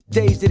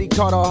Days that he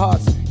taught our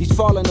hearts, he's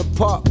falling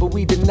apart, but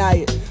we deny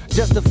it.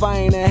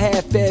 Justifying a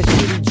half-ass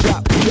shit he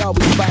dropped, we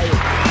always fight it.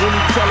 When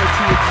he tell us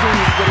he a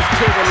genius, but it's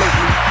clearer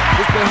lately.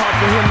 It's been hard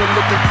for him to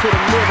look into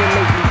the mirror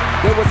lately.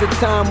 There was a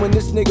time when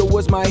this nigga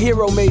was my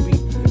hero, maybe.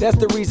 That's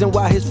the reason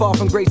why his fall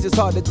from grace is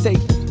hard to take.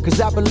 Cause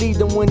I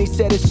believed him when he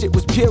said his shit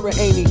was pure,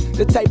 ain't he?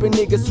 The type of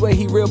nigga swear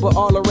he real, but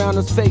all around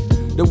us fake.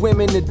 The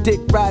women, the dick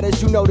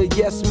riders, you know the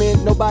yes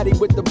men. Nobody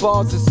with the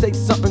balls to say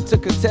something to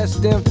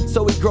contest them.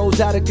 So he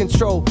grows out of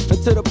control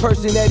until the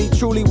person that he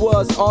truly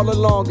was all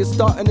along is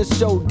starting to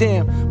show.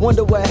 Damn,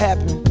 wonder what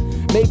happened.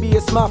 Maybe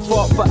it's my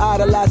fault for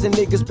idolizing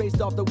niggas based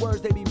off the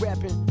words they be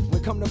rapping.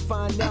 When come to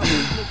find out,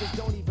 these niggas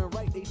don't even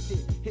write they shit.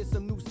 Here's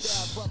some new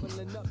style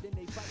bubbling up, then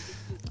they fight this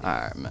shit.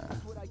 Alright,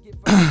 man.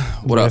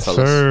 What up, fellas?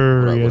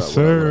 Sir. What up, Yes,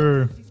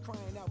 sir.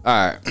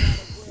 Alright.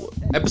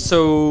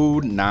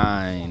 Episode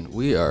 9.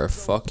 We are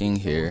fucking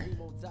here.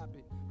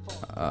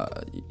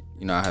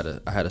 You know,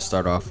 I had to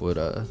start off with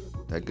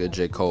that good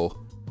J. Cole.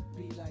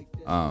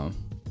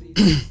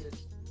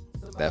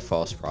 That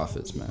False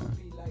Prophets, man.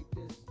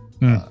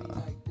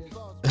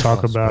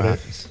 Talk about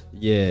it.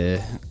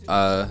 Yeah.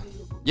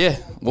 Yeah,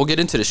 we'll get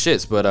into the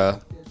shits, but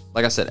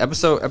like I said,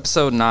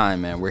 episode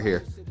 9, man, we're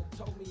here.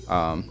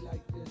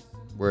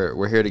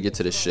 We're here to get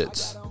to the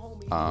shits.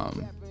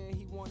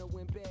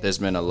 There's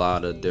been a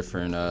lot of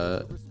different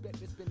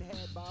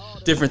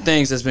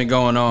things that's been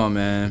going on,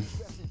 man.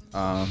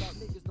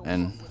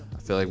 And I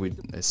feel like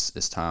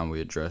it's time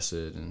we address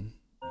it and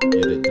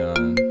get it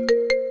done.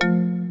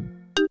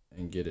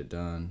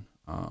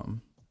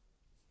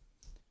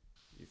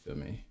 You feel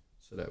me?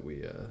 So that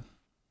we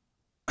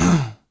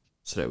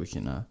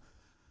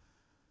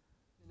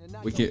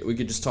we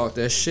can just talk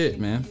that shit,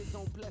 man.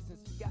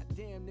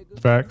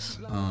 Facts.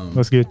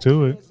 Let's get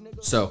to it.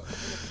 So,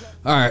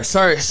 all right.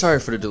 Sorry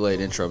for the delayed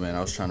intro, man.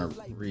 I was trying to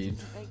read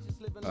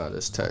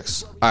this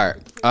text. All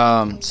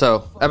right.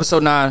 So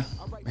episode 9.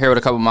 I'm here with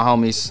a couple of my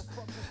homies.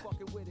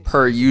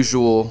 Per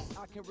usual,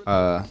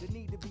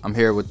 I'm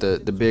here with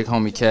the big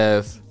homie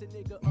Kev.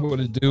 What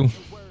it do?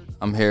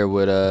 I'm here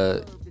with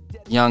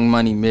Young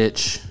Money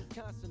Mitch.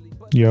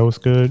 Yo, what's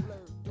good?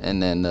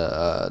 And then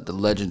the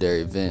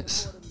legendary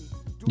Vince.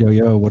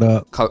 Yo, what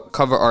up?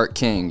 Cover art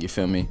king, you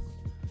feel me?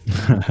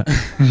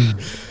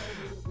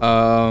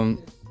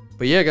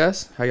 But yeah,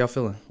 guys, how y'all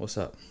feeling? What's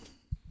up?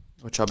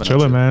 What y'all been up to?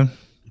 Chilling, man.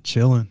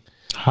 Chilling.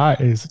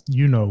 Hot is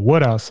you know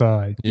what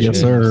outside. Yes,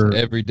 sir.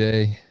 Every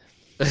day.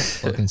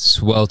 Fucking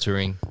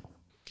sweltering.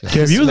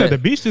 Kev, you was at the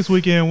beach this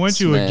weekend, weren't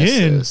you?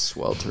 Again?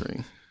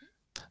 Sweltering.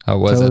 I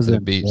was Toes at the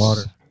in beach.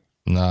 water.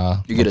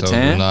 Nah. You get my a toes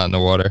tan? were not in the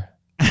water.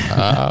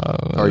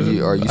 Are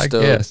you I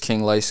still guess.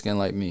 king light skin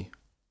like me?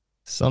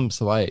 Some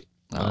slight.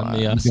 I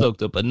mean, Alright. I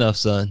soaked up enough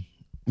sun.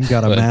 You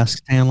got a But-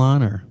 mask tan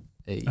line or?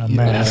 Hey, A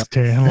mask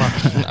tan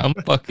line. I'm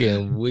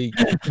fucking weak.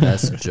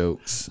 that's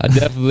jokes. I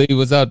definitely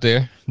was out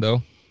there,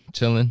 though.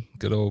 Chilling.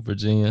 Good old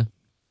Virginia.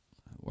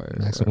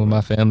 Maxing with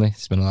my family.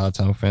 Spent a lot of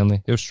time with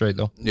family. It was straight,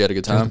 though. You had a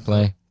good Can't time?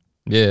 complain.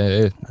 Yeah,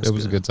 it was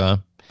good. a good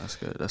time. That's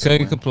good. That's a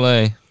Couldn't win.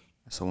 complain.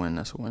 That's a win.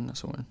 That's a win.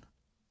 That's a win.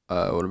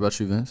 What about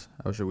you, Vince?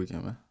 How was your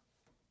weekend, man?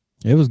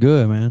 It was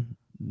good, man.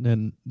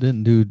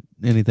 Didn't do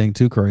anything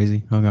too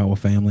crazy. Hung out with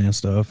family and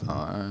stuff. All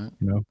right.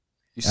 You know,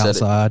 You said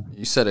outside.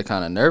 You said it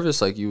kind of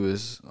nervous, like you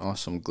was on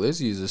some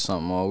glizzies or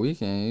something all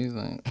weekend. You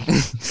like,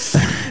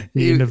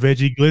 Eating the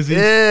veggie glizzy.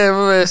 yeah,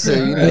 my man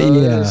said, you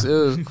know, Yeah.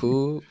 it was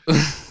cool.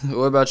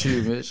 What about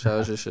you, Mitch? How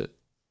was your shit?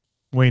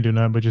 We ain't do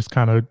nothing but just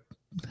kind of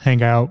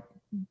hang out,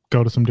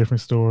 go to some different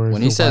stores.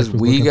 When he The says wife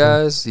was we looking for-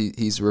 guys,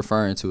 he's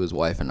referring to his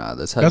wife and I.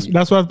 That's how. that's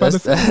what I was about to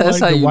say.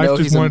 That's Like, how the you wife know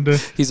just wanted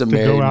to he's a to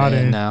married go out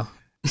man and- now.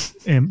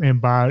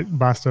 and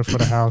buy stuff for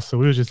the house. So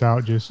we was just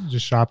out, just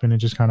shopping and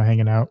just kind of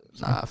hanging out.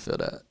 Nah, I feel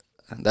that.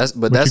 That's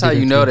What that's you how get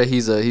you know into?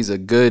 that he's a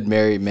good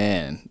married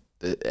man.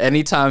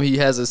 Anytime he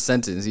has a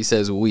sentence, he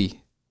says we.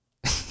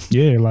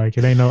 Yeah, like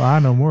it ain't no I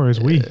no more. It's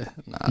we. Yeah,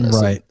 nah,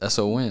 Right. That's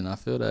a win. I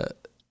feel that.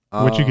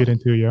 What you get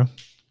into, yo?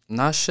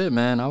 Nah, shit,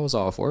 man. I was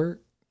off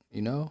work.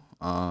 You know,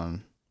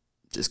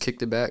 just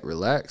kicked it back,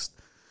 relaxed.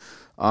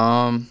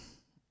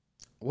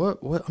 What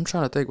I'm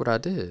trying to think what I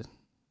did.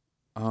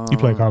 You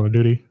play Call of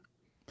Duty.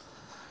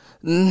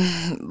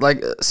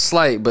 Like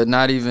slight, but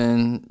not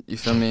even. You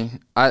feel me?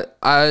 I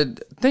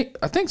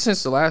think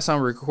since the last time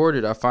we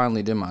recorded, I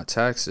finally did my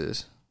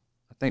taxes.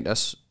 I think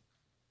that's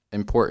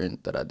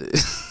important that I did.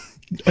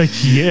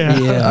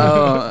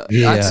 Yeah.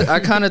 Yeah. I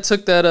kind of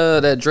took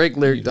that Drake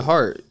lyric to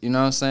heart. You know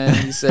what I'm saying?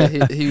 He said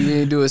he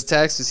didn't do his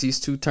taxes. He's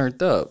too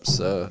turned up.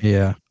 So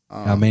Yeah.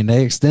 I mean,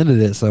 they extended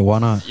it, so why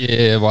not?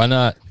 Yeah, why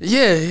not?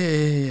 yeah.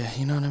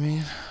 You know what I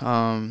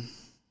mean?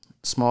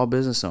 Small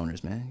business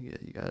owners, man.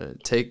 You gotta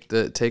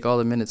take all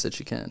the minutes that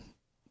you can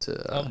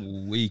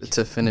I'm weak.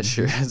 to finish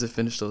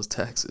those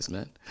taxes,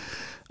 man.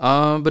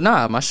 But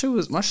nah, my shit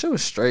was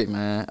straight,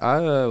 man.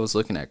 I was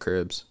looking at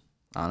cribs,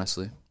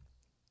 honestly.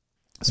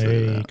 That's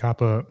really Hey,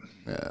 cop up.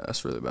 yeah,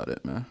 that's really about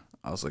it, man.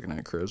 I was looking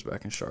at cribs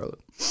back in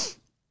Charlotte.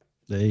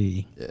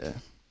 Hey. Yeah,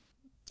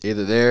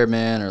 either there,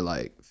 man, or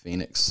like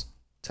Phoenix,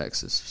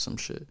 Texas, or some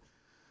shit.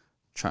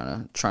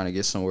 Trying to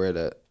get somewhere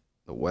that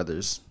the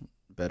weather's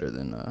better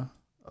than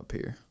up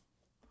here.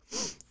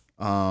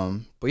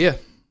 But yeah,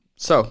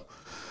 so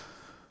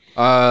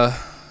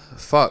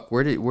fuck,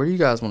 where do you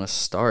guys want to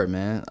start,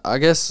 man? I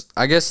guess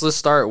let's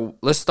start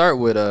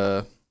with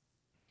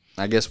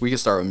I guess we can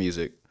start with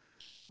music.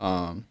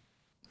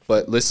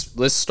 But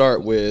let's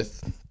start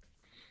with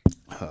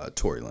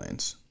Tory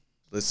Lanez.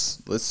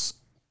 Let's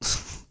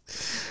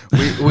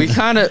we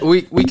kind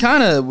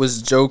of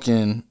was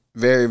joking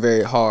very,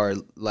 very hard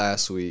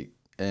last week,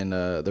 and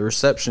the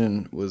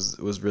reception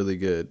was really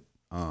good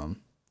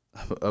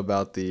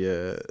about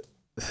the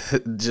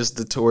just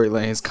the Tory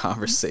Lanez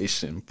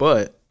conversation.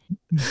 But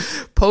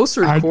post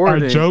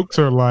recording, our jokes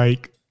are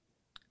like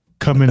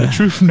coming to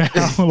truth now.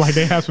 Like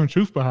they have some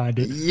truth behind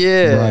it.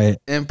 Yeah, right.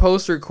 And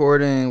post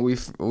recording,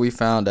 we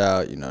found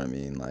out, you know what I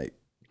mean, like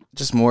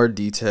just more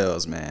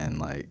details, man.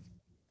 Like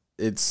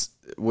it's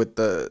with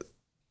the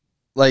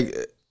like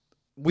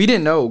we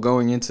didn't know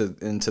going into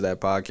that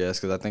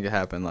podcast because I think it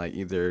happened like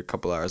either a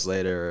couple hours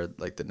later or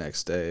like the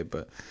next day.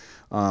 But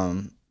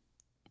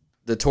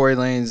the Tory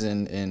Lanez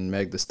and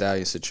Meg Thee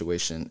Stallion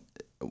situation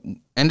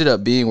ended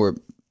up being where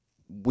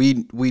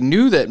we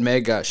knew that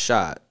Meg got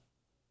shot,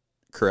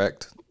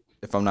 correct?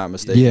 If I'm not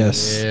mistaken.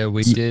 Yes. Yeah,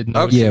 we did.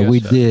 Know Okay. she Yeah, got we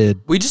shot.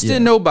 did. We just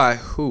didn't know by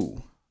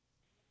who.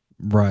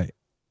 Right.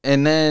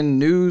 And then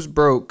news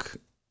broke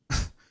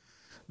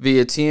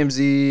via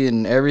TMZ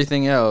and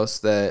everything else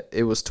that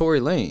it was Tory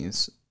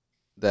Lanez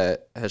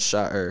that had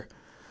shot her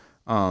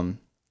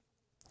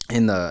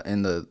in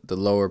the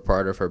lower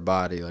part of her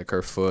body, like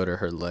her foot or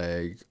her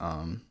leg,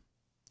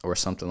 or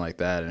something like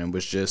that. And it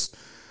was just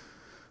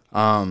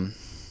one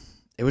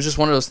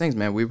of those things,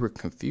 man. We were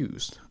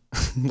confused.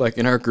 Like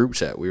in our group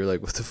chat, we were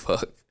like, what the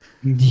fuck?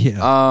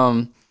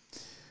 Yeah.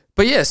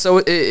 But yeah,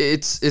 so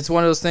it's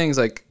one of those things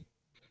like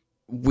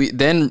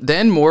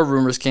then more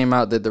rumors came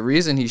out that the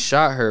reason he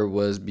shot her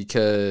was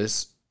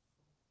because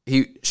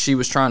she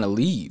was trying to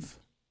leave.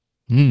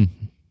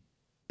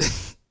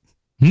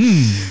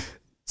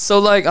 So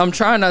like I'm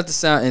trying not to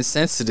sound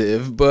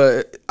insensitive,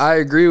 but I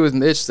agree with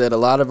Mitch that a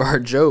lot of our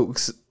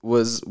jokes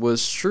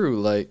was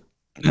true, like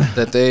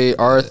that they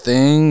are a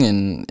thing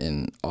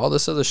and all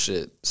this other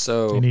shit.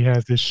 So And he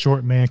has this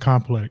short man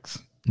complex.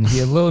 He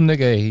a little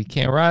nigga. He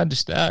can't ride the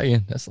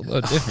stallion. That's a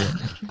little different.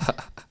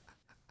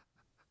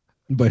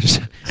 But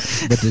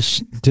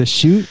to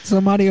shoot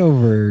somebody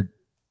over,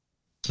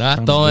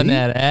 Not throwing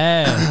that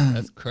ass.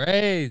 That's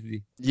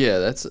crazy. yeah,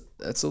 that's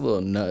a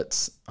little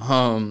nuts.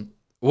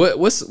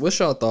 What's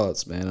y'all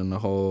thoughts, man, on the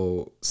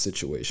whole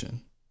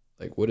situation?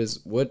 Like, what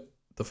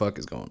the fuck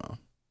is going on?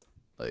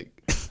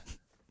 Like,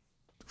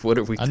 what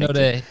are we? I know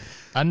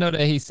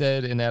that he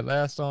said in that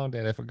last song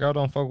that if a girl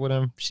don't fuck with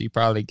him, she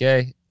probably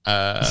gay.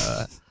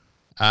 I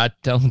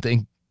don't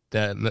think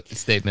that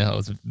statement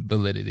holds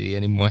validity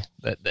anymore.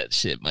 That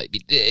shit might be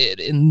dead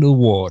in the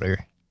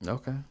water.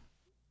 Okay.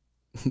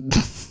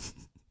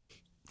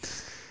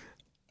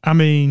 I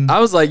mean, I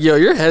was like, yo,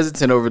 you're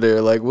hesitant over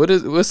there. Like,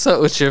 what's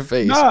up with your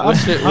face? No,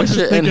 what's I'm your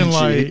just thinking,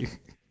 energy? like,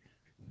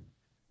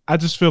 I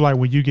just feel like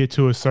when you get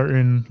to a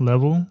certain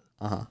level,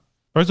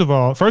 first of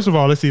all,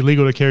 it's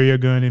illegal to carry a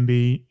gun and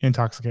be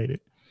intoxicated.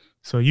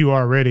 So you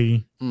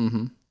already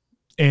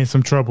in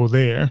some trouble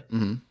there.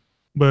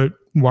 But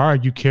why are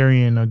you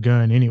carrying a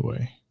gun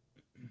anyway?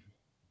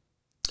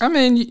 I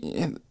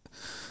mean,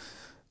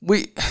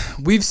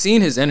 we've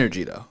seen his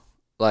energy though.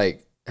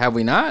 Like, have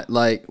we not?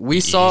 Like, we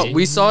saw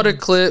the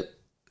clip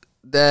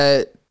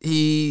that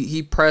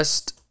he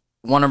pressed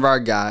one of our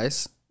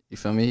guys. You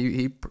feel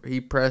me?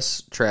 He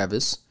pressed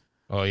Travis.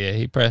 Oh yeah,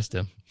 he pressed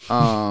him.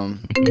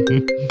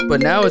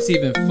 But now it's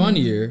even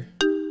funnier.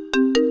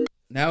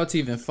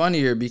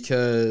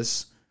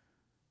 Because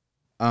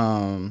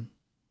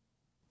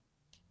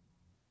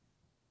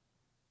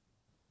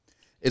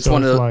it's So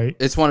one of like,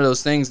 it's one of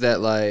those things that,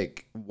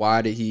 like,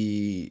 why did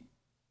he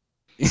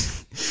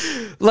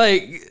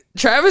like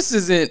Travis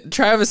isn't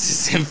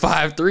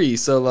 5'3",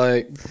 so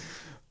like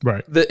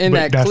right.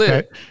 that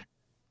clip.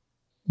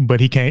 But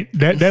he can't.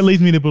 That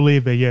leads me to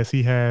believe that yes,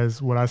 he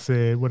has what I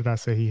said. What did I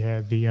say? He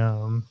had the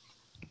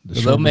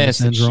little man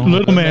syndrome.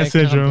 Little man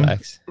syndrome.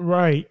 Complex.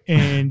 Right,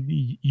 and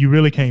you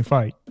really can't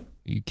fight.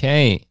 You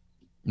can't.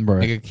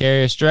 right? Nigga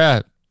carry a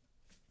strap.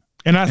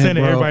 And not saying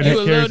that bro, everybody you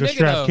that a carries little a nigga,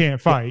 strap though.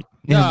 can't fight.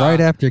 And Nah, right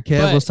after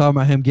Kev but- was talking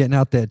about him getting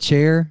out that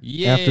chair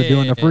after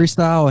doing the Yeah.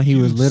 freestyle, and he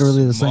was You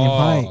literally the same small.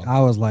 height, I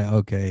was like,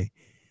 okay,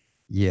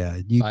 yeah,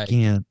 you Like,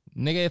 can't.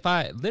 Nigga, if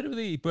I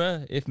literally,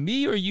 bruh, if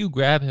me or you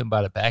grab him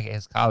by the back of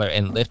his collar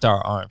and lift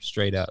our arms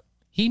straight up,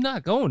 he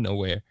not going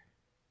nowhere.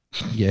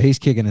 Yeah, he's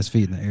kicking his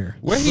feet in the air.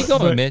 Where he But-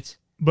 going, Mitch?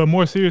 But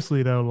more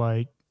seriously though,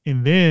 like,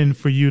 and then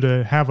for you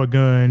to have a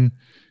gun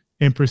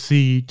and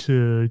proceed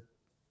to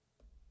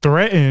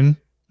threaten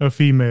a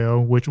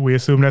female, which we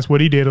assume that's what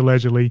he did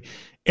allegedly,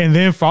 and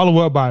then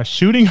follow up by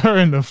shooting her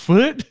in the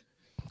foot.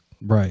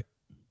 Right.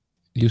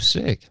 You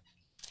sick.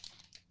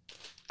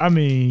 I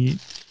mean,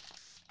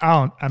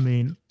 at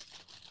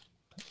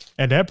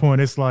that point,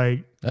 it's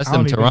like That's I don't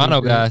them even Toronto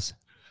need to- guys.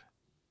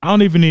 I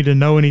don't even need to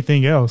know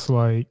anything else.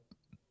 Like,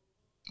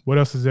 What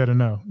else is there to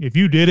know? If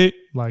you did it,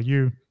 like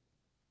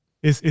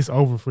it's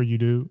over for you,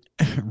 dude.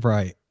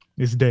 Right.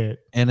 It's dead.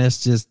 And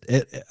it's just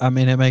I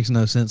mean, it makes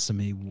no sense to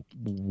me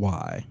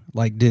why.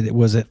 Like,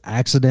 was it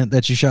accident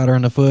that you shot her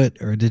in the foot,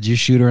 or did you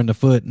shoot her in the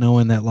foot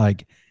knowing that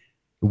like it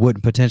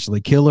wouldn't potentially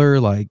kill her?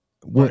 Like,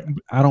 what?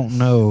 I don't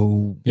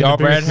know. Y'all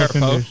The biggest read her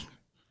question post?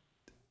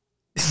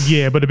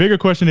 Yeah, but the bigger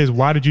question is,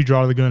 why did you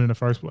draw the gun in the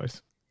first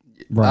place?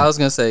 Right. I was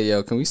gonna say,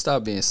 yo, can we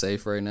stop being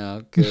safe right now?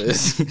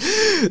 Because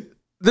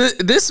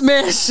this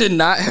man should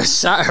not have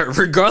shot her,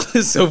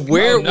 regardless of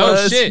where it No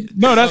was. shit.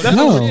 No, that's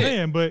No. what I'm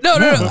saying. But No,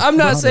 No, I'm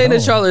not not saying at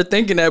that all. y'all are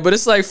thinking that, but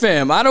it's like,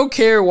 fam, I don't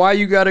care why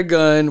you got a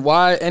gun,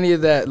 why any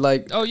of that.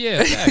 Like, Oh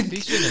yeah, facts.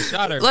 He shouldn't have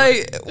shot her.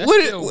 like, but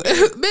that's still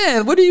weird.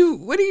 man, what are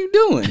you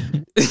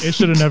doing? it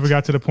should have never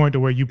got to the point to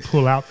where you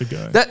pull out the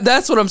gun.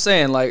 That's what I'm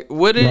saying. Like,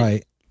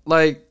 Right.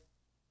 like,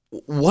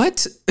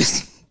 what?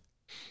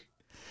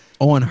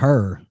 On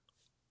her.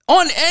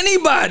 On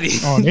anybody?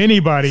 On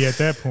anybody at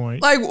that point.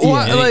 Like,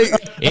 why? Yeah. Like,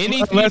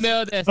 Any Unless-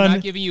 female that's un-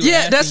 not giving you, Yeah,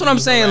 asking that's what I'm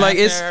you saying, like,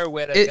 harass it's- her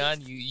with a it- gun.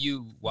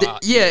 Wow,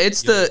 yeah,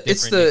 it's you're a the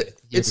different nigga.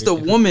 You're it's a the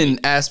different woman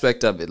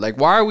aspect of it. Like,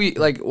 why are we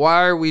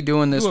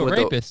doing nigga. this You a with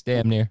rapist,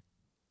 damn near,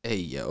 the? Hey,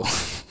 yo,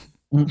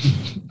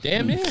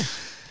 damn near.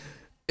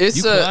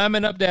 it's You a.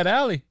 climbing up that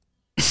alley.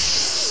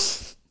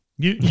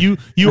 You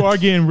are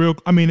getting real.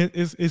 I mean,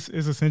 it's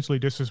essentially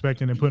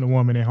disrespecting and putting a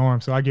woman in harm.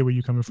 So I get where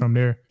you're coming from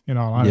there. In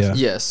all honesty,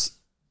 Yeah. Yes.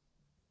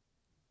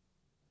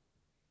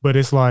 but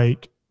it's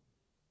like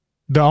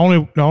the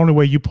only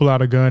way you pull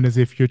out a gun is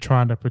if you're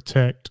trying to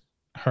protect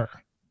her.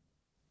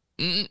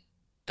 Mm,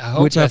 I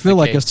hope Which I that's feel the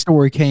like a case.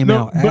 story came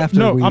No, out but after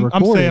no, we I'm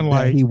recorded saying, that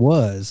like- he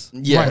was.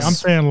 Yes. Right, I'm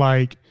saying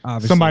like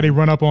Obviously. somebody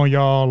run up on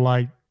y'all,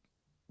 like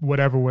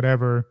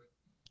whatever.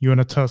 You're in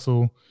a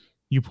tussle,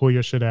 you pull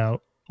your shit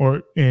out,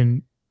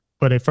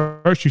 but at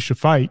first you should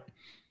fight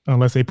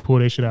unless they pull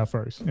their shit out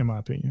first, in my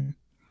opinion.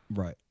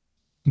 Right.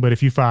 But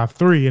if you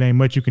 5'3", it ain't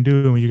much you can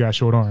do when you got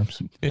short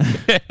arms.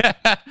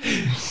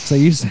 So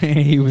you saying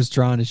he was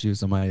trying to shoot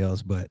somebody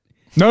else, but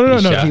No.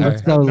 He shot he her.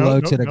 was so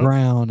low to the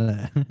ground.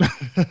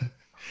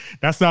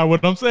 That's not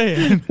what I'm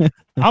saying.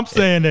 I'm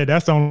saying that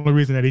that's the only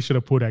reason that he should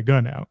have pulled that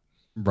gun out.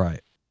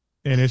 Right.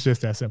 And it's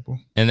just that simple.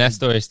 And that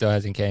story still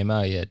hasn't came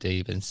out yet to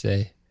even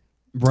say.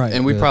 Right.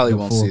 And we the- probably the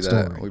won't full see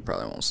that. story. We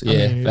probably won't see Yeah,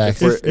 that. I mean,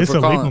 facts. it's, If we're it's a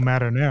legal calling-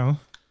 matter now.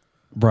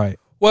 Right.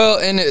 Well,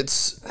 and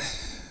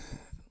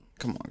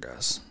come on,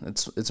 guys.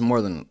 It's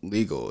more than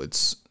legal.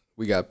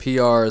 We got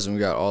PRs and we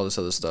got all this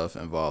other stuff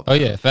involved. Oh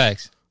yeah,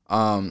 facts.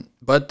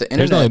 But the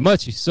There's only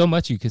internet, so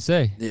much you could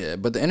say. yeah,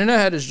 but the internet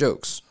had its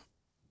jokes,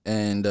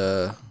 and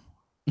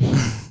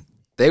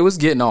they was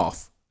getting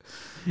off.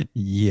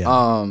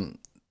 Yeah.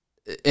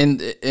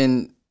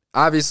 And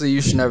obviously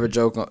you should never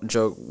joke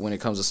when it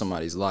comes to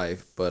somebody's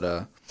life,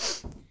 but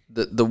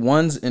the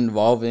ones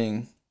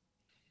involving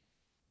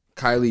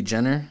Kylie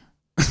Jenner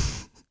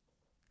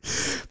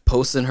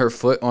posting her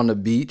foot on the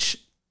beach,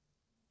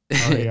 Oh,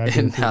 yeah, I did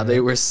and see how that. they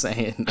were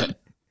saying that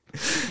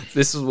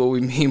this is what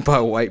we mean by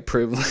white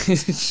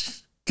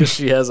privilege because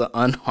she has an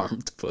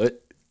unharmed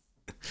foot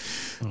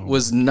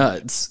was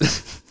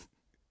nuts.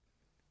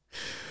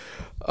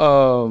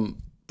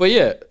 But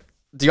yeah,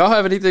 do y'all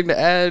have anything to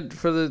add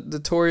for the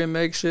Tory and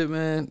Meg shit,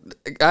 man?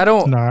 I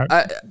don't. Nah.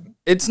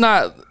 It's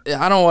not.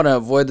 I don't want to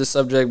avoid the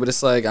subject, but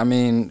it's like, I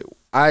mean,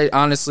 I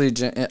honestly,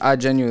 I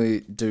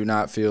genuinely do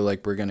not feel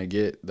like we're gonna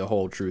get the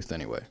whole truth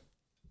anyway.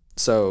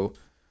 So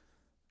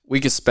we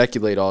could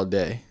speculate all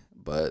day,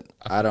 but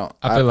I don't.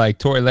 I feel like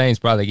Tory Lanez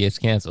probably gets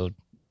canceled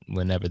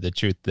whenever the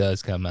truth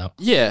does come out.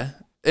 Yeah,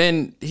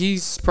 and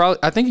he's probably.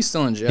 I think he's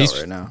still in jail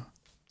right now.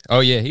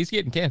 Oh yeah, he's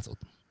getting canceled.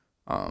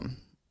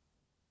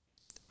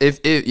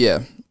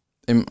 Yeah,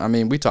 I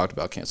mean, we talked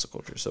about cancel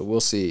culture, so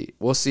we'll see.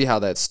 We'll see how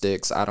that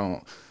sticks.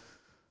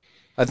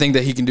 I think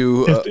that he can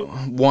do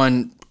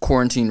one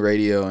quarantine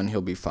radio and he'll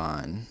be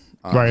fine.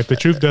 Right. If the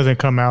truth doesn't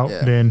come out,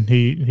 yeah. then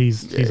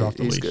he's off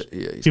the he's leash. good.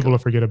 Yeah, he's People good. will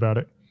forget about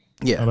it.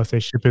 Yeah. Unless they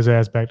ship his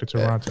ass back to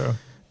Toronto.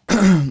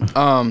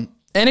 And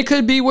it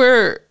could be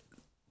where,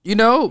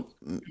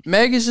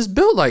 Meg is just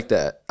built like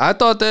that. I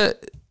thought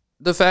that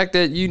the fact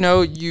that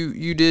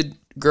you did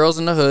Girls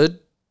in the Hood.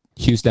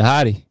 Houston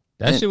Hottie.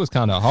 That shit was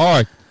kind of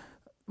hard.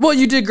 Well,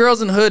 you did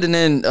Girls in the Hood, and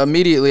then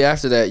immediately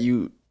after that,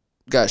 you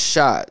got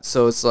shot.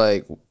 So it's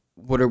like,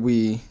 what are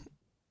we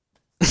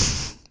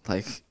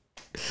like?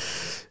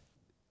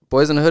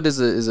 Boys in the Hood is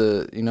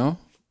a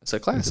it's a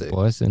classic.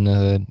 Boys in the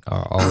Hood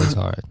are always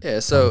hard. Yeah.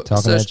 So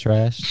Talking that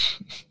trash,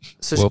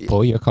 so we'll she,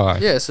 pull your car.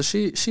 yeah. So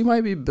she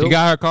might be built. You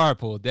got her car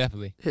pulled,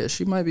 definitely. Yeah,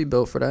 she might be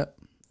built for that.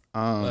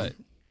 But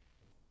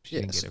she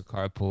didn't yes. get her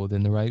car pulled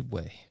in the right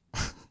way.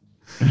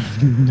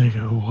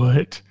 Nigga,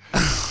 what?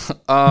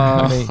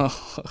 All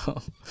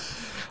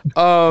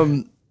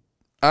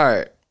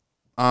right.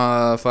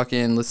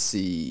 Fucking. Let's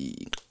see.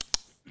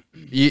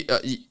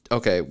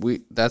 Okay.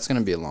 That's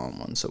gonna be a long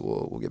one, so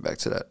we'll get back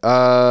to that.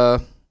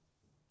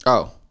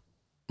 Oh.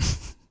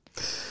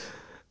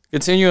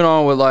 Continuing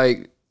on with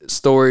like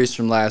stories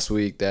from last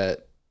week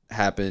that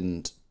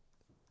happened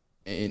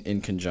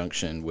in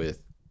conjunction with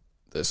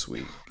this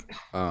week.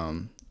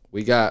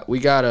 We got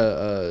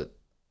a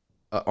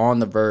on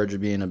the verge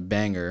of being a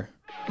banger.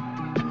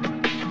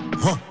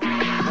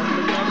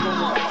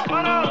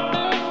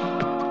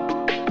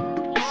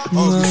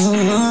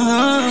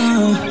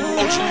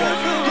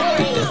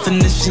 The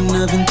definition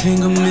of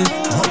entanglement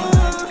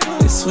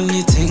is when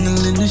you're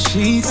tangling the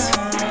sheets.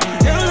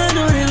 Girl, I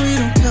know that we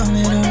don't come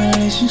in a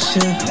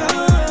relationship,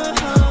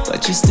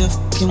 but you're still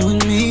fucking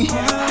with me.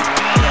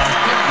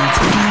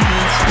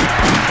 Entanglements,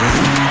 when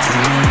you're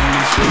tangling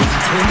the sheets.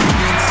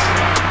 Entanglements,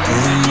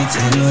 when you're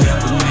tangled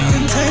up with me.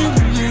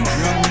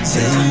 Entanglements,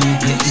 say when you're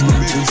getting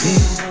up too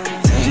deep.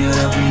 Tangled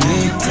up with me,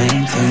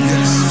 tangled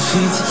in the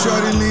sheets.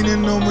 Shorty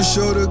leaning on my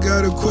shoulder,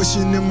 got a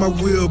question in my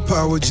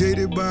willpower.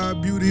 Jaded by her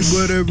beauty,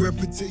 but her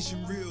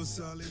reputation real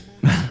solid.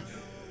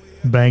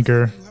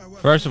 Banker.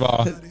 First of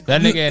all,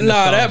 that nigga in the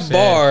Nah, song that said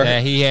bar.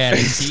 that he had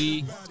a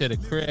key to the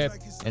crib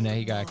and that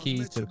he got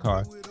keys to the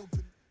car.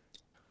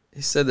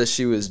 He said that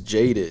she was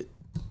jaded.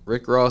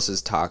 Rick Ross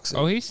is toxic.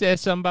 Oh, he said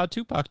something about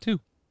Tupac too.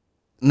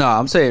 No,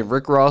 I'm saying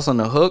Rick Ross on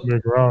the hook.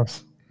 Rick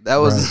Ross. That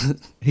was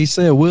He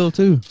said Will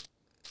too.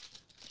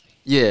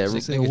 yeah. He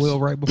said Will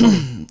right before.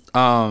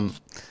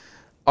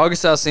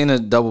 August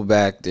Alsina double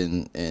backed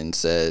and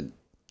said,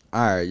 "All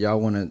right, y'all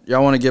want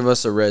to give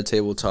us a Red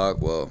Table Talk?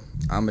 Well,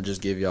 I'm gonna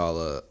just give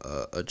y'all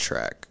a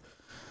track."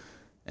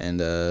 And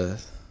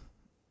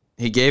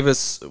he gave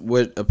us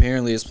what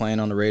apparently is playing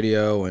on the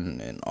radio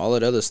and all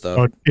that other stuff.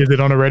 Oh, is it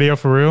on the radio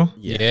for real?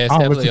 Yeah, it's I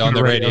don't heavily listen on to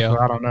the radio. so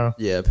I don't know.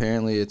 Yeah,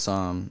 apparently it's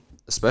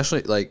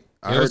especially like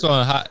I It was heard.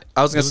 on hot.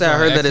 I was gonna say I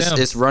heard that XM.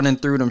 it's running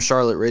through them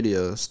Charlotte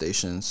radio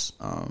stations.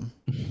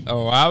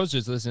 Oh, I was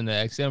just listening to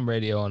XM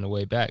radio on the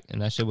way back,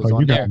 and that shit was Oh,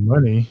 on you there. got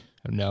money.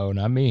 No,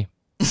 not me.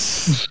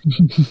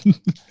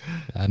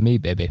 Not me,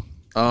 baby.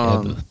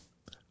 I'm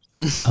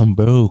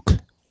broke.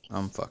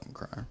 I'm fucking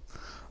crying.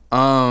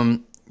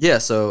 Yeah,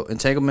 so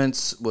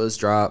Entanglements was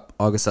dropped.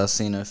 August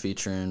Alsina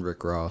featuring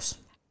Rick Ross.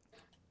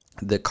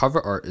 The cover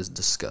art is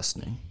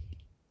disgusting.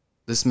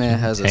 This man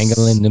has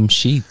Tangling them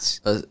sheets.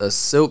 a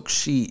silk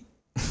sheet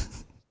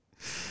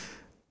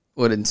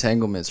with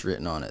Entanglements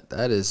written on it.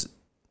 That is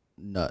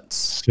nuts.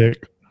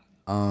 Sick.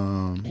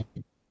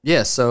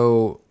 Yeah,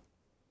 so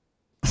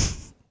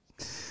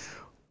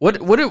what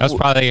That's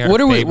probably her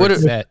what are we favorite what are,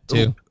 set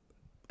too.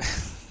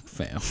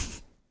 fam?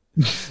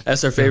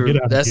 That's her Get favorite.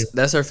 out of here.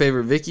 That's her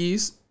favorite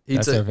Vicky's.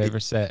 That's her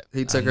favorite set.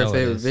 He I took her know it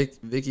favorite is.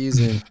 Vicky's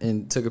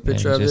and took a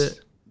picture And of just-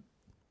 it.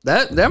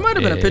 That might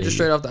have been a picture Yeah.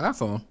 straight off the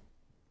iPhone.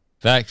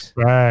 Facts.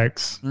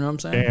 Facts. You know what I'm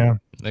saying?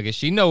 Damn. Nigga,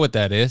 she know what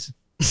that is.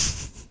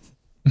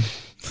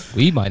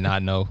 We might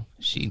not know.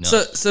 She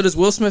knows. So does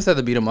Will Smith have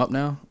to beat him up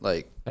now?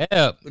 Like,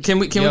 Yeah. can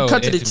we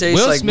cut to the if chase?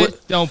 Will Like, Smith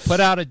what, don't put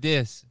out a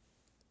diss.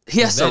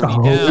 he has to let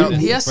me down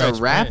he in has to Fresh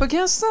rap Prince.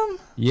 against them.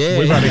 Yeah.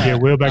 We about to get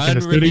Will back in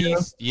the studio?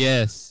 Unreleased,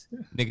 yes.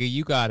 Nigga,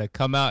 you gotta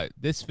come out.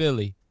 This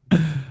Philly.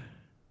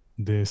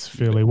 This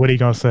Philly. What are you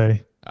gonna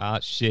say? Ah,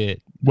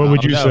 shit. What I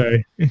would don't you know.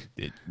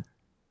 say?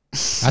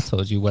 I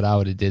told you what I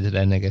would have did to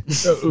that nigga.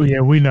 Oh,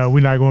 yeah, we know.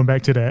 We're not going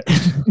back to that.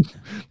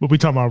 But we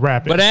talking about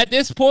rapping. But at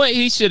this point,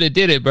 he should have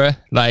did it, bruh.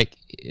 Like,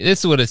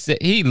 this would have said,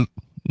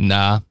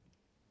 nah,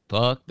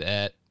 fuck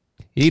that.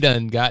 He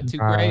done got too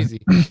Nah.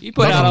 crazy. He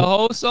put out a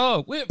whole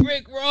song with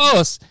Rick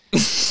Ross.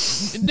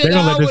 And then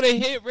gonna I let this- would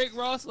have hit Rick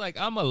Ross like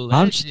I'm a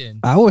legend.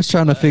 I was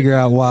trying to figure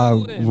out why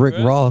doing, Rick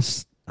bro?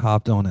 Ross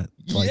hopped on it.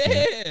 Like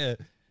that. Yeah.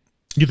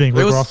 You think It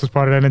Rick was- Ross was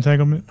part of that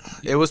entanglement?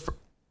 It was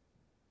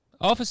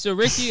Officer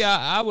Ricky,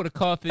 I would have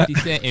called 50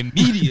 Cent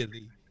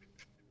immediately.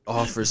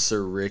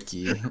 Officer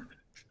Ricky.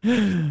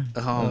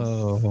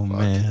 Oh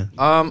man.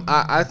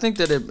 I think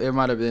that it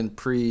might have been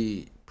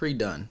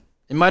pre-done.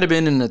 It might have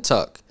been in the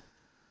tuck.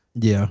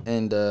 Yeah.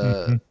 And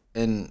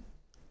and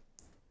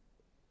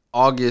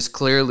August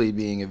clearly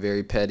being a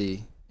very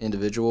petty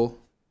individual,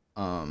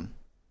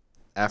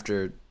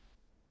 after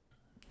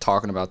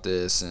talking about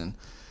this and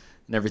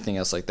everything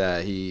else like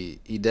that, he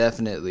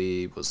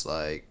definitely was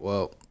like,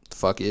 well,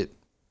 fuck it,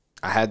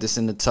 I had this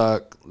in the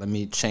tuck, let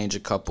me change a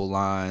couple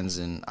lines,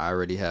 and I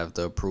already have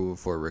the approval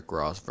for a Rick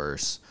Ross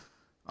verse.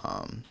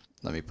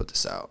 Let me put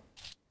this out.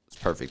 It's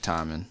perfect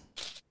timing.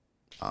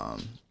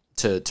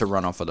 To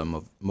run off of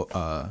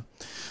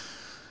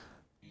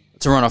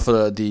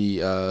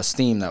the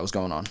steam that was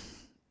going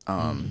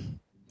on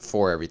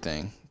for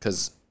everything,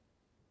 because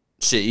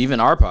shit, even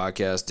our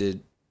podcast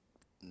did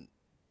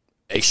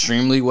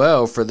extremely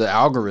well for the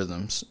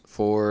algorithms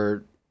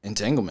for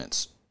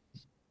Entanglements.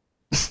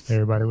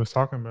 Everybody was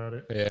talking about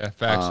it. Yeah,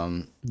 facts.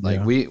 Like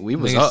Yeah. we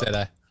was Niggas up,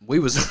 said we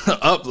was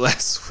up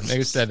last week.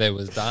 Niggas said they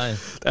was dying.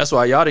 That's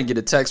why y'all didn't get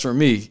a text from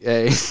me.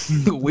 Hey,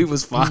 we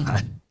was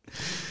fine.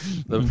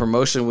 The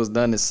promotion was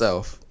done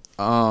itself.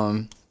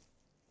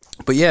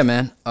 But yeah,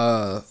 man.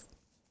 I'm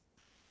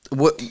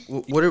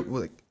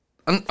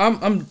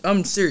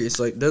serious.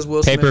 Like, does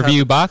Will Smith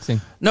Pay-per-view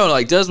boxing.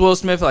 does Will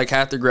Smith like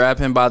have to grab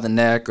him by the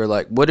neck, or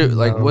like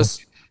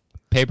what's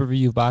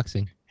Pay-per-view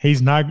boxing.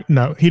 He's not.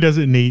 No, he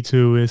doesn't need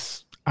to.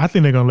 I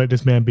think they're gonna let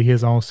this man be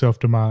his own self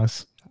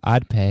demise.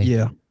 I'd pay.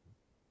 Yeah.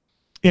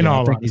 In I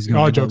all think he's honesty, all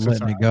going to jokes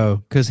letting aside. it go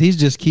because he's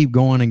just keep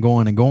going and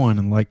going and going,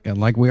 and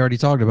like we already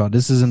talked about,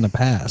 this is in the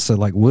past, so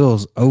like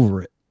Will's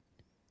over it.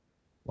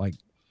 Like,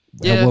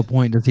 Yeah. at what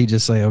point does he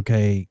just say,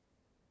 "Okay,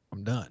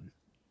 I'm done"?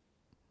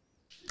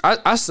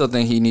 I still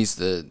think he needs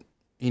to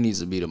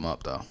beat him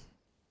up though.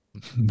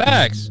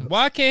 Facts.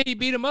 Why can't he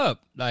beat him up?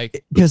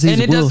 Like, Because he's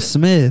And it Will doesn't-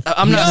 Smith.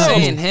 I'm not No.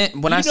 saying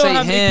him. When You I know say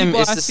how many him,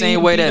 people it's I the seen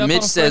same way beat that up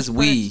Mitch on says Fresh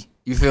we. Prince?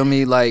 You feel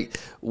me? Like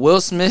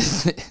Will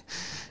Smith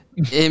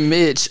and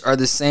Mitch are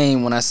the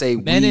same when I say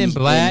Men we in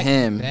Black,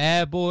 and him.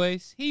 Bad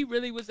Boys. He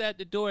really was at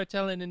the door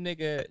telling the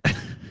nigga.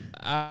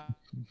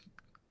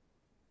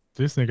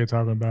 This nigga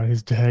talking about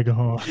his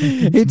daggone.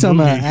 He talking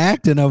about movie.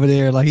 acting over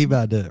there like he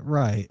about to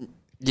right.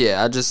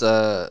 Yeah, I just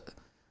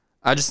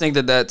think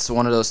that that's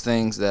one of those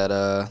things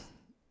that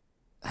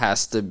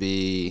has to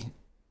be,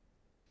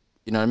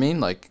 you know what I mean?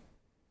 Like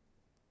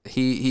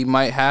he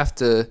might have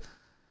to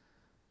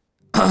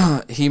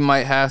he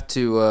might have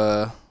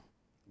to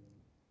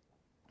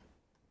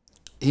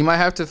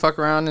fuck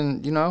around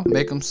and, you know,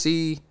 make him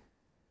see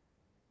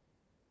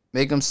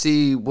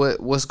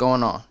what's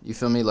going on. You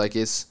feel me? Like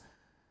it's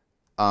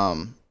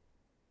and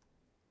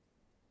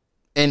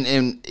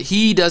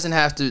he doesn't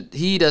have to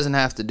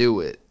do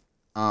it.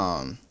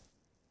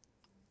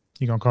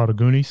 You gonna call the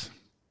Goonies?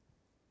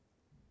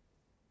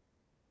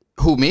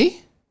 Who,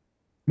 me?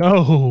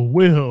 No,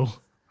 Will.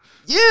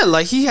 Yeah,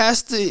 like he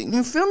has to,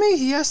 you feel me?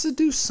 He has to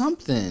do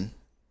something.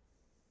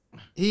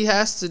 He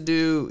has to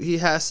do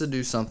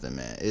something,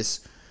 man.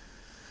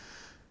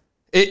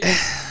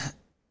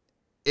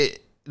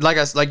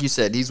 Like you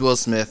said, he's Will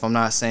Smith. I'm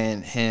not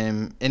saying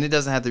him, and it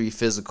doesn't have to be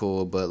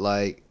physical, but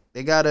like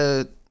they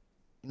gotta,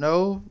 you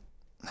know,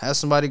 have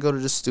somebody go to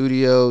the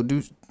studio,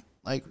 do,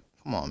 like,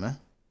 come on, man.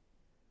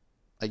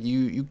 Like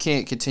you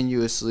can't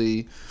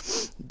continuously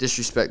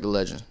disrespect the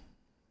legend.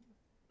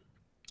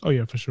 Oh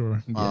yeah, for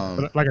sure.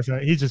 But like I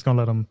said, he's just gonna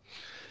let him.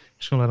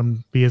 Just gonna let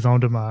him be his own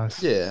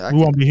demise. Yeah, we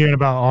won't be hearing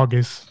about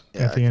August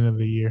Yeah, at the end of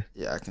the year.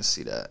 Yeah, I can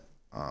see that.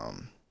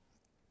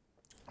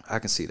 I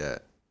can see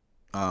that.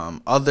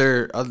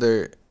 Other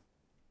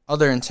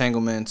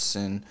entanglements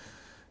and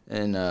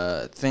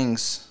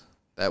things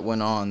that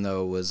went on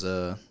though was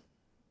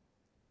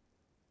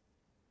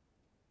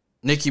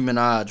Nicki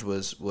Minaj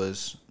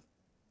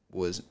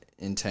was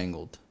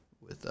entangled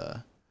with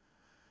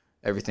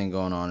everything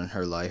going on in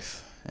her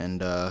life,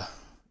 and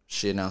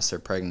she announced her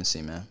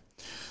pregnancy, man.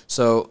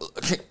 So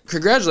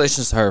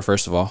congratulations to her,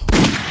 first of all.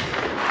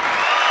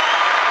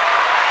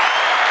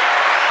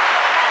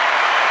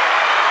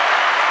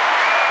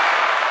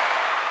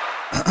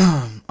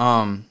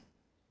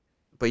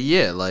 But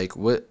yeah, like,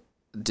 what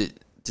did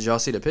y'all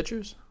see the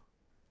pictures?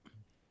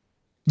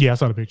 Yeah, I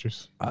saw the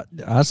pictures.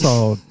 I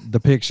saw the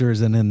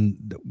pictures, and then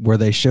where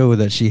they show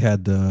that she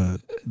had the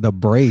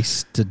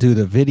brace to do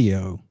the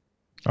video.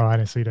 Oh, I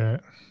didn't see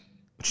that.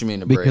 What you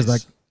mean the Because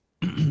brace?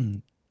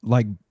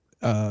 like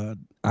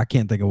I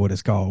can't think of what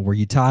it's called, where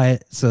you tie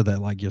it so that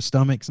like your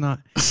stomach's not.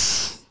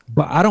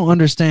 But I don't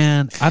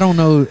understand. I don't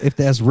know if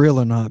that's real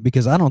or not,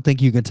 because I don't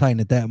think you can tighten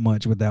it that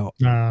much without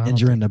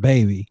injuring the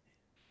baby.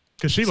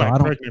 Because she's So like I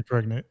don't-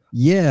 pregnant.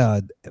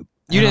 Yeah.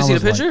 You didn't see the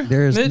picture,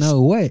 There's Mitch?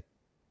 no way.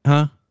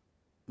 Huh?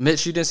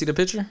 Mitch, you didn't see the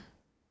picture?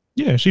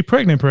 Yeah, she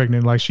pregnant.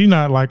 Like she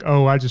not like,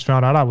 oh, I just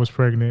found out I was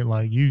pregnant.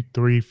 Like you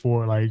 3,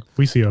 4, like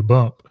we see a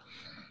bump.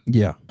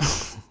 Yeah.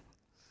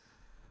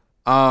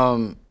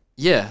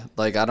 Yeah,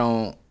 like I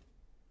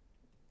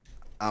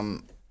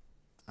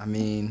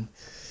mean,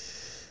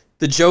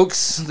 the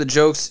jokes,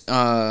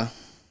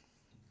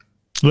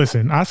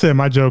 Listen, I said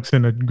my jokes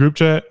in the group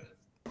chat.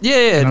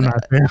 yeah, And I'm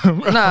not saying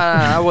nah,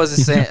 I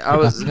wasn't saying. I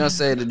was gonna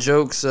say the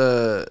jokes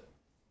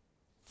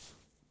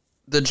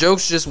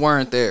just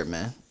weren't there,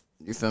 man.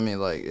 You feel me?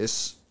 Like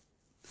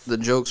the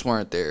jokes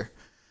weren't there,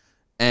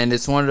 and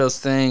it's one of those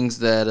things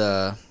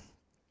that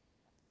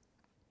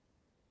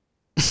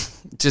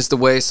just the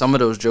way some of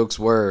those jokes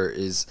were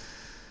is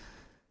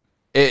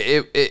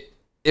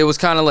it was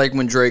kind of like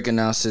when Drake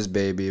announced his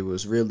baby. It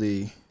was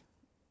really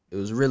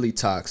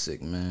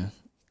toxic, man,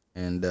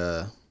 and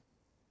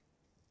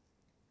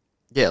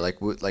yeah,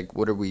 like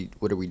what are we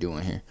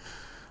doing here?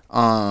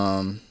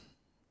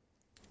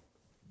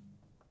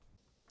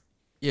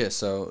 Yeah,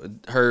 so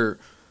her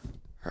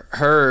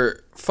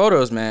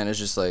photos, man, is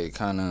just like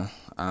kind of,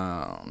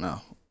 I don't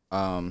know.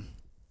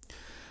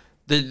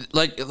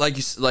 Like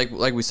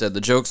we said,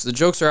 the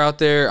jokes are out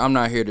there. I'm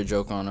not here to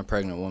joke on a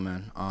pregnant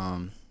woman.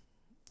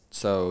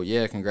 So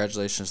yeah,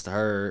 congratulations to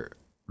her.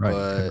 Right.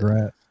 But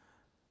Congrats.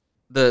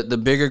 the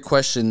bigger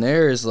question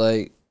there is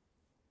like,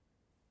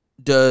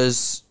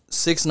 does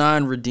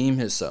 6ix9ine redeem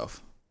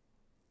himself?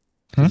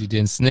 You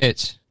didn't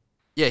snitch.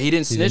 Yeah, he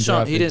didn't He didn't snitch on.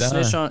 drop He it didn't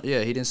snitch down. on.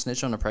 Yeah, he didn't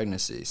snitch on the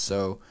pregnancy.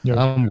 So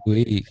I'm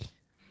weak.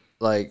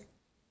 like,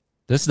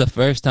 This is the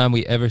first time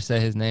we ever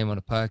said his name on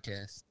a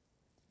podcast.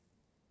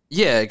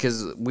 yeah,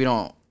 because we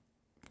don't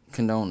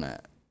condone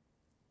that.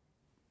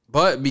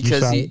 But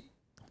because saw he, it?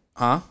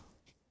 huh?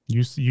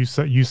 you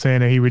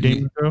saying that he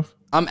redeemed himself?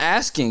 I'm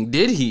asking,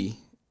 did he?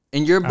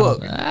 In your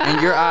book, in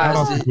your I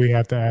don't eyes, think we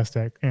have to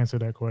answer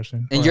that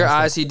question. in your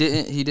eyes, he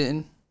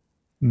didn't.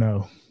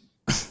 No.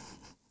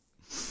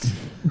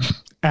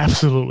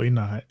 Absolutely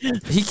not.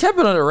 He kept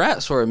it under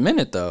wraps for a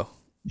minute though.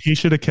 He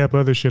should have kept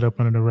other shit up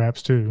under the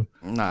wraps too.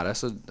 Nah,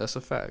 that's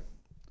a fact.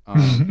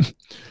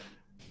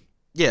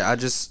 Yeah, I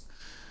just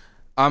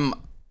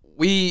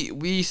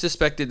we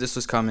suspected this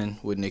was coming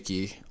with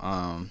Nicki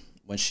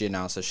when she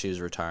announced that she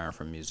was retiring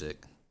from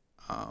music.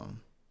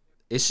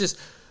 It's just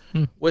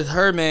with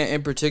her, man,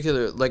 in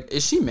particular, like,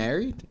 is she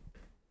married?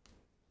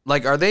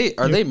 Like, are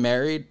they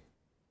married?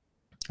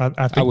 I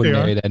think I wouldn't they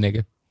marry are. that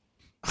nigga.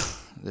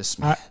 This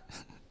man.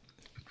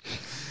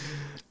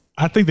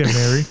 I think they're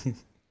married.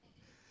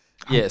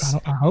 Yes.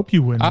 I hope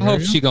you wouldn't. I hope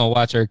marry she him. gonna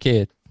watch her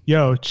kid.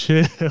 Yo,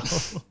 chill.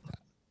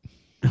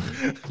 You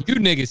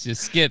niggas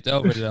just skipped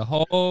over the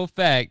whole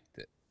fact.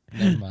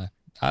 Never mind.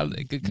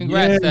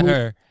 Congrats to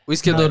her. We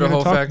skipped Not over the gonna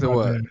whole talk fact of about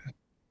what? that.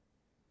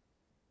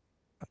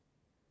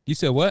 You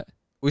said what?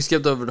 We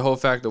skipped over the whole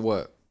fact of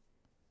what?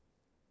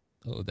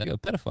 Oh, that a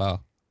pedophile.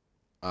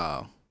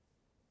 Oh.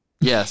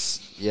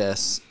 Yes.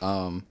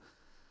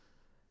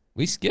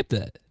 We skipped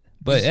that.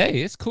 But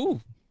hey, it's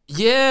cool.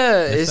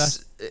 Yeah,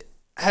 That's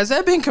has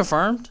that been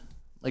confirmed?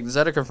 Like, is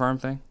that a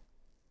confirmed thing?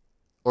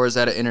 Or is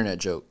that an internet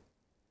joke?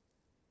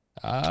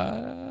 I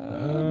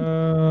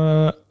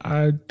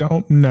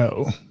don't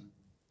know,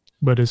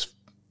 but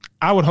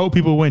I would hope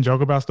people wouldn't joke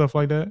about stuff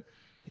like that.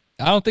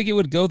 I don't think it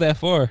would go that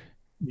far.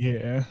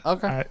 Yeah.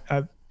 Okay.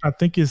 I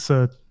think it's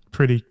a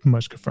pretty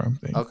much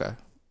confirmed thing. Okay.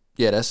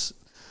 Yeah, that's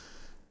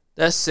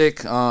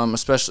sick.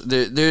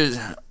 Especially there's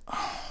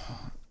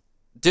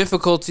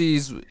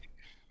difficulties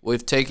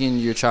with taking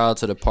your child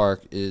to the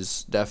park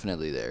is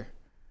definitely there.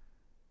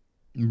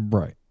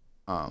 Right.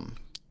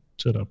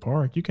 To the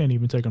park, you can't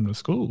even take them to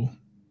school.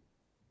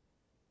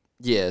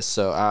 Yeah.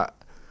 So I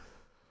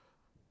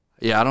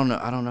don't know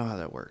how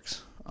that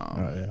works.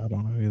 Yeah, I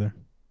don't know either.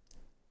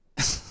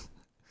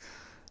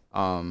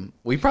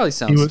 We probably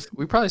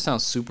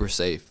sound super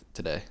safe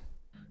today.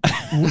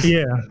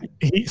 Yeah.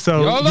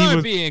 Y'all he are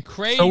was being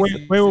crazy. So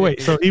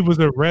wait. So he was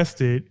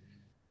arrested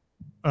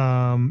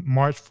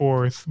March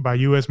 4th by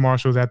U.S.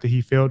 Marshals after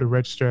he failed to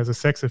register as a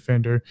sex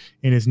offender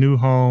in his new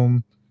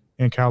home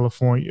in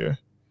California.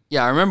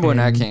 Yeah, I remember when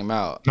that came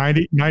out.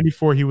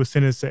 94, he was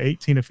sentenced to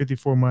 18 to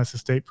 54 months in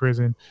state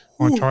prison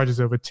on charges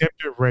of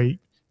attempted rape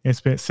and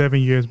spent 7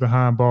 years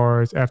behind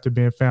bars after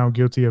being found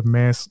guilty of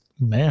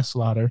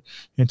manslaughter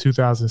in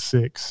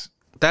 2006.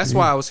 That's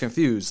why I was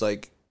confused.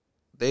 Like,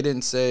 they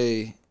didn't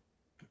say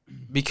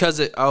because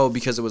it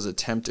was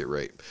attempted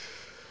rape.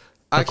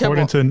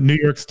 According to New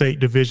York State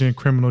Division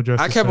Criminal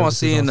Justice, I kept on Services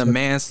seeing the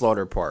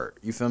manslaughter part.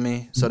 You feel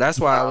me? So that's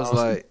why I was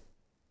like,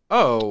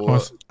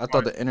 I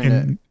thought the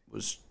internet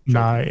was.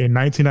 Nah, in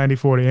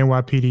 1994, the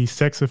NYPD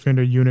sex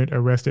offender unit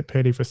arrested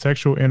Petty for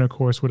sexual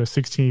intercourse with a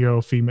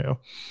 16-year-old female.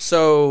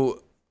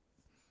 So,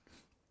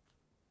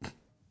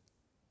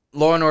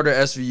 Law and Order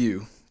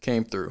SVU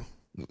came through.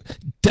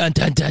 Dun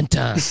dun dun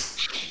dun.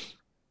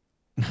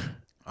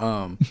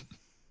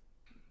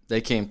 They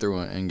came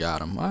through and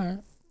got him.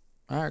 All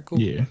right, cool.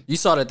 Yeah, you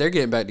saw that they're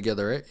getting back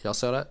together, right? Y'all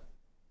saw that?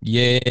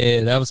 Yeah,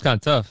 that was kind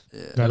of tough.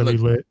 Yeah, that'll be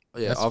lit.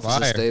 Yeah, That's Officer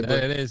fire.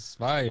 Stabler. That is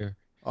fire.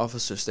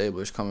 Officer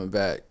Stabler's coming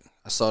back.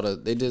 I saw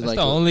that they did That's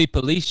the only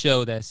police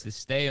show that's to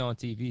stay on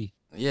TV.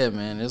 Yeah,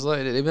 man. It's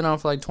like they've been on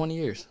for like 20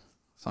 years.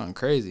 Something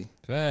crazy.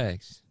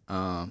 Facts.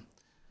 All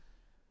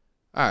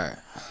right.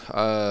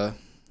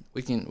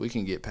 We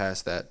can get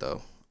past that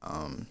though.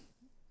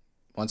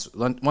 Once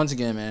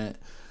again, man,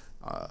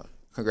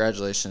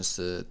 congratulations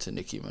to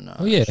Nicki Minaj.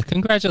 Oh yeah,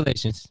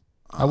 congratulations.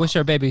 I wish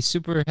her baby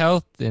super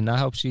health, and I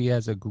hope she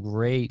has a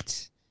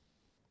great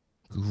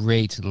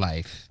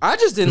life. I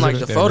just didn't like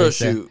the photo right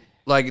there. shoot.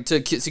 Like to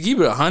keep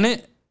it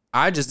 100,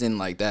 I just didn't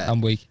like that.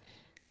 I'm weak.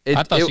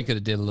 I thought she could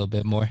have did a little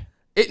bit more.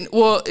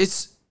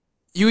 It's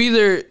you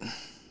either.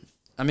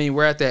 I mean,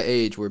 we're at that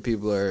age where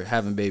people are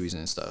having babies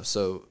and stuff.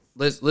 So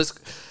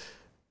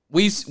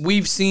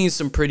we've seen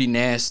some pretty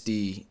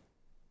nasty,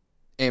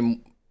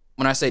 and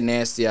when I say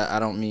nasty, I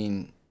don't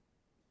mean.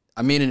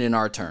 I mean it in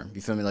our term.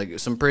 You feel me? Like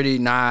some pretty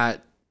not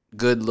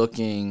good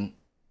looking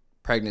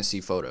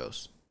pregnancy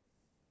photos.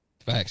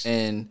 Facts.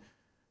 And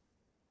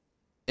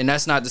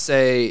that's not to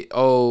say,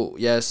 oh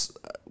yes,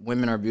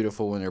 women are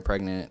beautiful when they're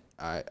pregnant.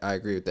 I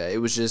agree with that. It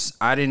was just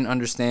I didn't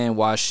understand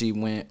why she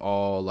went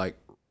all like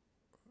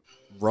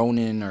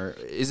Ronin or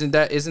isn't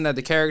that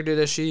the character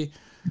that she?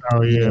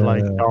 Oh yeah,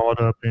 like dolled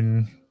up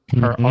in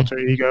her alter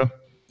ego.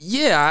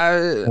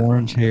 Yeah,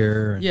 Orange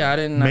hair. Yeah, I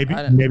didn't.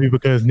 Maybe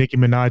because Nicki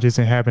Minaj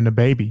isn't having a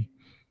baby.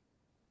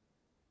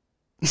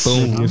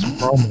 Boom. It's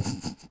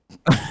promo.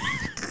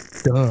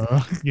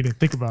 Duh, you didn't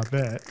think about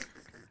that.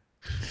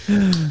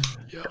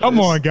 Come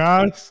on,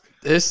 guys.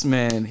 This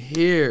man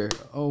here.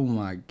 Oh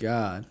my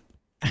god.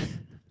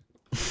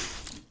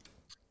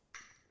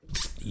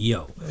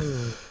 Yo.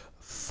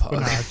 Fuck.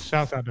 Nah,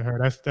 shouts out to her.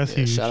 That's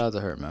huge. Shout out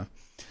to her,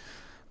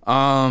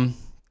 man.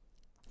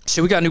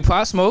 Shit, we got new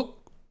Pop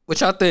Smoke.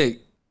 What y'all think?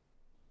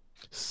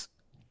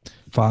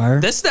 Fire.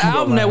 That's the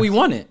album that we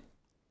wanted.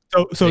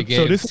 So They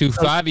gave this two is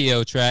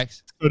 5EO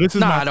tracks. so this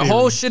is Nah, my the theory.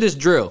 whole shit is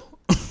drill.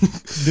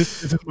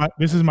 This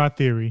is my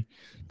theory.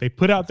 They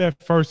put out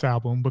that first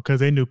album because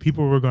they knew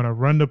people were going to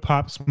run to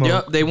Pop Smoke.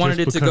 Yep, they wanted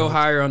it just to go because.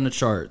 higher on the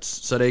charts.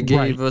 So they gave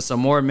Right. us a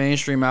more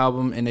mainstream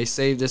album and they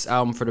saved this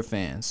album for the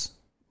fans.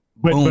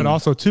 But Boom.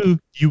 also too,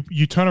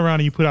 you turn around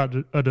and you put out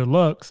a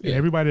deluxe, Yeah. and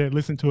everybody that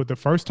listened to it the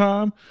first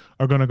time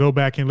are going to go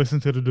back and listen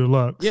to the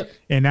deluxe. Yep.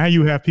 And now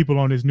you have people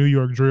on this New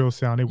York drill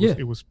sound. Yeah.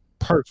 It was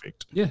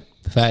perfect. Yeah.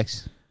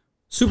 Facts.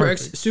 Super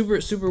Perfect.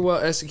 super well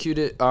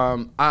executed.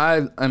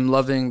 I am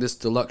loving this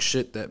deluxe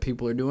shit that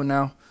people are doing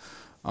now.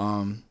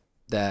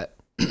 That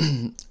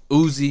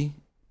Uzi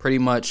pretty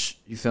much,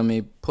 you feel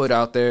me, put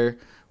out there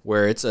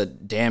where it's a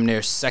damn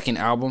near second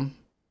album.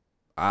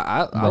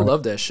 I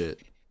love that shit.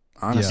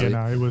 Honestly.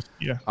 Yeah, no, it was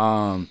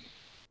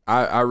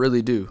I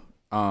really do.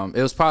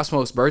 It was Pop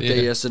Smoke's birthday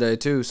Yeah. yesterday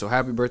too, so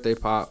happy birthday,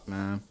 Pop,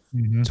 man.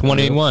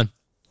 21.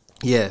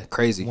 Yeah,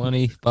 crazy.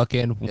 20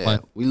 fucking Yeah, 1.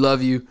 we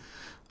love you.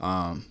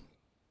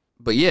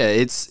 But yeah,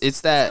 it's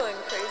that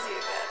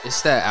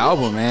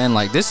album, man.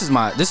 Like this is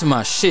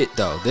my shit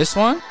though. This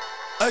one,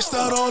 I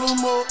start all the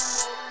more.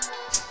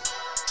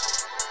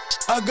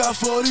 I got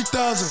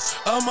 40,000.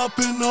 I'm up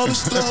in all the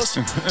stores.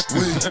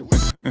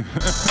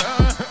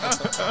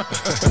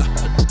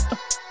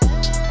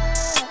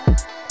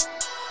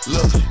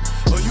 Look,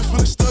 oh, you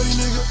feeling sturdy,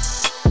 nigga?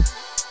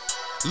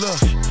 Look,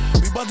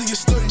 we about to get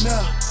sturdy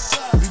now.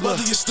 We about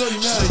to get sturdy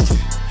now.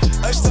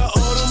 I start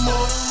all the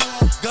more.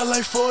 Got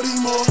like 40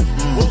 more.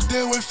 Walked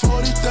in with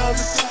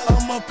 40,000.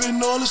 I'm up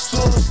in all the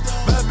stores.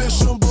 Bad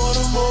bitch from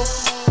Baltimore.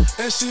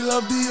 And she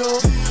love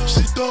Dior.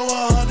 She throw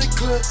 100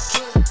 clip.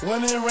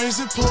 When it rains,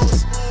 it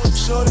pours.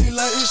 Shorty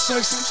like it's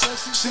sexy.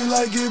 She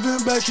like giving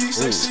Becky.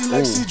 Sexy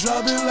like she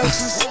driving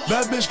Lexus.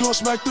 Bad bitch gon'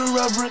 smack the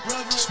reverend.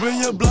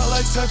 Spin your block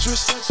like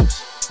Tetris.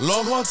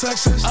 Longhorn,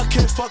 Texas. I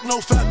can't fuck no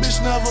fat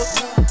bitch never.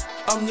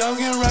 I'm young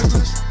and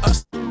reckless.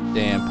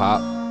 damn Pop.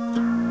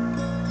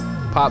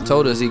 Pop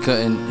told us he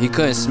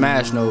couldn't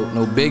smash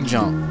no big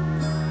jump.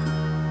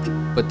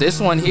 But this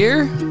one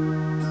here,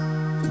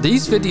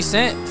 these 50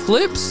 Cent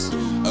flips.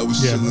 I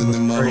was Yeah, chillin'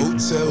 in my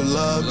crazy. hotel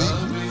lobby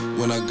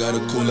when I got a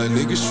call like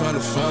niggas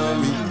tryna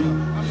find me.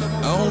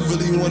 I don't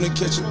really wanna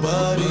catch a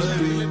body,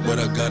 but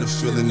I got a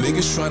feeling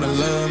niggas tryna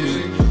line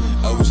me.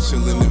 I was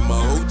chillin' in my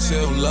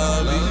hotel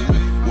lobby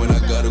when I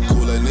got a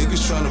call like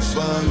niggas tryna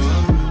find me.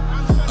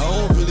 I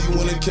don't really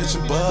wanna catch a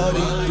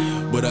body,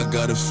 but I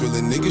got a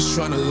feeling niggas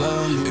tryna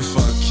line me. If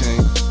I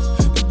can't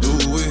do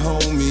it,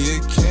 homie,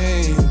 it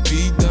can't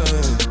be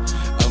done.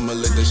 I'ma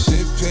let the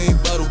champagne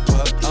bottle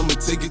pop. I'ma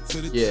take it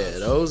to the Yeah,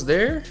 those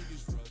there.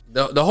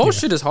 The whole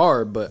shit is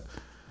hard, but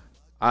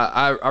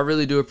I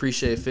really do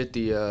appreciate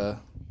 50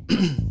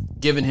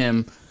 giving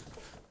him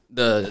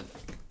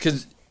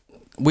because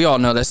we all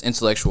know that's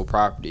intellectual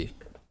property,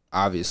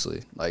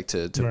 obviously, like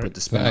to Right. put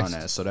the spin on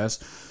Facts. that.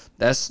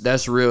 So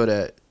that's real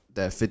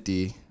that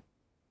 50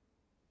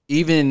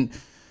 even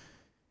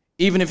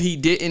if he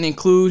didn't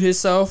include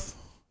himself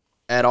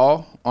at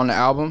all on the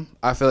album,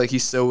 I feel like he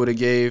still would have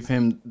gave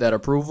him that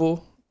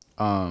approval.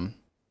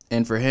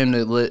 And for him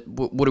to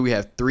what do we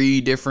have?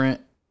 3 different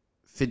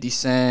 50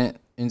 Cent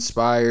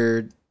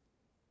inspired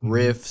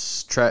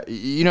riffs,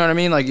 you know what I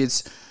mean? Like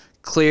it's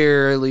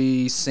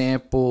clearly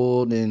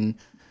sampled, and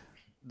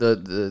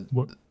the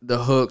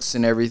hooks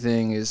and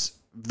everything is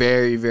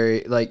very,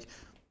 very like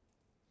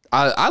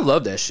I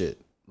love that shit.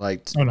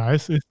 Like Oh no,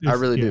 it's I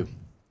really yeah. do.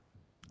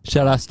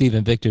 Shout out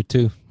Steven Victor,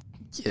 too.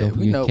 Yeah, Don't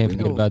forget- can't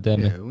forget about that,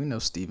 man. we know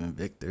Steven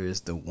Victor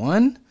is the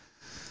one.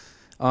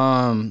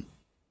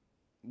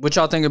 What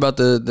y'all think about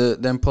the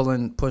them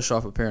pulling Push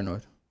off of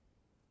Paranoid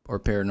or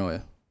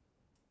Paranoia?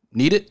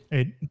 Need it?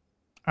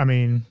 I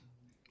mean,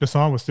 the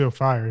song was still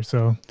fire.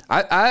 So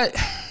I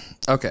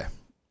okay.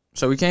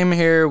 So we came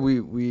here,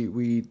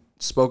 we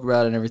spoke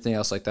about it and everything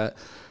else like that.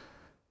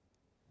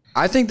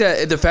 I think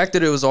that the fact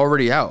that it was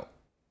already out,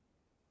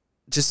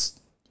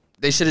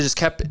 they should have just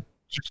kept it.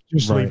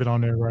 just Right. leave it on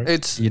there, right?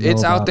 It's You know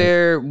it's out about it.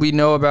 there. We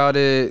know about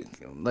it.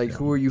 Like,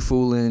 who are you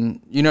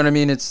fooling? You know what I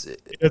mean? It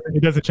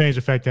doesn't change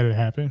the fact that it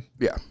happened.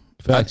 Yeah.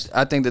 Facts.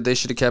 I think that they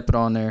should have kept it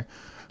on there.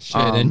 Shit,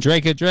 and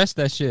Drake addressed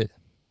that shit.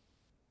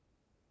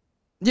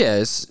 Yeah,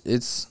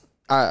 it's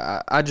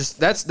I just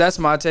that's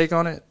my take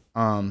on it.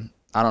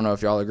 I don't know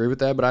if y'all agree with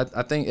that, but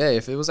I think, hey,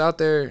 if it was out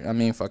there, I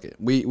mean, fuck it.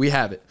 We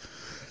have it.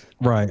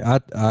 Right.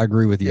 I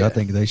agree with you. Yeah. I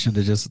think they should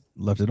have just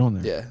left it on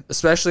there. Yeah,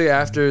 especially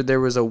after there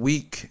was a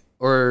week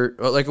or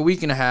like a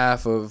week and a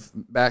half of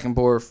back and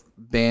forth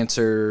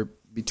banter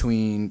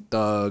between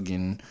Thug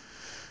and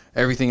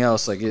everything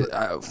else. Like,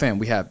 fam,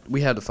 we have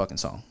the fucking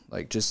song.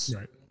 Like, just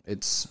Right.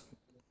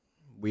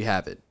 we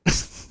have it.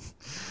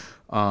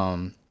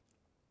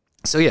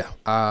 So yeah,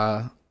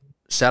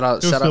 shout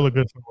out, It was still a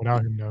good song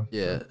without him, though.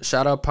 yeah,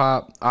 shout out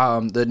Pop.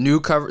 The new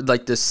cover,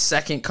 like the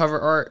second cover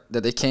art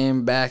that they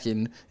came back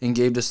and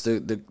gave us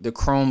the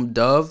chrome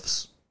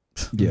doves.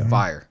 Yeah.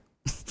 Fire.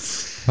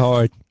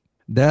 Hard.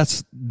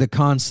 That's the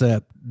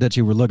concept that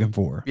you were looking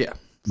for. Yeah.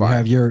 You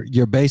have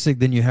your basic,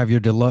 then you have your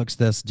deluxe.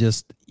 That's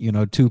just, you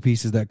know, two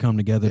pieces that come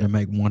together to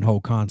make one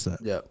whole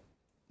concept. Yep.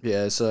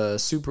 Yeah, it's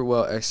super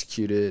well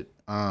executed.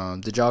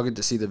 Did y'all get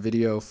to see the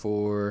video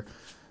for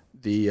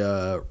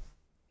the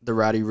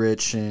Roddy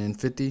Ricch and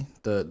 50,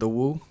 the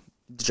Woo?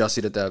 Did y'all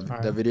see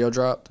that video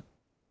dropped?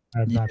 I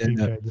have not peeped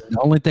that yet. The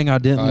only thing I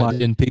didn't I like,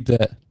 didn't peep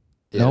that.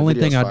 the only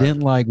thing I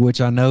didn't like,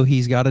 which I know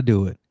he's got to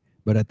do it,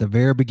 but at the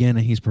very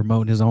beginning, he's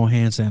promoting his own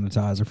hand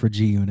sanitizer for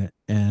G Unit,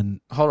 and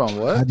Hold on,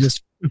 what? I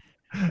just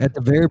at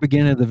the very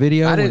beginning of the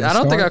video, I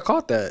don't think I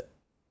caught that.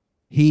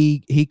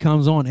 He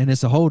comes on, and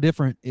it's a whole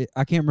different.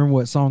 I can't remember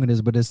what song it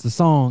is, but it's the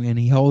song, and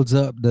he holds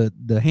up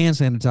the hand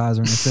sanitizer,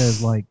 and it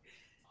says like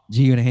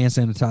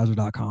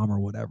GUnithandsanitizer.com or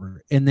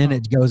whatever, and then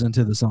it goes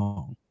into the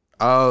song.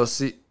 Oh,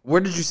 see, where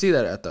did you see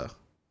that at though?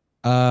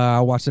 I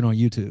watched it on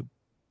YouTube.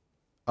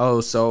 Oh,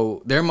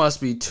 so there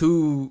must be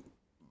two,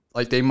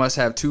 like they must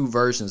have two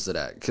versions of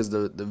that, because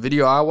the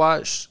video I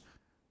watched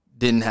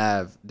didn't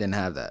have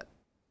that.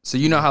 So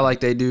you know how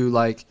like they do,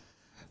 like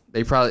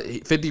they probably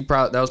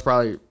that was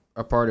probably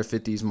a part of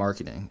 50's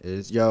marketing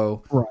is,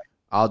 yo, Right.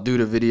 I'll do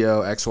the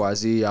video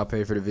XYZ, I'll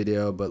pay for the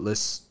video, but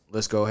let's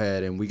go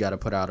ahead and we got to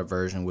put out a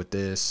version with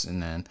this,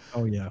 and then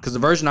because the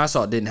version I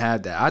saw didn't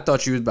have that. I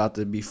thought you was about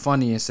to be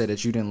funny and say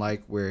that you didn't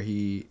like where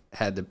he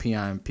had the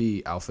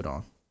PIMP outfit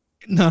on.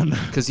 No,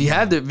 Because he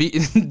had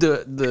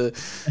the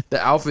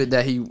outfit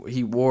that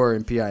he wore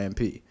in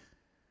PIMP.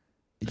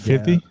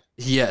 50?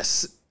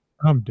 Yes.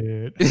 I'm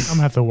dead. I'm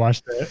gonna have to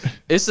watch that.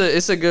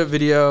 It's a good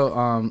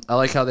video. I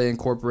like how they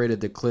incorporated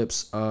the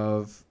clips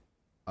of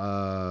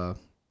Pop.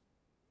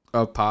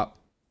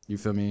 You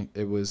feel me?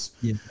 It was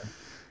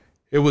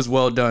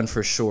well done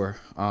for sure.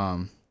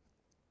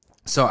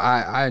 So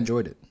I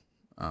enjoyed it.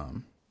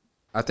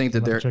 I think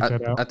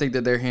that I think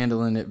that they're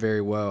handling it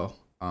very well.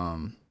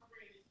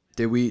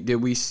 Did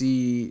we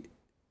see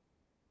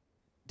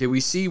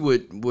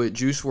what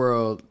Juice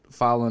WRLD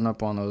following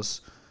up on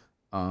those?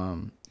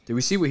 Did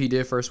we see what he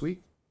did first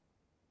week?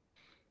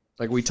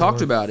 Like we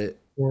talked about it.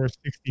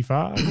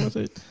 465 was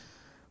it?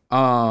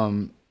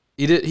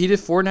 He did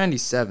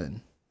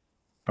 497.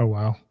 Oh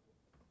wow.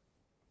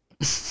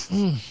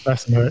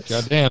 That's nuts.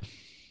 Goddamn.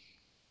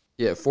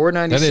 Yeah,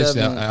 497.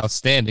 That is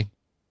outstanding.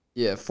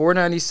 Yeah,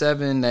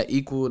 497. That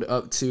equaled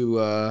up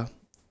to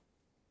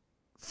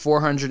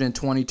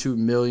 422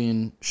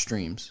 million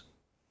streams.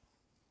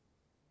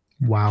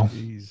 Wow.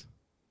 Jeez.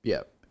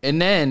 Yeah,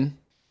 and then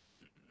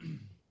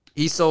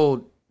he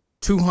sold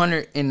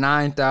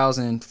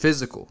 209,000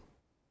 physical.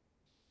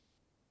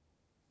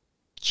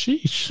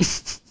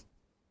 Sheesh.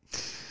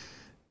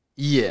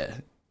 Yeah.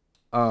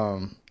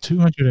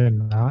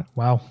 209.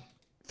 Wow.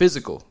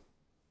 Physical.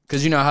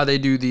 Because you know how they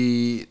do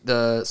the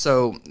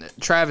so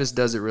Travis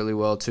does it really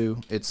well too.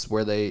 It's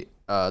where they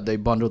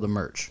bundle the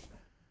merch.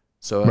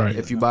 So Right.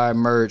 if you buy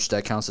merch,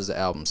 that counts as an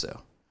album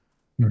sale.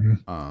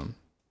 Mm-hmm.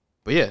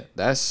 But yeah,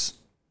 that's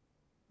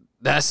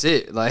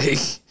it. Like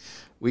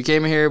we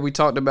came in here, we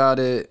talked about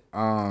it.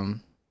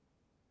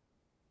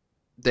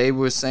 They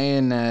were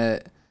saying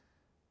that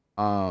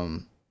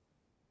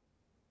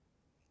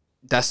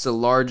that's the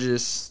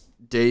largest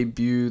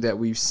debut that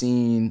we've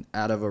seen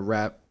out of a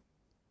rap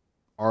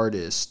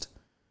artist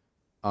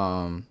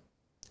in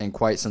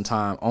quite some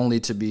time, only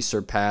to be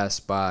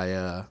surpassed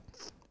by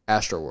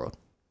Astroworld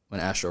when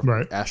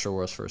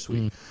Astroworld's first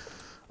week.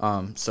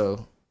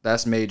 So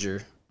that's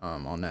major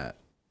on that.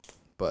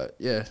 But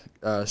yeah,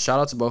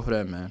 shout out to both of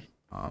them, man.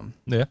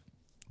 Yeah.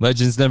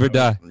 Legends never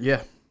die.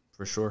 Yeah,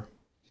 for sure.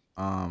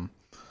 All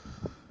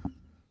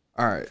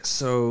right,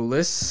 so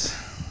let's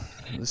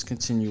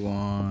continue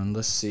on.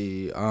 Let's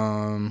see. Do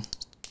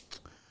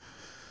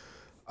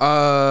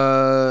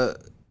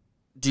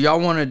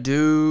y'all want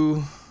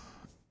to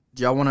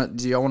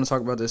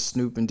talk about this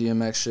Snoop and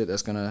DMX shit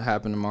that's gonna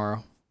happen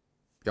tomorrow?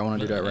 Y'all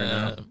want to do that right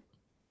now?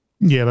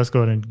 Yeah, let's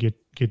go ahead and get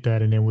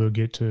that, and then we'll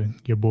get to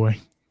your boy.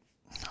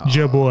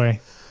 Your boy.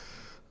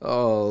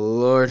 Oh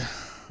Lord.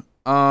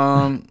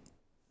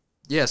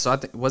 Yeah, so I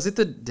think was it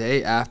the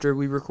day after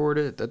we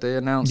recorded that they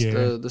announced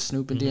the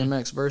Snoop and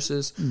DMX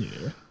versus?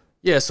 Yeah.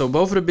 Yeah, so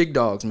both of the big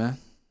dogs, man.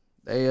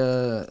 They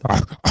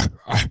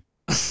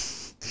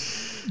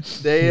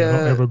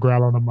don't ever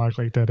growl on the mic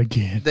like that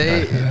again.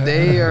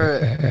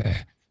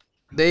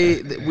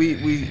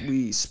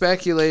 We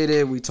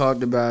speculated, we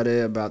talked about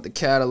it, about the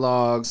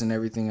catalogs and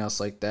everything else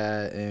like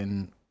that,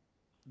 and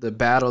the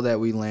battle that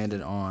we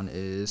landed on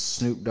is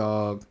Snoop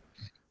Dogg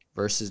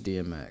versus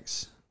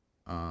DMX.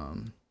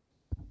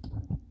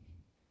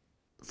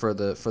 For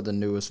the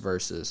newest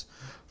verses.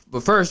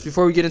 But first,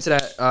 before we get into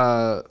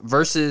that,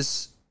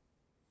 versus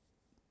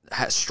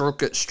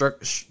struck a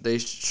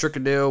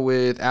deal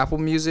with Apple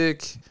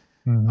Music.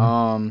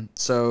 Mm-hmm.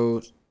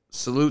 So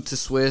salute to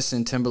Swiss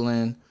and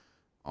Timbaland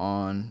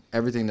on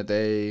everything that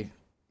they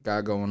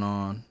got going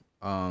on.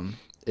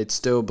 It's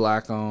still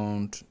black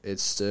owned.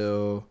 It's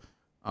still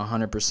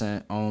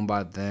 100% owned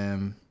by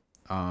them.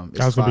 That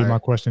was gonna be my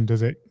question.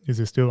 Is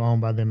it still owned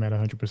by them at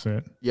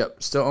 100%?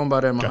 Yep, still owned by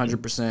them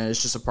 100%.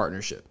 It's just a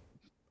partnership.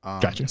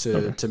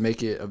 Gotcha. To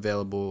make it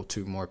available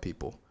to more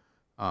people.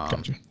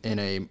 Gotcha. in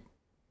a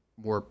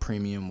more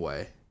premium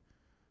way.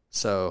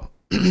 So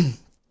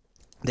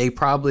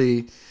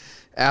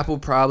Apple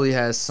probably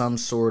has some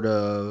sort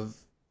of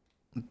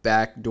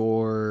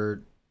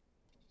backdoor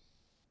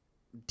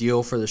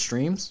deal for the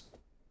streams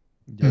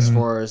as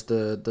far as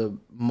the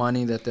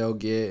money that they'll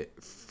get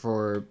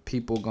for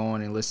people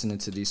going and listening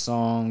to these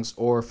songs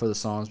or for the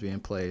songs being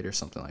played or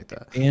something like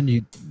that. And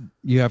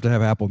you have to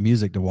have Apple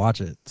Music to watch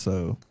it.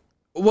 So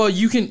well,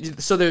 you can.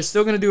 So they're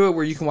still gonna do it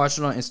where you can watch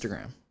it on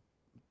Instagram.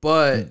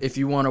 But if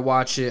you want to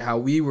watch it how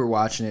we were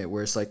watching it,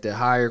 where it's like the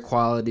higher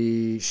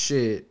quality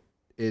shit,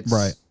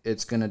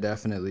 it's gonna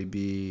definitely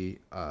be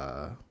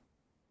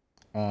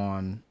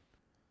on.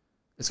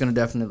 It's gonna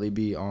definitely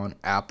be on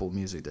Apple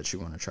Music that you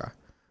want to try.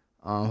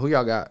 Who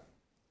y'all got?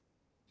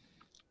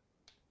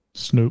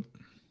 Snoop.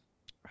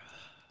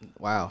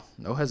 Wow,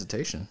 no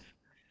hesitation.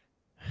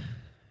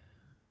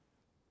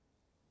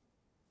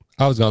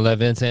 I was gonna let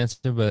Vince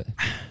answer, but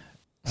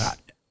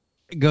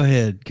go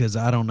ahead, because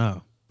I don't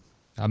know.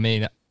 I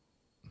mean,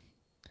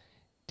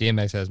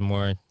 DMX has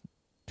more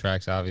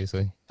tracks,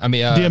 obviously. I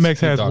mean, DMX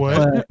has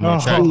what?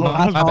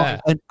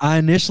 I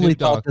initially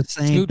thought the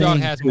same thing. Snoop Dogg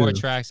has more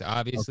tracks,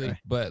 obviously,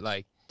 but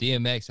like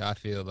DMX, I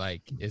feel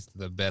like is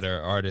the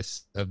better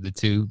artist of the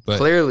two. But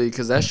clearly,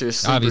 because that's your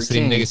super obviously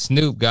king. Nigga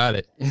Snoop got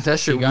it.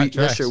 That's your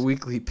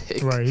weekly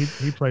pick. Right,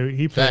 he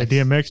played a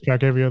DMX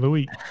track every other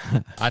week.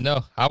 I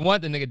know. I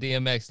want the nigga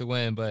DMX to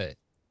win, but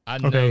I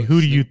know. Okay,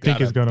 who do you Snoop think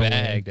got is gonna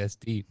bag win? That's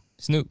deep.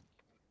 Snoop.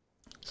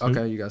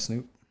 Okay, you got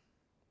Snoop.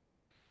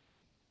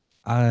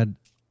 I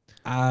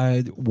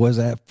was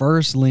at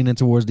first leaning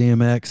towards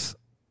DMX.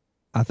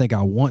 I think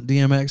I want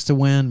DMX to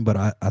win, but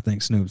I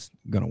think Snoop's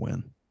gonna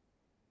win.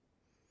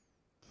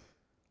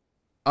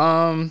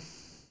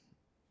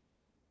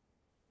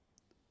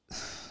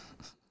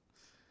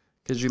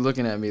 Because you're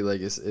looking at me like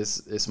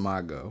it's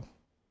my go.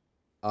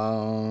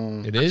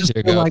 It is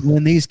your feel go. like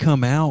when these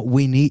come out,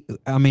 we need.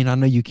 I mean, I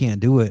know you can't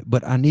do it,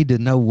 but I need to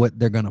know what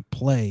they're gonna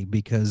play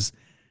because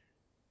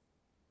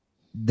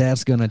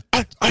that's gonna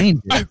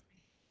change it.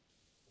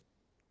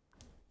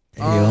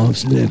 Hey, I'm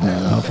spitting.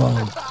 I'm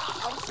falling.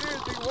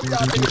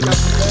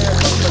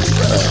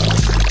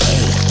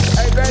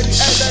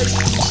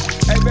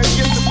 Hey baby,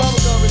 get some bubble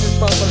gum in this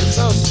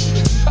motherfucker.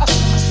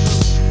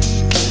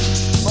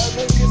 Right,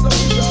 baby, get some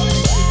y'all.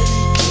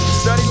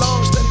 Study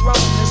long, study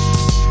wrong.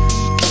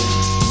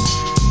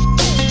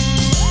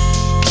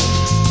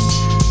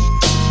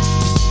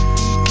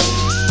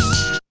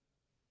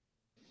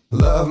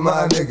 Love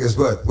my niggas,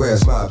 but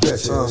where's my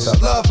bitches? I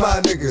love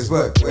my niggas,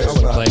 but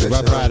where's my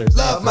bitches?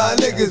 Love my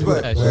niggas,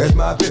 but where's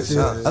my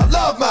bitches? I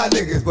love my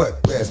niggas, but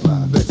where's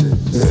my bitches?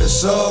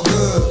 It's all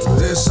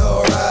good, it's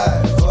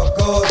alright. Fuck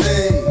all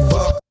day,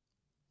 fuck.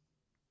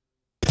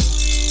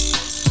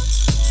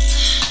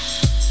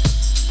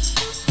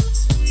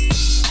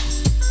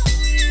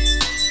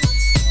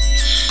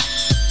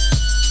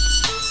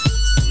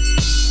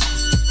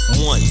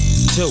 One,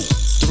 two,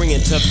 three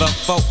into the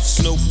four.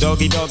 Snoop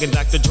Doggy Dogg and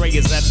Dr. Dre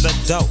is at the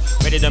door,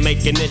 ready to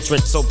make an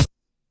entrance. So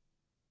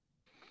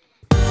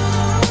I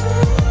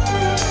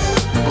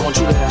want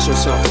you to ask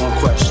yourself one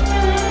question.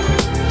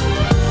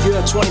 If you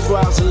had 24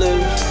 hours to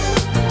live,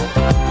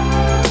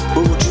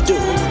 what would you do?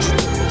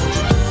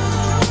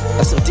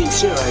 That's some deep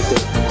shit right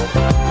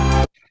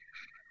there.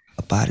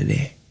 Up out of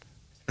there.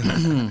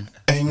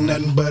 Ain't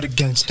nothing but a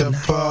gangsta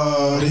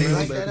party. Why you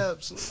acting like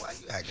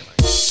that?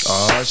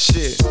 Oh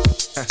shit.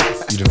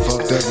 You done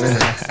fucked up now.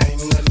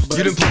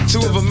 You done put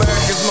two of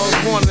America's most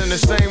wanted in the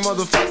same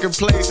motherfucking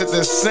place at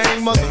the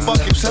same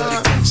motherfucking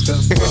time.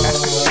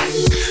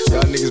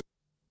 Y'all niggas.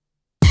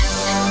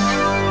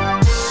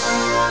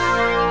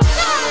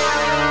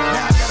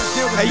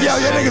 Hey yo,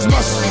 y'all niggas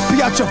must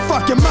be out your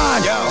fucking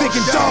mind.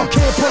 Thinking dog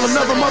can't pull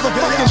another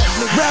motherfucking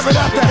rabbit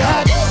out the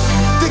hat.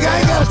 Think I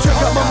ain't gotta trick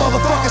up my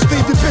motherfucking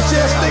Steve, you bitch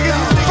ass niggas.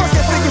 Fuck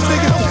that niggas.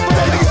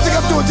 That niggas think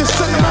I'm doing just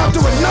sitting around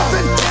doing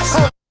nothing.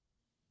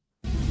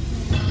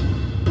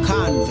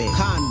 Convict.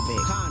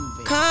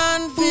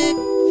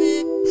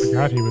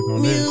 Forgot he was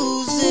on this.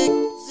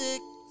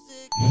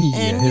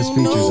 Yeah, his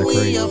features are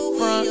crazy.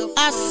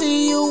 I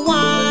see you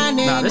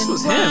whining. Nah, this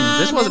was him.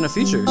 This wasn't a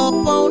feature. Up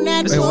on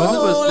that This was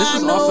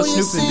off of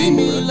Snoop and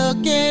Beanie, bro.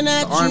 Looking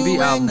at The R&B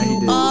album that he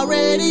did.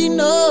 already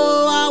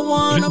know I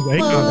wanna This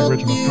is Akon's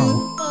original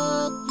song.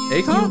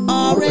 Akon?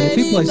 But if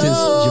he plays his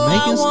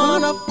Jamaican stuff,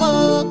 wanna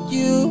fuck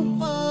you.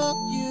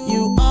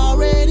 You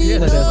already yeah,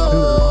 that's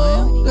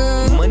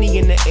know. money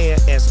in the air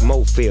as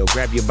Mofil.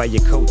 Grab you by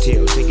your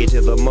coattail, take you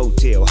to the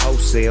motel,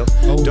 wholesale.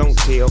 Don't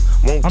tell,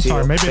 won't I'm tell.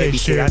 sorry, maybe they Baby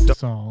said I shared the don't.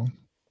 song.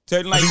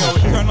 Turn the lights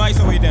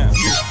all the way down.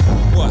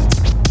 What?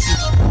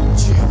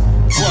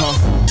 Come on.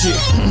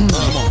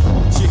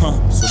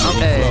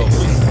 Hey.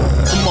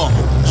 Come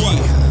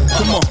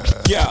on.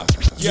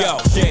 Yo,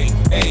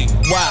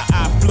 J-A-Y,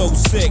 I flow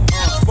sick.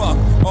 Fuck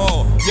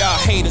all y'all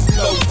haters,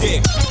 blow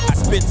dick. I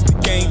spit the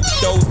game,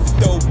 throw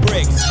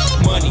bricks.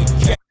 Money,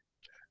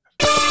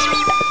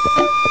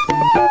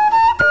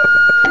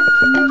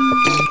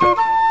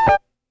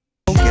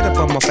 Don't get up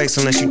on my face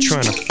unless you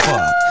tryna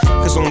fuck.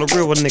 Cause on the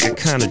real, a nigga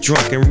kinda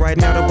drunk. And right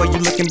now, the way you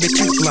looking, bitch,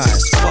 you fly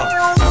as fuck.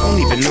 I don't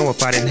even know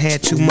if I done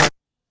had too much.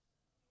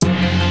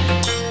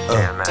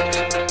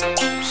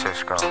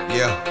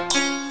 Yeah.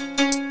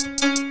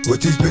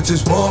 What these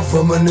bitches want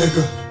from a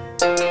nigga?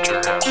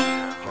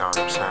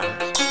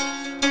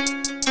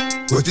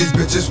 What these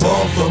bitches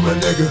want from a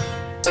nigga?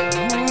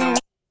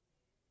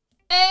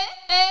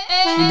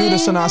 We do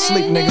this in our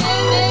sleep, nigga.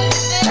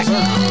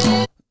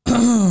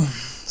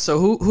 So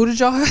who did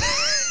y'all have?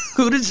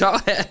 Who did y'all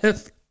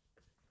have?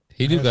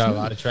 He do got a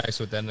lot of tracks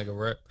with that nigga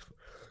rap.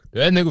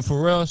 That nigga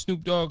Pharrell and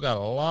Snoop Dogg got a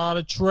lot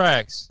of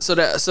tracks. So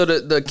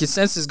the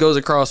consensus goes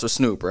across with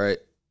Snoop, right?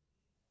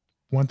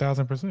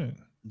 1000%.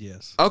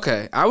 Yes.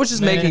 Okay, I was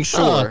just making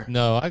sure.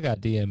 No, I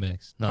got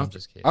DMX. No, I'm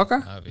just kidding. Okay.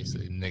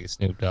 Obviously, nigga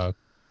Snoop Dogg.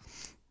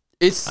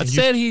 I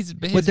said he's.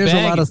 But there's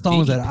a lot of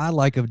songs that I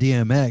like of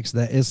DMX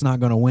that it's not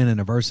going to win in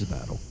a versus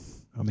battle.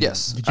 I mean,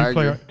 yes.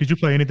 Did you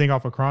play anything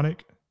off of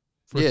Chronic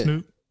for Yeah.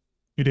 Snoop?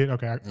 You did.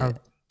 Okay, I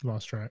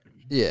lost track.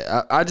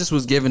 Yeah, I just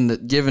was given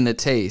the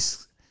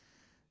taste.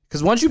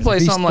 Because once you play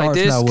something like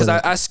this, because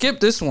I skipped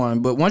this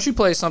one, but once you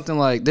play something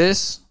like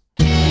this.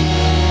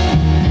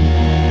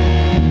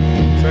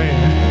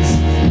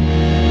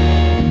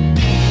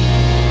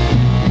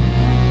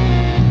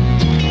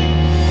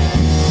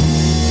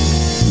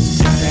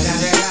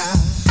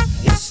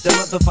 It's the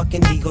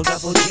motherfucking Eagle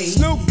Double G.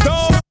 Snoop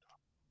Dogg.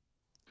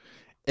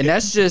 And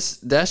that's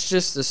just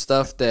the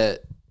stuff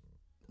that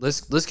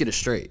let's get it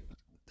straight.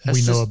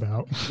 We know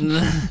about.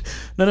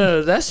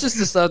 No. That's just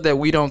the stuff that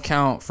we don't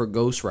count for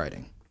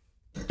ghostwriting.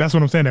 That's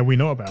what I'm saying that we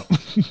know about.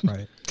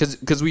 Right.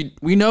 Because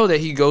we know that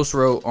he ghost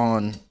wrote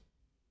on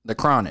the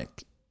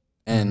Chronic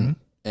and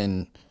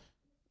in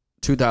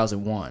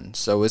 2001.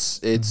 So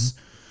it's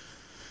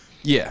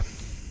yeah.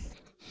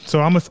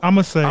 So I'm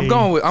gonna say I'm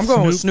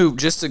going with Snoop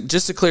just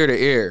to clear the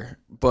air.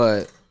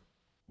 But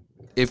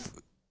if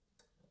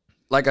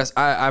like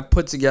I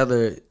put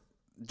together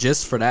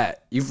just for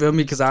that, you feel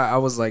me? Because I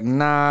was like,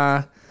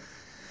 nah.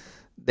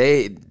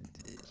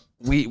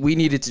 We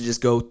needed to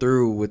just go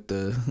through with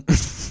the.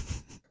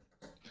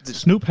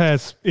 Snoop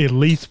has at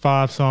least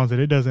 5 songs that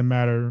it doesn't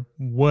matter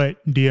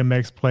what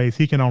DMX plays,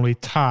 he can only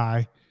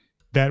tie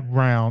that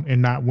round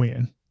and not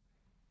win.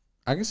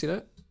 I can see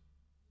that.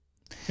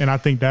 And I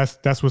think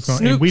that's what's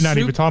going. And we're not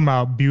even talking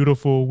about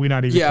Beautiful. We're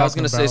not even. Yeah, I was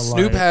gonna say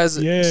Snoop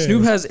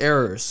Snoop has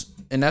errors,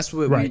 and that's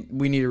what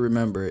we need to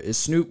remember. Is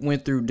Snoop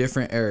went through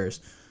different errors,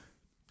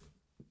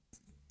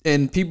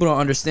 and people don't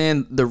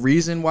understand the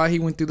reason why he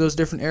went through those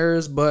different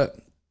errors. But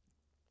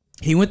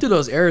he went through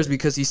those errors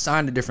because he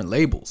signed to different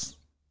labels.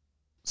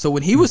 So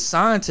when he was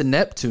signed to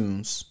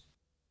Neptunes,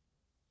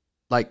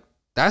 like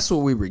that's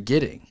what we were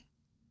getting.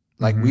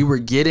 Like we were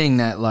getting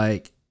that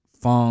like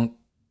funky.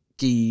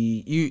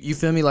 You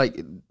feel me? Like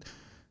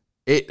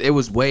it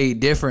was way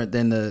different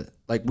than the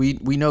like we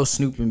know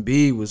Snoop and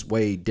B was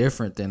way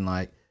different than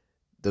like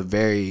the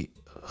very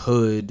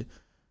hood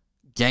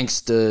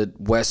gangsta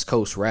West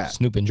Coast rap.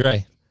 Snoop and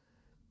Dre.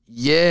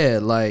 Yeah,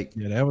 like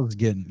that was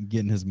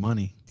getting his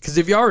money. Because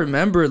if y'all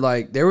remember,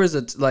 like there was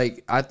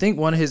I think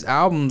one of his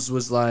albums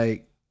was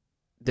like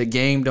The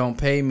Game Don't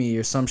Pay Me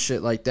or some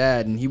shit like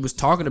that, and he was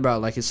talking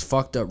about like his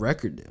fucked up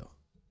record deal.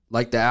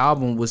 Like the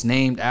album was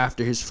named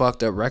after his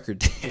fucked up record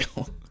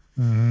deal.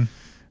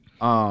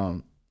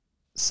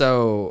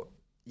 So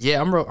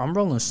yeah, I'm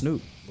rolling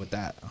Snoop with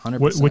that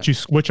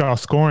 100%. What y'all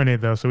scoring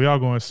it though? So we all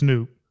going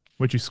Snoop.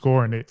 What you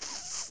scoring it?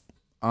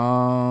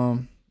 Because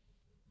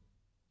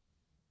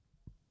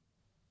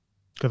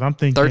I'm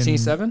thinking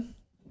 13-7.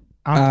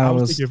 I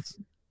was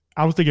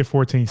thinking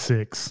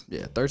 14-6.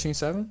 Yeah,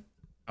 13-7.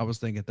 I was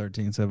thinking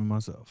 13-7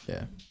 myself.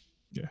 Yeah.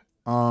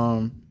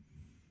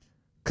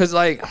 Cause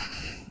like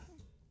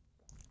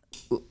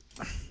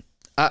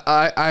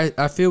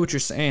I feel what you're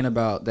saying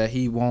about that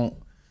he won't.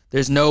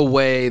 There's no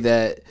way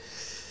that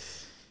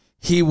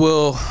he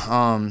will.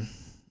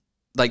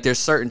 Like there's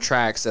certain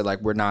tracks that like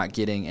we're not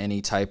getting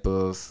any type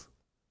of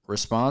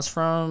response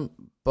from,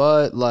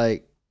 but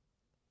like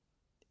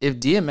if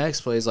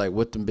DMX plays like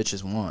What Them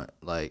Bitches Want,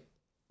 like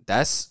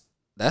that's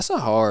a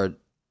hard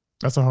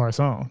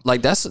song.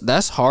 Like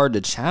that's hard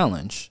to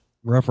challenge.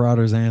 Rough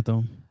Riders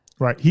anthem.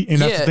 Right.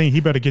 That's the thing. He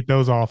better get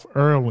those off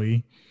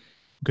early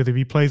because if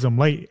he plays them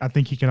late, I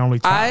think he can only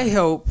tie. I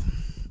hope,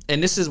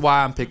 and this is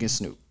why I'm picking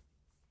Snoop.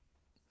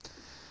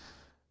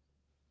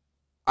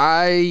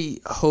 I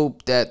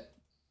hope that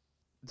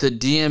the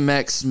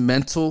DMX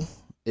mental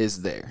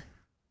is there.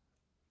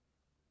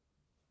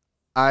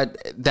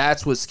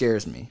 That's what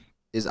scares me.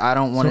 Is I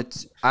don't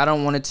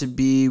want it to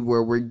be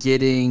where we're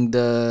getting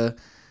the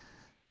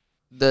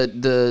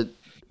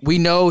we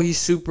know he's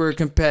super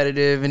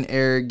competitive and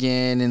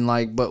arrogant and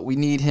like, but we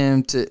need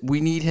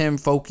him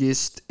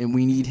focused and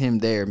we need him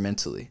there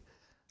mentally.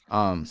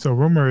 So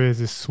rumor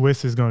is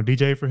Swiss is going to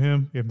DJ for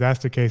him. If that's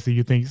the case, do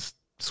you think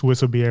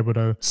Swiss will be able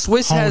to?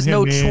 Swiss has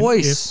no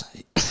choice.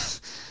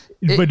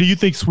 But do you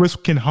think Swiss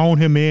can hone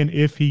him in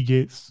if he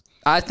gets?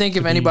 I think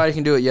if anybody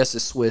can do it, yes,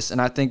 it's Swiss.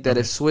 And I think that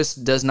if Swiss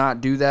does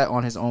not do that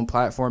on his own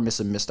platform, it's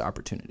a missed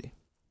opportunity.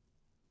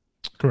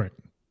 Correct.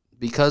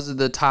 because of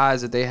the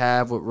ties that they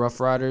have with Rough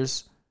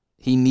Riders,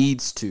 he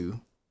needs to.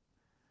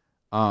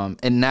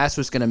 And that's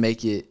what's gonna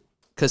make it,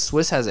 because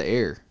Swiss has an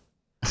air.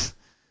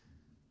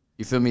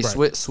 You feel me?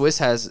 Right. Swiss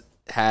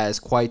has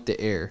quite the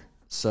air.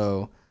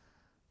 So,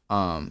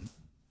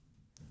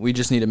 we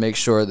just need to make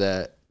sure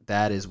that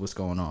is what's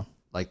going on.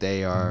 Like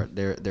they're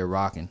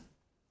rocking.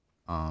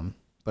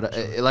 But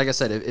like I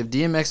said, if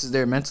DMX is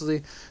there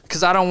mentally,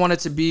 because I don't want it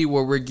to be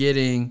where we're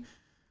getting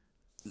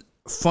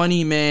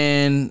Funny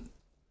Man,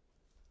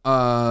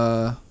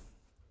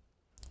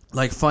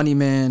 like Funny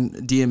Man,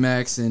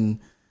 DMX,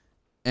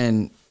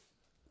 and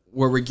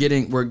where we're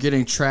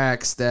getting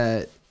tracks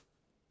that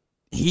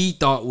he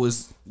thought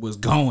was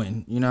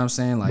going. You know what I'm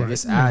saying? Like Right.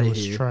 it's out of It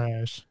was here.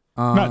 trash.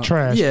 Not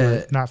trash,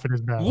 yeah. but not for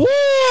this battle. Woo!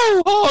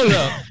 Hold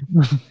up.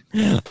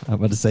 I'm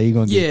about to say you're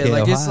gonna get Yeah,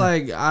 like it's high.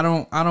 like I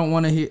don't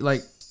want to hear,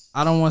 like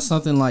I don't want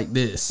something like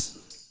this.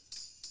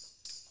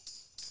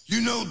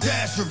 You know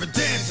Dash River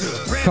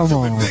Dancer, Come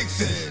on.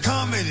 Vixen,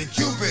 Comet and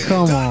Cupid,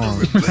 Come Donner on.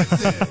 and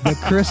Blitzen. The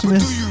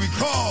Christmas. Do you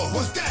recall?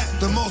 What's that?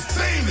 The most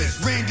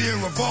famous reindeer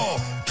of all.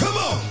 Come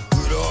on.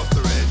 Rudolph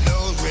the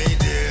red-nosed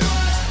reindeer.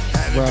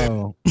 Had a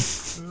Bro.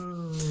 If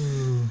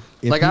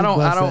Like, he I don't-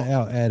 busts that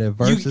out at a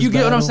versus You get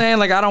what I'm battle, saying?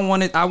 Like I don't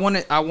want it. I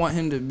want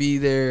him to be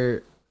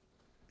there,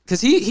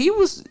 cause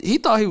he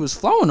thought he was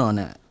flowing on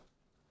that.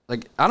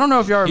 Like I don't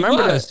know if y'all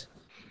remember that.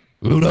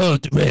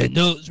 Rudolph the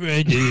red-nosed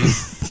reindeer.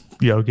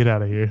 Yo, get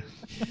out of here.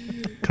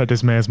 Cut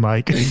this man's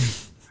mic.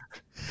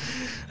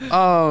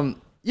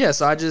 Yeah,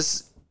 so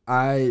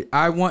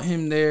I want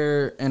him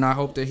there, and I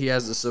hope that he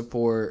has the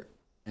support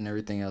and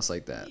everything else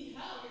like that.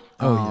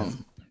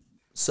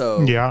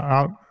 So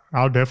Yeah,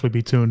 I'll definitely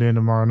be tuned in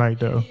tomorrow night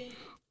though.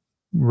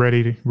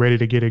 Ready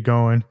to get it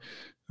going.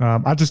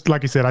 I just,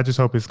 like I said, I just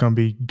hope it's gonna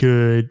be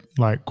good,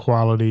 like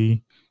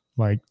quality,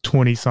 like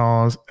 20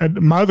 songs. And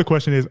my other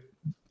question is,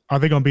 are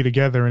they gonna be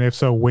together, and if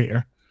so,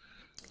 where?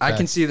 I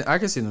can see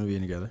them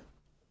being together.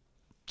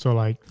 So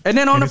like, And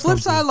then on and the it's flip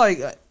gonna side, like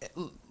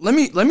let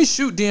me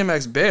shoot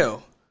DMX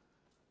bail.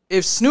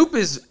 If Snoop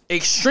is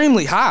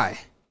extremely high,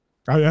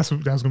 that's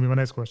gonna be my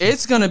next question.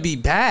 it's gonna be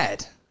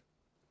bad.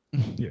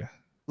 Yeah.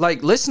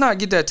 Like, let's not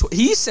get that.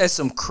 He said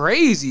some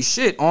crazy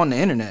shit on the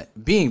internet,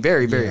 being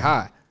very, very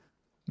high.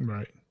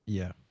 Right.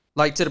 Yeah.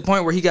 Like, to the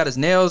point where he got his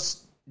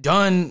nails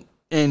done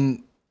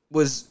and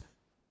was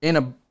in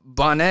a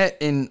bonnet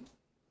and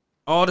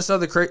all this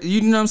other crazy.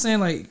 You know what I'm saying?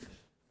 Like,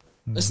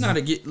 let's not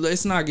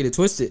get it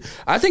twisted.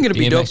 I think it'll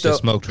be dope DMX though.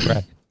 just smoked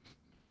crack.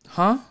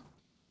 Huh?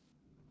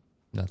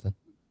 Nothing.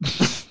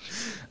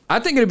 I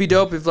think it'd be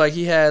dope if like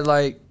he had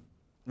like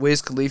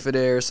Wiz Khalifa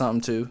there or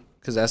something too,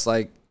 because that's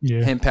like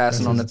him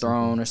passing on the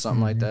throne or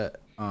something like that.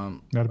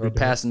 That'd be Or dope.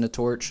 passing the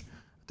torch.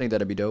 I think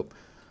that'd be dope.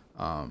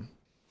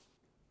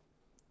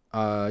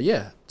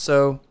 Yeah.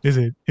 So Is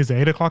it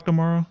 8:00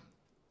 tomorrow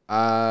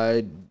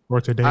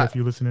or today if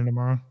you're listening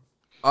tomorrow?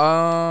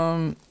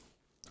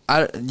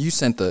 you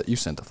sent the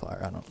flyer.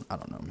 I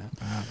don't know, man.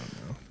 I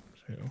don't know.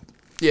 Hell.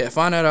 Yeah,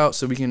 find that out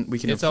so we can.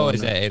 It's inform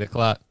always them. at 8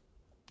 o'clock.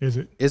 Is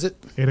it Is it?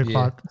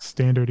 8:00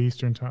 Standard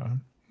Eastern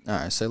Time? All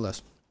right, say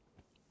less.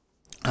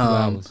 2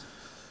 hours.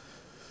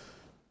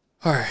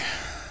 All right.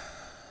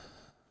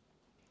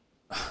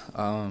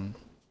 All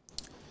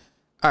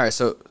right.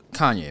 So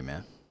Kanye,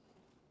 man.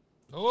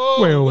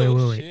 Oh,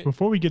 Wait. shit.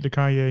 Before we get to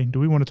Kanye, do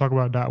we want to talk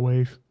about Dot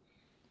Wave?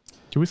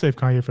 Should we save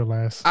Kanye for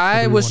last?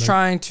 I Or do we was wanna-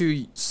 trying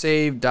to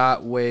save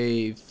Dot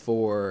Wave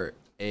for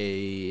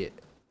a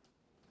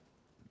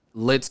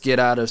let's get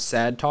out of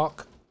sad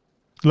talk,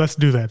 Let's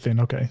do that then.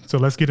 Okay, so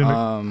let's get into.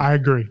 I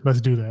agree.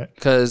 Let's do that.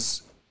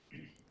 because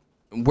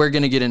we're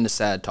gonna get into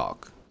sad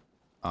talk.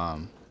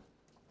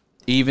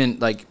 Even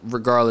like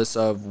regardless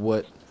of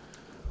what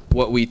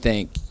we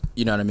think,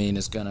 you know what I mean,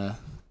 is going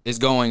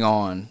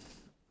on.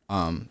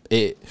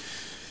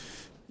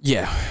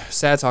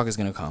 Sad talk is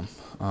gonna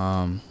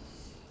come.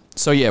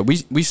 So yeah,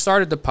 we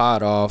started the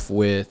pod off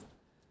with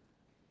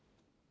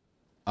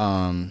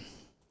The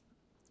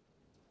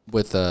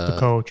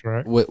Cole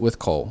track. with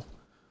Cole.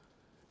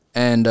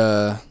 And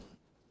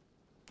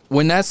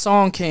when that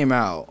song came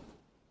out,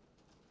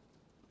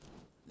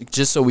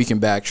 just so we can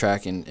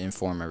backtrack and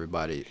inform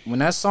everybody, when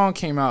that song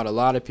came out, a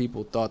lot of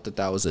people thought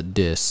that was a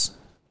diss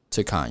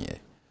to Kanye.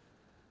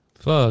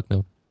 Fuck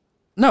no.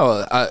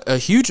 No, a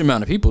huge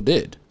amount of people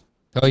did.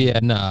 Oh yeah,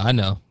 no, I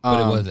know, but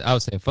it wasn't. I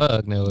was saying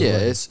fuck no. Yeah,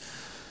 wasn't. it's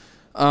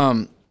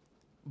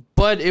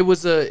but it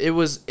was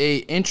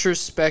a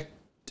introspect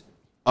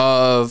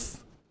of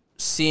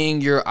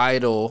seeing your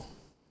idol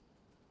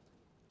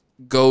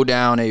go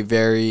down a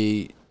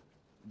very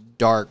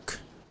dark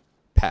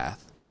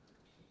path.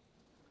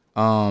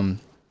 And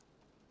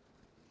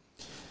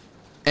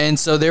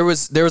so there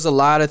was a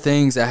lot of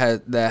things that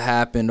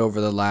happened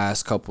over the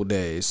last couple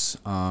days.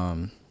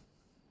 And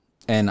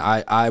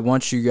I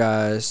want you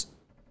guys,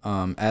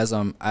 as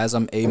I'm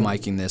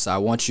micing this, I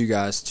want you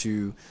guys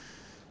to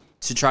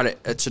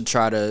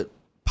try to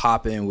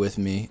pop in with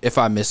me if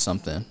I miss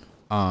something.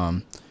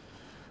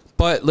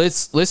 But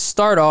let's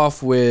start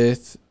off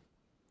with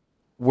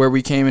where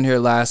we came in here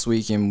last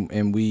week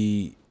and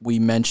we we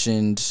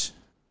mentioned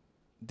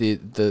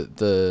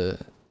the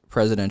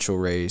presidential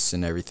race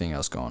and everything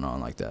else going on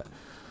like that.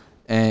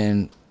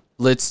 And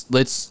let's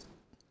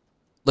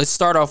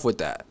start off with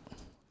that.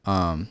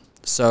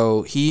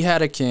 So he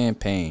had a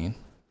campaign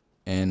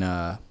in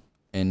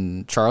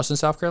Charleston,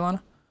 South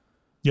Carolina.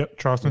 Yep,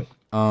 Charleston.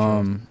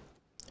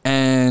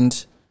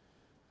 And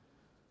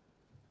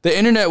the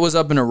internet was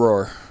up in a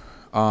roar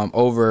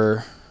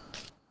over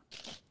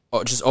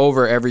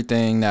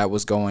everything that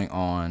was going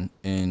on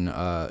in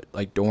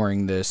like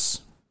during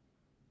this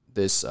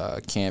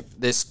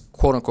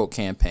quote unquote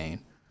campaign.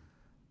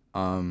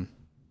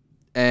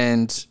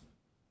 And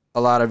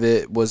a lot of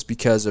it was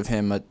because of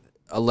him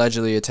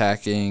allegedly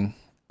attacking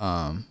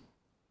a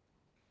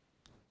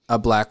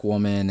black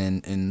woman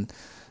and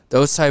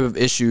those type of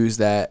issues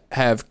that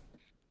have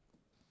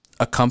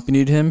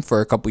accompanied him for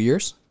a couple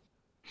years.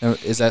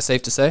 Is that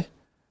safe to say?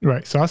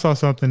 Right. So I saw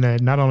something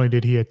that not only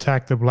did he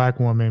attack the black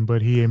woman,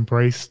 but he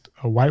embraced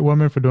a white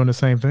woman for doing the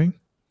same thing.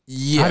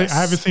 Yes. I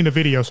haven't seen the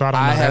video, so I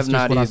don't know. I have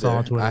not either. I saw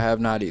on Twitter. I have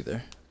not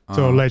either.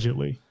 So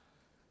allegedly.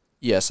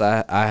 Yes,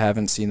 I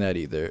haven't seen that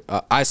either.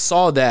 I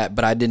saw that,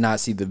 but I did not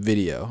see the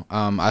video.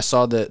 I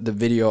saw the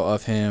video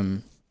of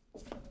him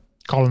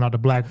calling out the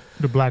black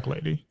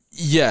lady.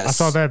 Yes, I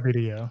saw that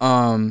video.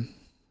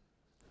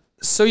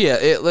 So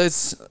yeah,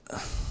 let's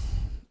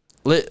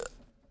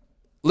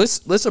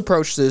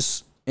approach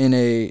this in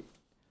a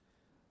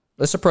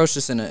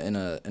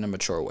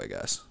mature way,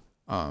 guys.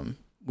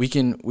 We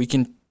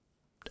can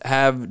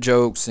have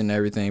jokes and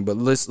everything, but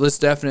let's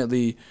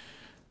definitely,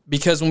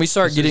 because when we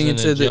start getting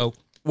into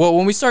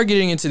when we start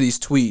getting into these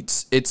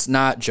tweets, it's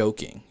not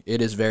joking.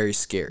 It is very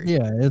scary.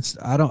 Yeah,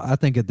 I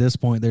think at this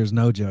point there's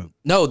no joke.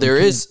 No, there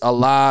is a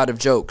lot of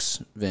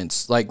jokes,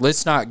 Vince. Like,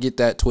 let's not get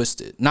that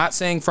twisted. Not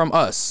saying from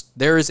us.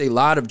 There is a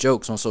lot of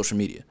jokes on social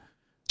media.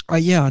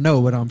 Yeah, I know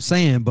what I'm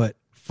saying, but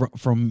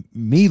from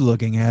me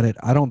looking at it,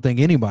 I don't think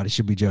anybody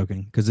should be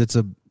joking because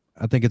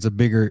I think it's a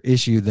bigger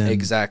issue than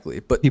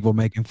but people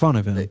making fun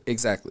of him.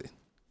 Exactly.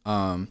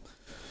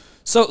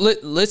 So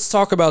let's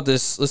talk about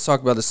this. Let's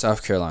talk about the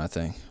South Carolina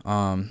thing.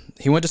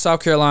 He went to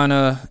South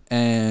Carolina,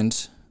 and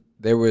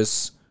there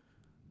was.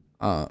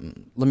 Let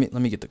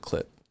me get the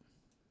clip.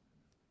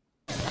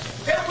 There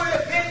would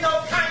have been no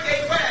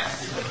Kanye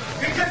West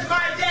because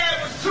my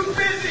dad was too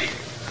busy.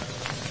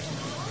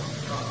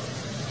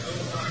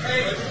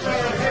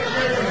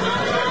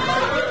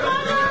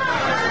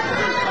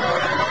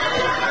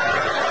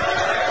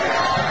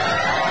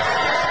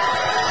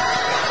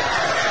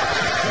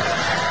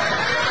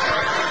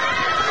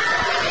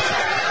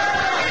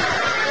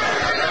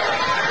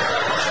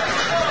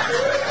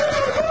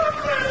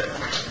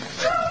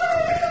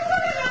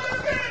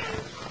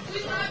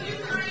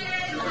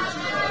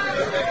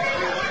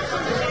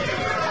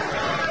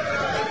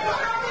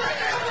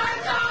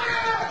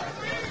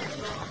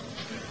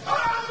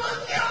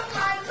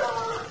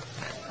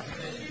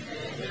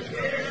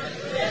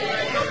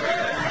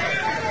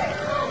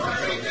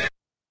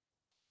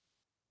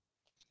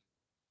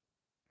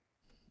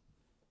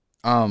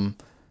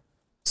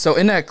 So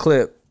in that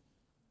clip,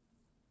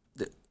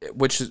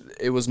 which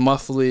it was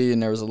muffly and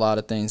there was a lot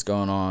of things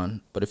going on,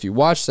 but if you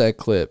watch that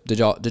clip, did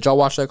y'all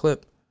watch that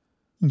clip?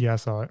 Yeah, I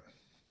saw it.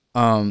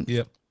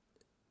 Yep.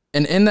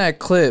 And in that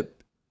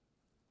clip,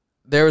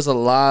 there was a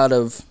lot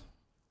of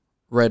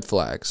red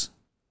flags.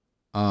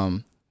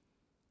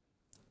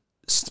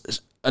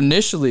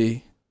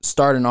 Initially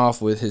starting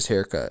off with his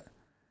haircut,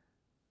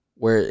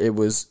 where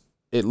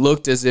it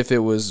looked as if it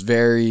was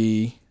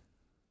very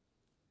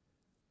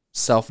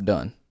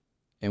self-done.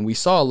 And we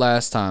saw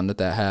last time that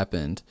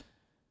happened.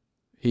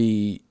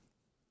 He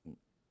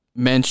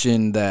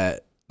mentioned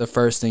that the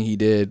first thing he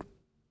did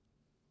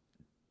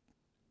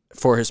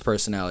for his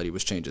personality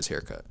was change his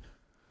haircut.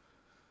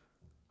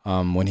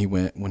 When he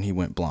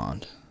went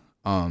blonde.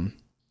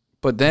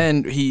 But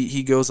then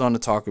he goes on to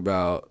talk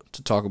about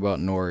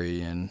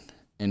Nori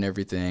and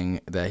everything,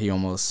 that he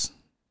almost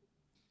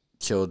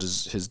killed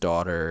his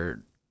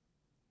daughter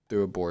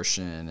through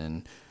abortion,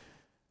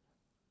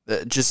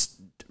 and just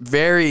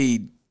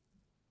very,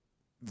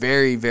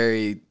 very,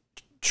 very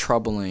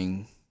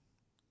troubling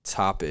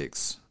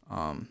topics.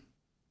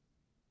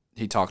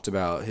 He talked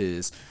about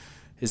his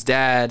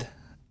dad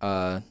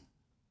not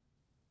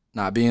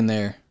being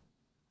there,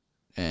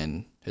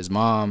 and his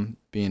mom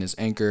being his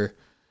anchor.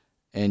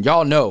 And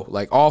y'all know,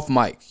 like off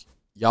mic,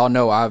 y'all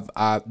know I've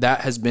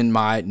that has been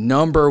my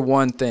number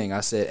one thing.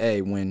 I said,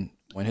 hey, when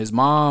his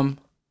mom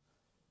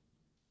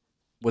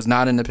was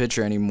not in the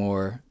picture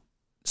anymore,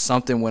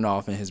 something went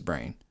off in his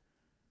brain.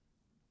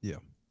 Yeah.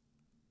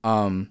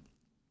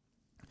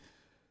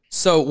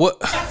 So what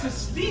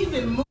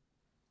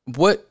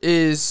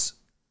is,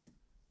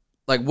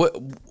 like, what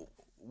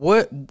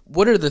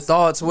are the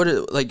thoughts? What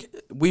are, like,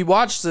 we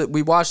watched the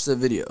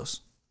videos.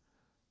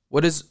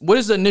 What is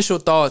the initial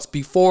thoughts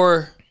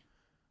before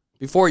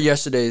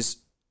yesterday's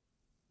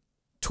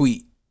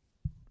tweet,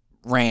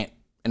 rant,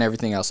 and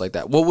everything else like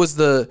that? What was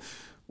the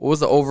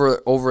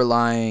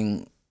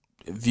overlying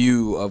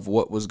view of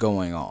what was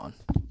going on,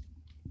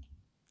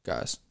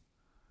 guys?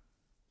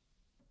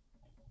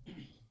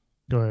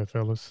 Go ahead,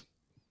 fellas.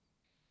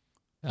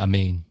 I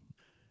mean,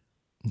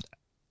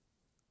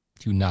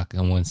 you knock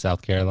on one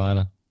South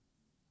Carolina.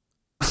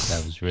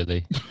 That was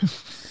really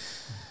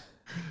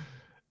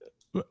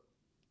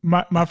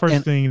my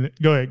first thing.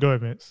 Go ahead,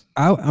 Vince.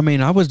 I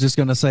mean, I was just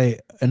gonna say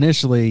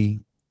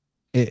initially,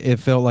 it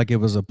felt like it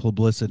was a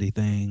publicity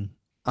thing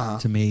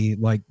to me.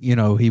 Like, you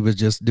know, he was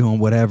just doing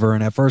whatever.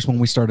 And at first, when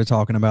we started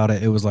talking about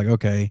it, it was like,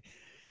 okay,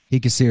 he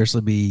could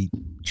seriously be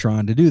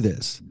trying to do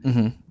this.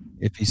 Mm-hmm.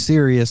 If he's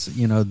serious,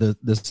 you know,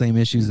 the same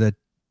issues that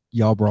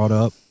y'all brought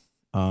up.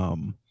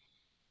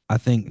 I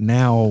think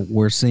now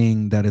we're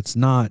seeing that it's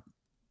not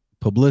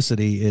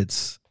publicity;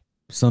 it's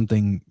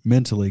something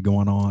mentally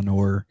going on,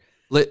 or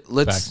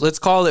let's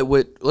call it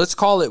what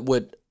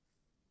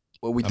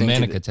we think. A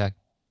manic attack.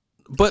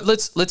 But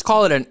let's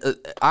call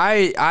it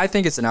I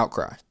think it's an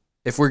outcry.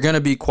 If we're gonna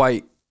be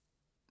quite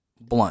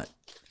blunt,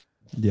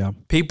 yeah,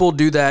 people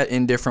do that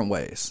in different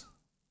ways.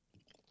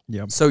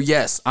 Yeah. So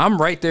yes, I'm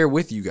right there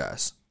with you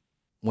guys.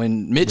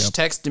 When Mitch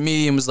texted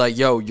me and was like,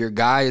 "Yo, your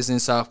guy is in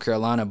South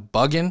Carolina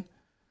bugging,"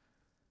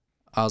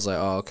 I was like,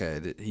 "Oh,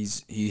 okay.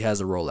 He has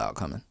a rollout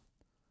coming."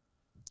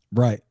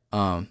 Right.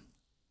 But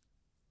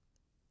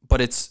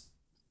it's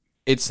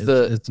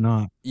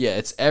not. Yeah,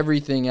 it's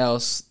everything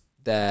else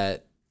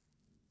that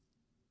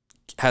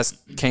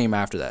came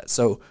after that.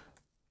 So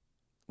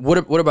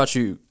what about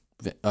you,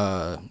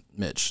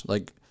 Mitch?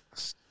 Like,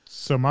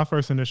 so my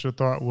first initial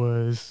thought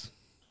was,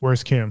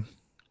 where's Kim?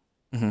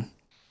 Mm-hmm.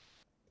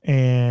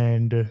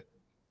 And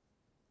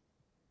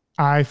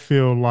I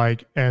feel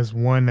like, as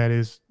one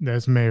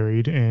that's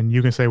married, and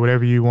you can say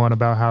whatever you want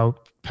about how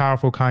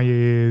powerful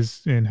Kanye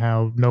is and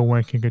how no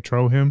one can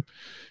control him.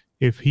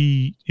 If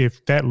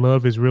that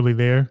love is really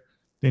there,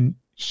 then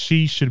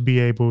she should be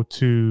able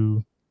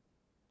to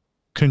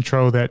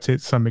control that to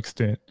some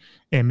extent.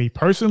 And me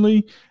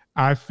personally,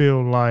 I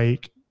feel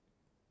like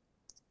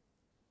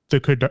the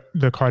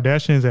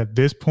Kardashians at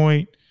this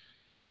point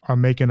are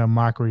making a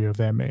mockery of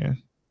that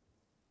man.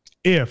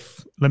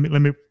 If let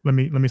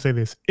me say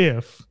this,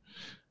 if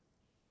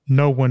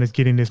no one is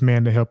getting this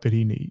man the help that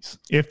he needs.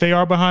 If they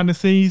are behind the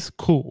scenes,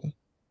 cool.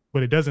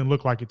 But it doesn't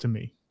look like it to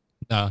me.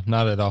 No,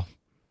 not at all.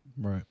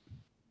 Right.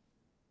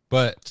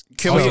 But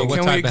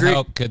what type of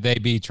help could they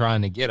be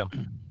trying to get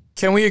him?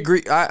 Can we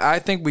agree? I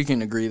think we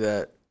can agree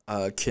that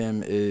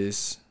Kim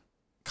is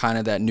kind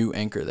of that new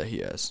anchor that he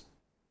has.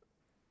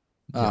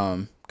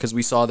 Because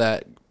we saw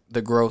that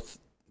the growth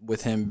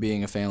with him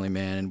being a family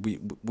man, and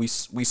we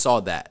saw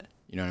that.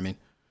 You know what I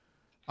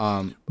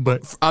mean?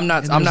 But I'm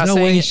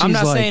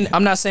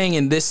not saying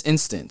in this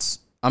instance.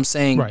 I'm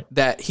saying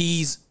that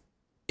he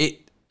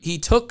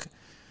took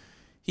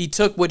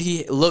what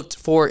he looked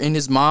for in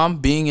his mom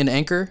being an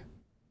anchor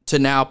to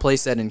now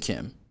place that in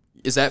Kim.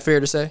 Is that fair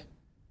to say?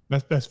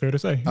 That's fair to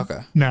say.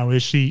 Okay. Now,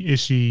 is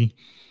she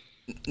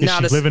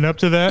living up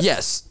to that?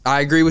 Yes,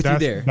 I agree with you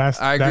there.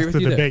 I agree with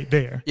you the debate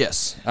there.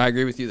 Yes, I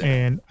agree with you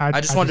there. And I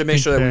just wanted to make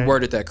sure that we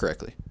worded that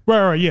correctly.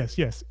 Right.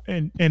 Yes.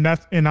 And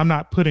I'm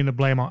not putting the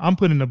blame on. I'm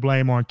putting the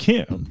blame on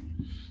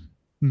Kim.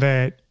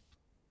 That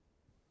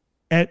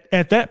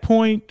at that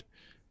point,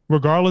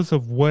 regardless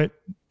of what,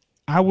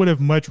 I would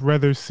have much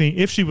rather seen,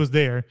 if she was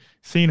there,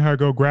 seen her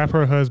go grab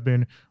her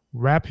husband,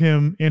 wrap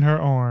him in her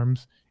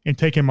arms, and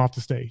take him off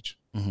the stage.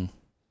 Mm-hmm.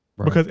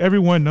 Right. Because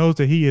everyone knows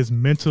that he is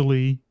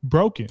mentally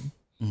broken.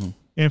 Mm-hmm.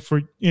 And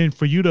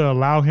for you to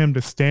allow him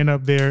to stand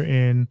up there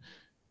and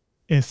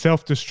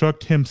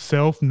self-destruct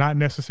himself, not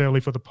necessarily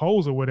for the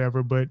polls or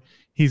whatever, but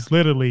he's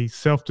literally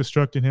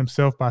self-destructing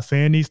himself by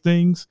saying these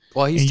things.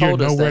 Well, he's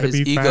told us that his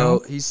ego.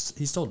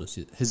 He's told us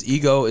his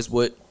ego is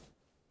what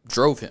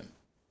drove him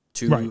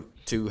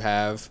to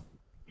have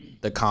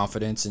the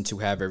confidence and to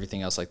have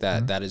everything else like that.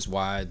 Mm-hmm. That is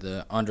why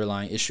the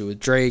underlying issue with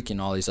Drake and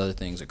all these other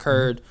things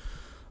occurred.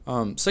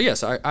 So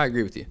yes, I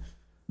agree with you.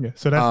 Yeah.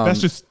 So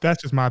that's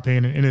just my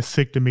opinion, and it's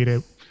sick to me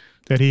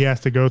that he has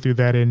to go through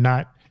that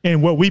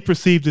and what we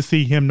perceive to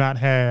see him not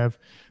have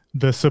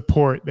the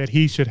support that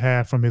he should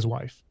have from his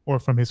wife or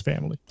from his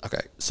family.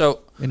 Okay.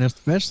 So, and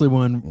especially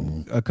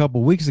when a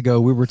couple weeks ago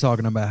we were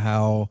talking about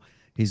how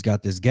he's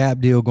got this Gap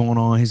deal going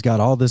on, he's got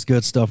all this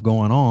good stuff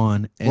going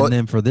on, and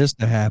then for this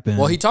to happen.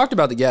 Well, he talked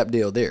about the Gap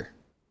deal there.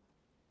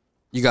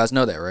 You guys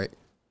know that, right?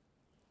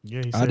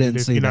 Yeah, he said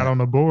if he's not on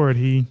the board,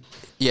 he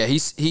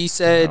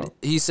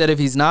said if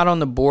he's not on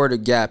the board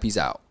of Gap, he's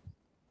out.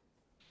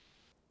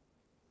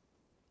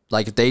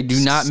 Like, if they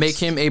do not make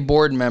him a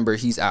board member,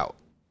 he's out.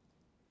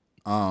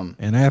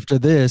 And after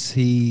this,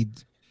 I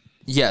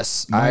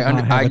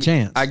have a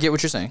chance. I get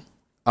what you're saying.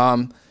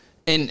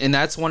 And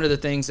that's one of the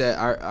things that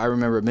I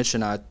remember Mitch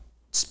and I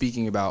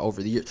speaking about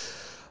over the years.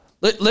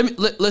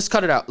 Let's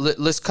cut it out.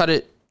 Let's cut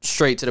it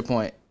straight to the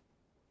point.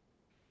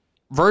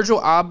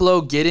 Virgil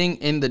Abloh getting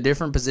in the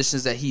different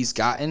positions that he's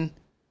gotten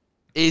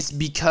is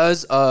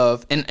because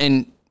of,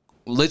 and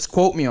let's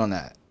quote me on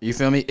that. You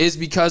feel me? Is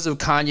because of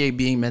Kanye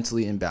being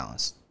mentally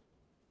imbalanced.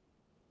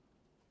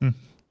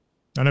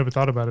 I never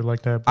thought about it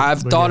like that.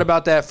 I've thought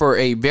about that for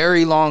a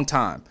very long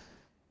time.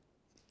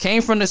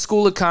 Came from the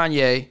school of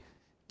Kanye,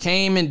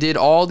 came and did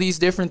all these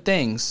different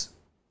things,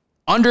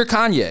 under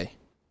Kanye.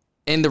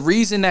 And the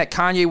reason that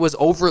Kanye was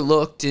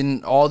overlooked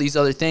and all these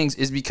other things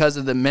is because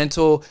of the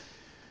mental,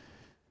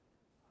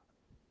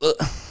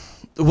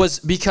 was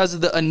because of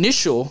the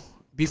initial,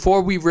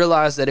 before we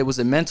realized that it was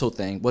a mental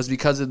thing, was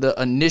because of the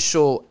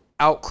initial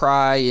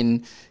outcry,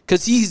 and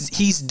because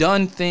he's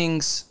done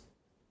things,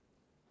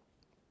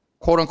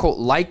 quote unquote,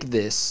 like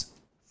this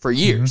for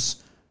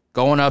years,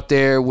 going up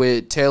there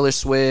with Taylor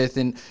Swift,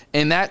 and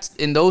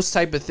those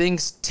type of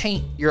things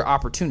taint your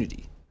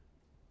opportunity.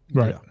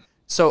 Right.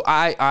 So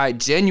I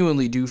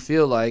genuinely do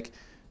feel like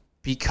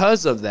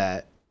because of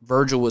that,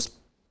 Virgil was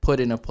put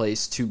in a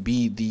place to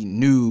be the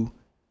new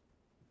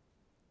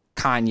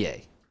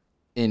Kanye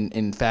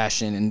in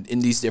fashion and in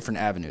these different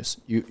avenues.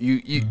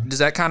 You does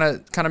that kind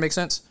of make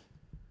sense?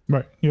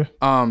 Right. Yeah.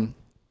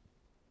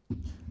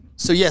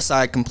 So yes,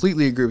 I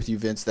completely agree with you,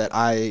 Vince, that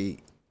I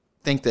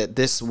think that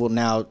this will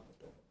now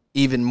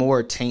even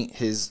more taint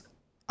his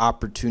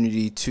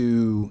opportunity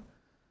to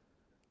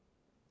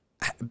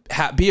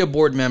be a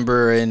board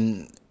member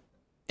and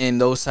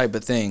those type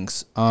of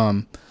things.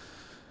 Let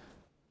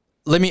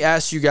me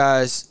ask you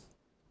guys,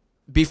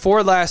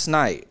 before last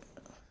night,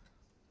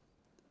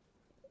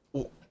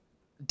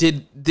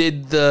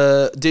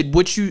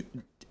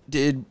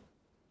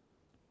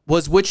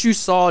 was what you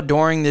saw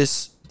during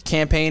this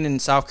campaign in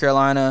South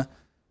Carolina,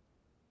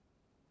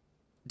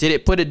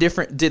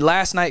 did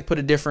last night put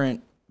a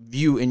different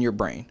view in your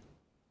brain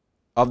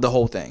of the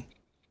whole thing?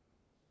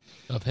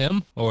 Of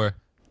him, or?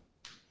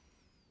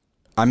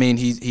 I mean,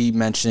 he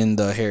mentioned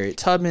the Harriet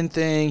Tubman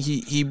thing.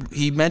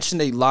 He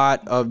mentioned a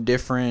lot of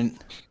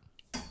different.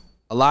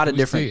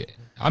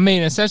 I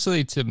mean,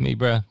 essentially to me,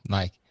 bro,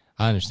 like,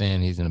 I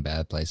understand he's in a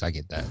bad place. I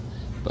get that,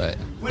 but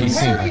he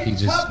seems like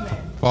he's just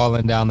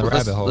falling down the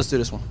rabbit hole. Let's do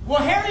this one.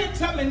 Well, Harriet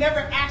Tubman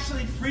never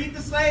actually freed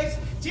the slaves.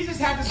 She just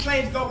had the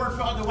slaves go work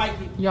for other white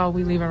people. Y'all,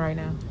 we leaving right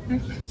now.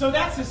 So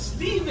that's a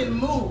Stephen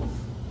move.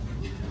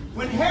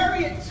 When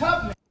Harriet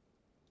Tubman.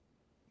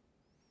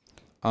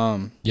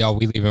 Y'all,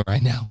 we leaving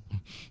right now.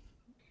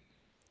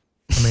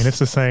 I mean, it's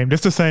the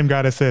same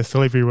guy that says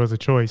slavery was a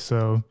choice.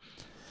 So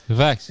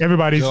facts.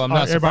 Everybody's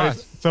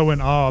surprised. so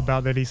in awe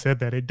about that he said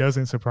that. It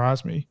doesn't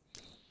surprise me.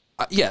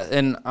 Yeah,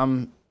 and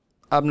I'm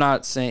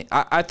not saying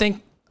I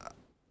think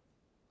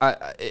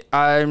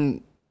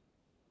I'm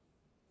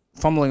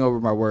fumbling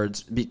over my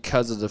words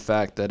because of the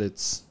fact that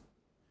it's.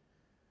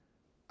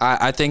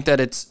 I think that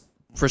it's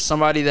for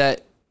somebody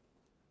that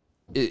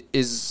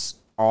is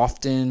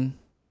often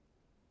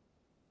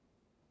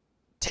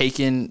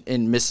taken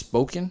and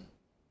misspoken.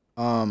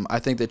 I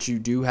think that you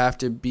do have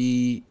to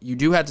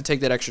take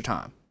that extra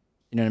time.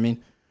 You know what I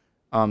mean?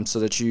 So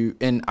that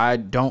and I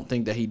don't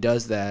think that he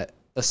does that,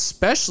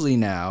 especially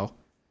now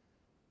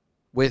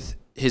with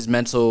his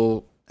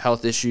mental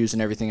health issues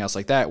and everything else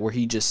like that, where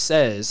he just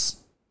says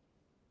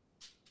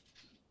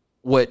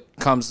what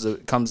comes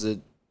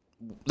to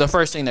the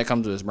first thing that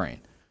comes to his brain.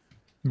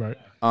 Right.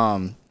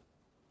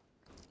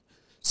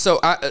 So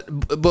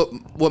but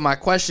what my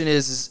question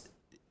is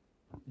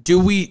do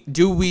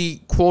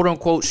we quote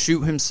unquote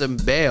shoot him some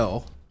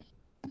bail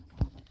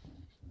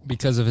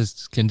because of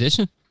his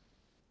condition?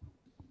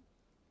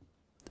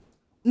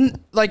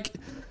 Like,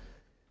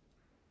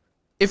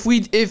 if he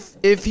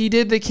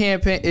did the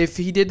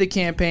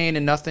campaign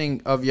and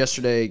nothing of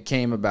yesterday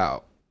came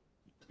about,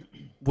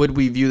 would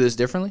we view this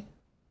differently?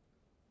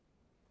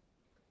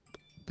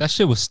 That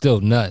shit was still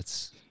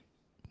nuts.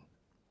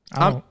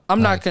 I'm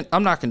not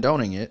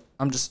condoning it.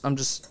 I'm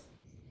just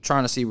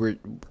trying to see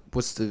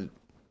what's the.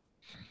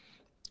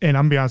 And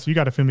I'm gonna be honest, you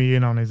got to fill me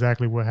in on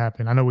exactly what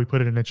happened. I know we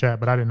put it in the chat,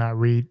 but I did not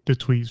read the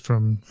tweets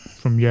from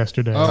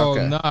yesterday. Oh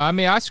okay. No, I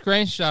mean I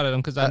screenshotted them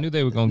because I knew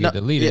they were gonna get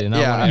deleted.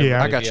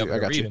 I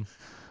got you.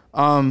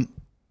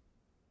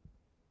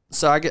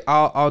 So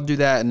I'll do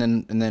that,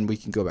 and then we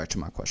can go back to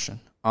my question.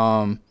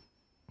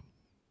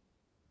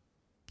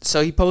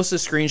 So he posted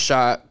a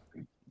screenshot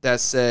that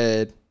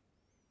said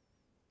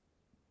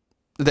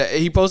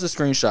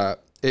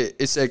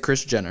it said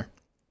Kris Jenner.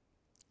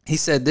 He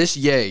said, "This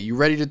yay, you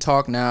ready to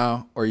talk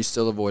now, or are you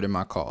still avoiding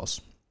my calls?"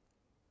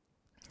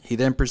 He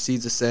then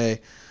proceeds to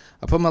say,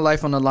 "I put my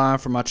life on the line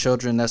for my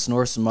children. That's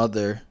North's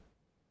mother.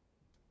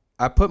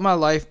 I put my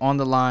life on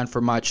the line for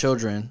my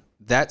children.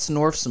 That's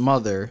North's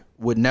mother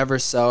would never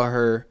sell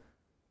her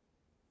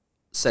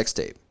sex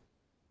tape."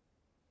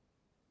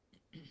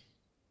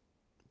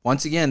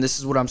 Once again, this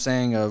is what I'm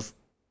saying of,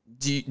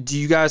 do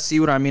you guys see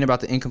what I mean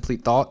about the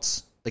incomplete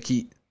thoughts? Like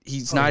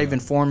he's not even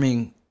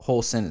forming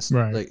whole sentence.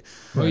 Right. Like,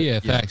 oh yeah,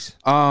 facts.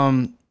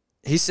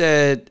 He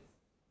said,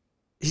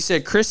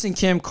 Kris and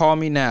Kim call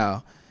me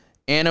now.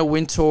 Anna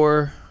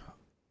Wintour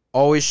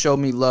always showed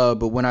me love,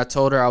 but when I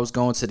told her I was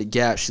going to the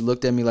Gap, she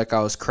looked at me like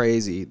I was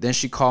crazy. Then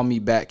she called me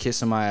back,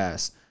 kissing my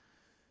ass.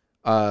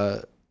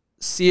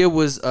 Sia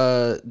was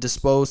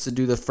disposed to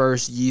do the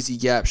first Yeezy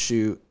Gap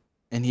shoot,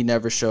 and he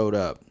never showed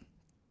up.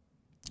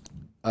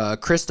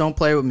 Kris, don't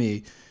play with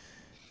me.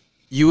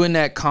 You and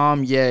that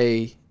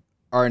Kanye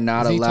are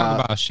not allowed. Is he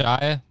talking about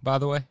Shia, by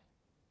the way?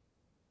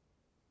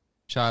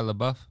 Shia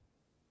LaBeouf?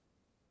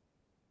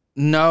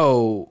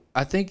 No,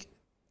 I think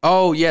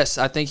Oh yes,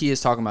 I think he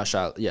is talking about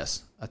Shia.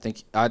 Yes,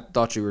 I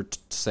thought you were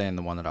saying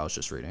the one that I was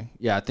just reading.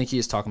 Yeah, I think he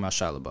is talking about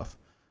Shia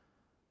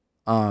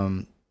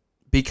LaBeouf.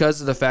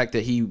 Because of the fact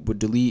that he would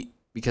delete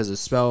because of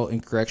spell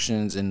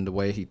incorrections and the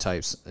way he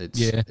types,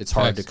 it's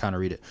hard to kind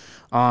of read it.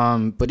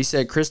 But he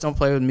said, Chris don't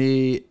play with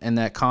me and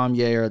that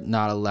Kanye are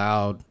not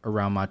allowed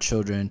around my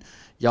children.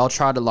 Y'all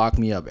tried to lock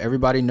me up.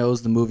 Everybody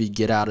knows the movie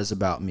Get Out is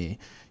about me.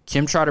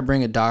 Kim tried to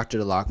bring a doctor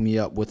to lock me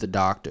up with a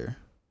doctor.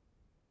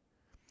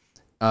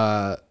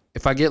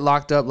 If I get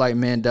locked up like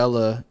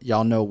Mandela,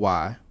 y'all know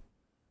why.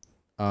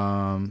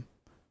 I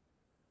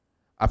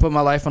put my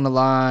life on the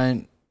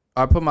line.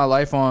 I put my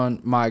life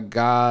on my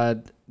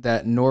God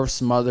that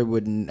North's mother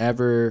would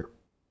never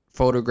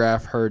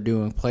photograph her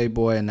doing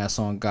Playboy, and that's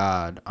on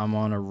God. I'm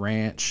on a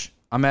ranch.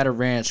 I'm at a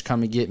ranch.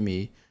 Come and get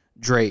me.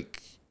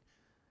 Drake,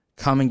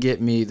 come and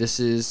get me. This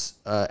is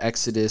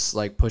Exodus,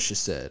 like Pusha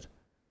said.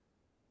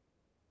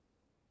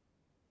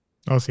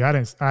 Oh, see, I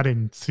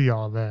didn't see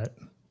all that.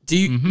 Do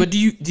you? But do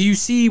you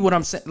see what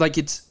I'm saying? Like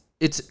it's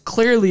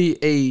clearly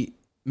a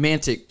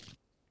mantic,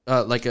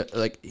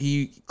 like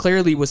he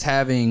clearly was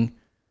having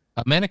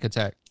a manic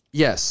attack.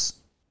 Yes.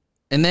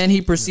 And then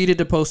he proceeded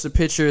to post a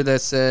picture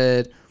that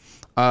said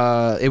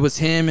it was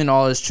him and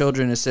all his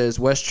children. It says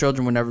West's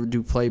children would never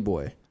do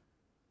Playboy.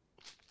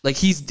 Like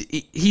he's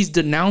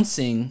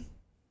denouncing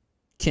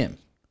Kim.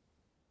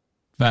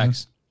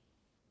 Facts.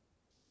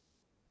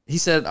 He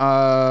said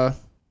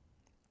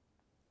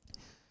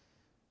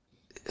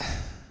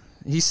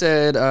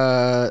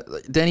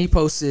then he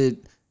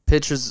posted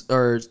pictures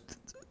or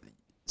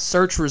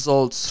search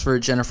results for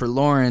Jennifer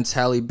Lawrence,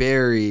 Halle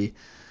Berry,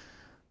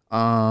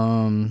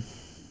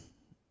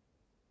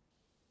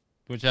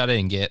 which I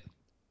didn't get.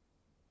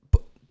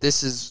 But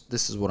this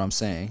is what I'm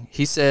saying.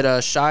 He said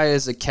Shia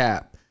is a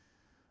cap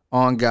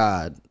on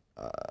God.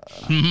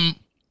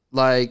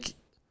 Like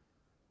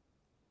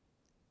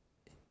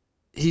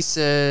he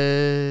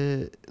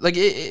said, like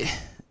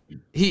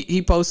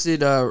he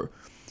posted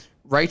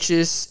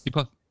righteous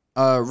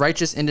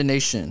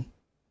indignation,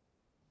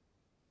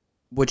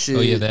 which is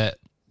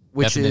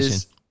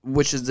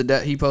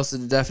he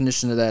posted the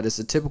definition of that. It's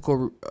a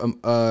typical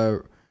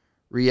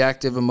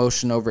reactive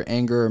emotion over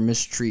anger or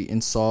mistreat,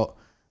 insult,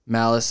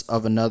 malice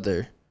of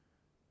another.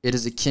 It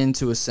is akin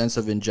to a sense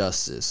of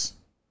injustice.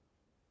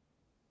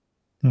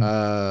 He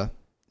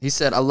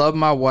said, I love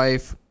my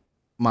wife.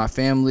 My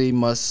family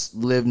must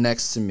live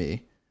next to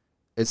me.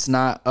 It's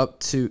not up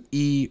to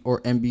E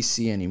or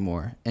NBC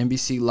anymore.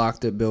 NBC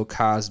locked up Bill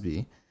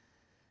Cosby.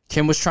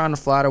 Kim was trying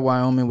to fly to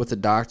Wyoming with a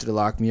doctor to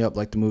lock me up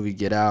like the movie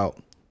Get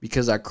Out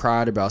because I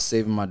cried about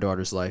saving my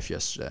daughter's life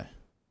yesterday.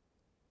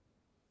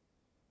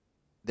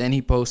 Then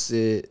he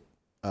posted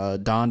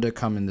Donda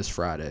coming this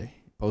Friday.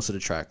 Posted a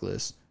track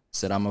list.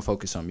 Said, I'm going to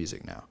focus on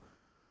music now.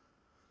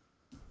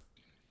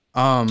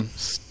 I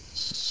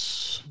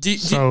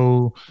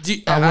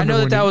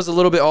know that was a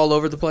little bit all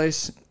over the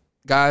place,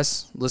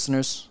 guys,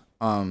 listeners.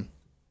 But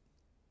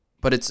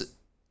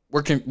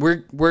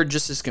we're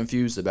just as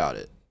confused about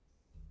it.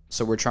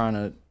 So we're trying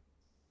to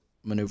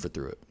maneuver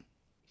through it.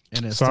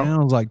 And it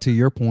sounds like, to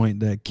your point,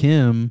 that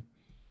Kim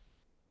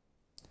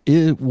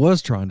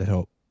was trying to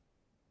help.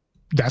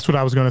 That's what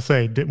I was going to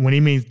say. When he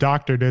means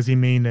doctor, does he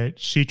mean that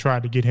she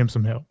tried to get him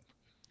some help?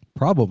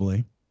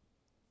 Probably.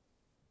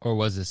 Or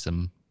was it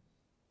some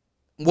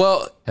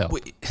help?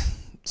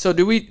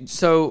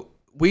 So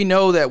we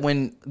know that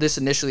when this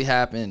initially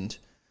happened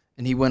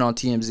and he went on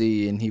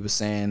TMZ and he was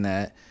saying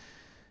that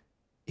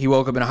he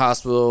woke up in a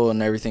hospital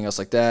and everything else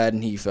like that,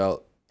 and he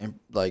felt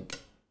like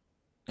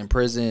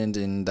imprisoned,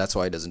 and that's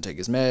why he doesn't take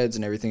his meds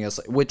and everything else,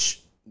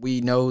 which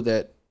we know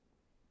that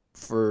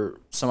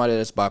for somebody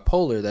that's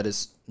bipolar, that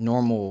is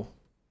normal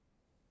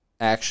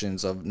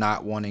actions of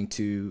not wanting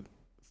to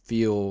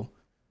feel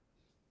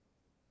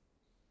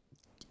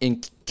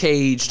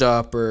caged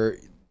up, or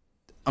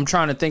I'm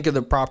trying to think of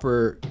the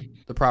proper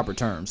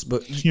terms,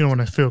 but you don't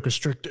want to feel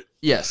constricted.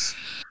 Yes.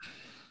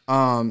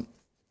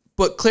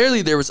 But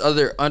clearly there was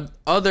other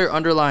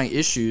underlying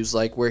issues,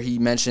 like where he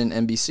mentioned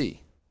NBC,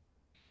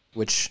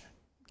 which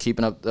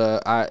keeping up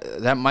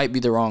that might be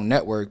the wrong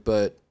network,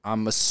 but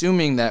I'm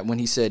assuming that when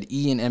he said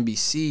E and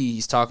NBC,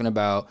 he's talking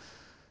about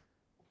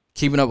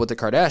Keeping Up with the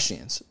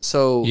Kardashians.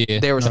 So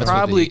there was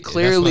probably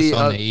clearly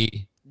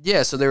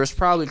so there was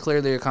probably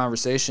clearly a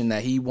conversation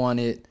that he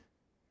wanted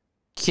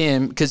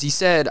Kim, because he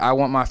said, I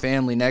want my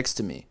family next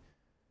to me.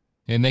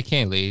 And they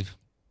can't leave.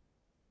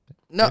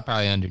 No. They're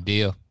probably under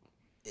deal.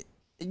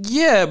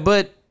 Yeah,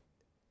 but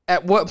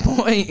at what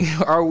point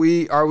are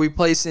we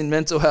placing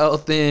mental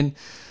health in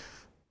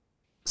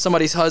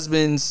somebody's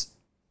husband's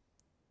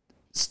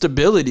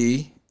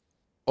stability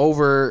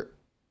over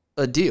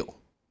a deal?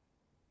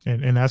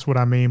 And that's what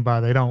I mean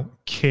by they don't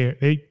care.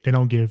 They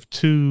don't give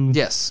two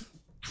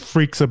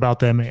freaks about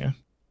that man.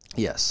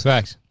 Yes.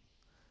 Facts.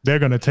 They're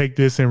going to take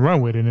this and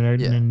run with it,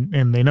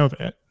 and they know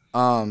that.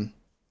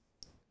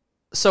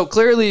 So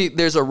clearly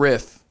there's a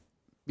riff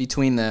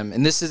between them,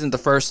 and this isn't the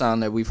first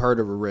time that we've heard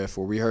of a riff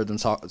where we heard them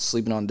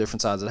sleeping on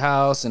different sides of the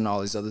house and all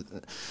these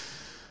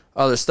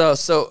other stuff.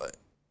 So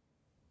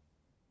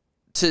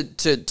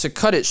to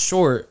cut it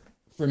short,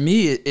 for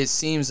me, it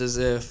seems as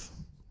if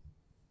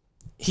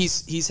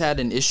he's had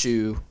an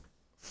issue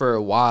for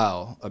a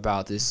while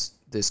about this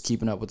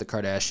keeping up with the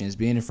Kardashians,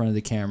 being in front of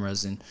the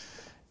cameras,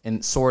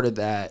 and sort of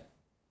that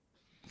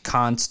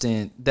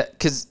constant, that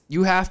because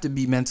you have to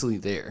be mentally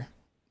there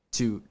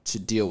to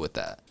deal with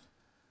that,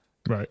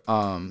 right?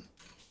 And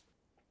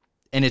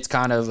it's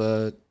kind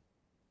of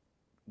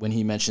when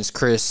he mentions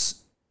Chris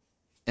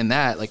and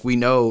that, like, we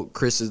know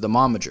Chris is the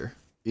momager.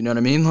 You know what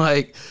I mean?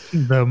 Like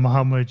the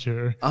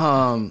momager.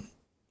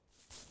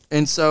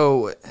 And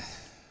so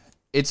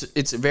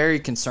it's very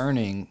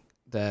concerning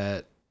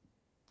that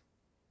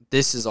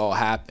this is all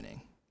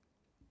happening.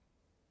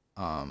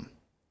 I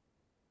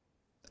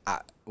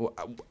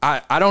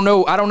don't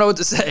know what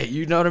to say.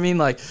 You know what I mean?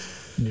 Like,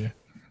 yeah.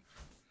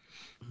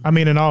 I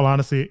mean, in all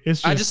honesty,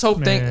 it's just, I just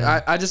hope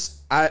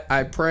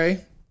I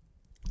pray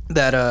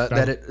that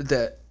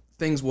that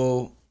things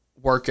will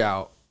work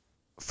out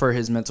for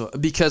his mental,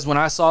 because when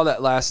I saw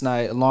that last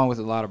night, along with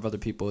a lot of other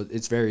people,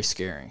 it's very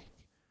scary.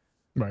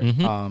 Right.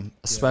 Mm-hmm.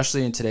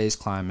 Especially in today's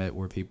climate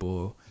where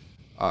people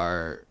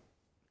are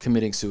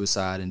committing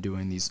suicide and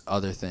doing these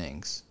other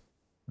things.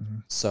 Mm-hmm.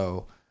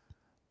 So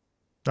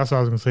that's what I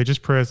was gonna say.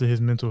 Just prayers to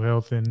his mental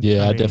health, and I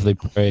mean, definitely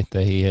pray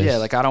that he is. Yeah,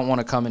 like I don't want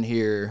to come in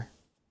here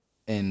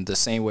in the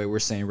same way we're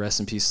saying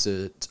rest in peace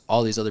to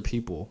all these other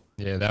people.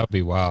 Yeah, that would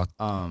be wild.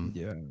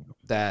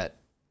 That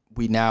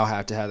we now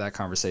have to have that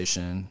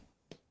conversation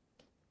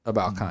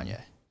about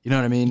Kanye. You know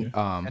what I mean?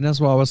 Yeah. And that's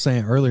what I was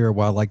saying earlier,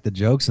 while like the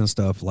jokes and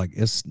stuff, like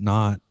it's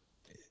not,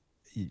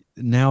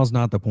 now's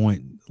not the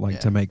point, like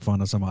to make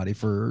fun of somebody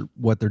for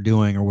what they're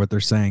doing or what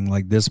they're saying.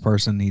 Like, this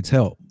person needs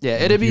help. Yeah,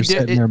 it'd be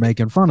sitting there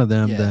making fun of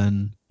them.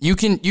 Then you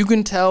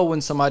can tell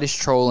when somebody's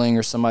trolling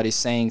or somebody's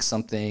saying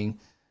something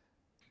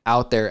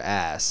out their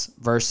ass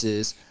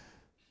versus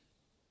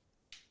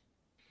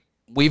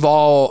we've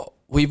all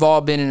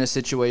been in a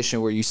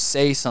situation where you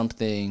say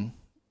something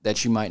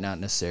that you might not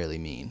necessarily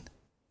mean.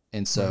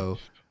 And so,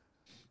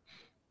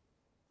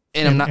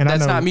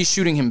 that's not me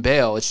shooting him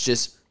bail. It's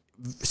just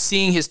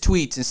seeing his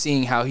tweets and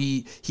seeing how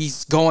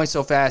he's going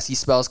so fast. He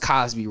spells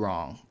Cosby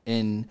wrong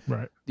and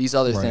these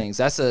other things.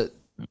 It's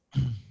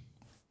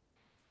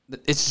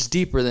just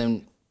deeper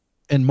than,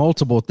 and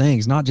multiple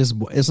things.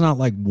 It's not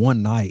like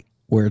one night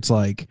where it's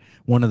like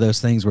one of those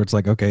things where it's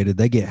like, okay, did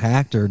they get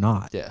hacked or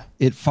not? Yeah.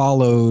 It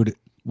followed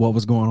what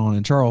was going on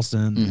in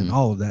Charleston and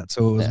all of that.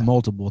 So it was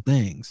multiple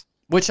things.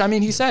 Which, I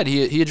mean, he said,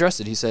 he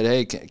addressed it. He said,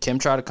 hey, Kim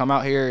tried to come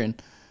out here and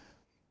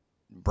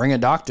bring a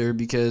doctor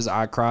because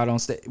I cried on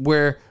stage.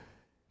 Where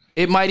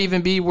it might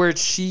even be where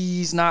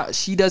she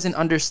doesn't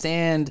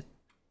understand,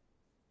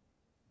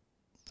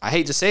 I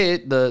hate to say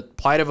it, the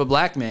plight of a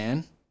black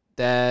man,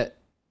 that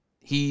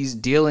he's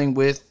dealing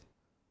with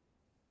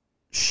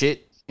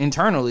shit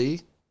internally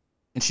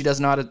and she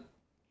doesn't know how to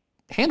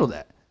handle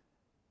that,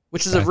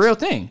 which is a real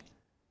thing.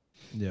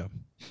 Yeah.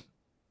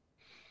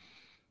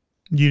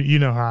 You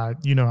know how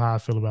I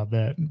feel about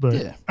that,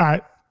 but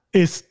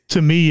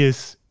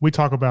we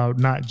talk about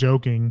not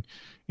joking,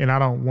 and I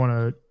don't want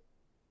to.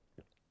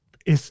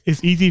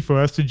 It's easy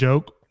for us to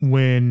joke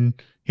when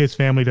his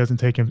family doesn't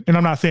take him, and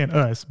I'm not saying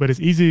us, but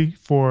it's easy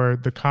for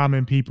the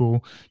common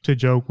people to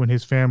joke when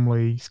his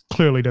family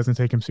clearly doesn't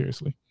take him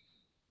seriously.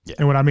 Yeah.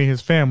 And when I mean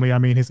his family, I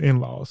mean his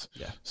in-laws.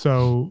 Yeah.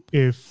 So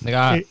if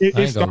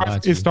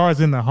it starts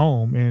in the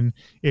home, and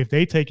if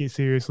they take it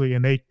seriously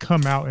and they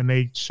come out and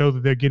they show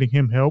that they're getting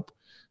him help,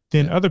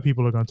 then other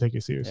people are going to take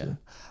it seriously.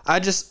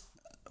 Yeah.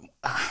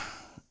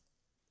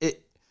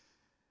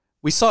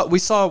 We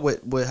saw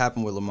what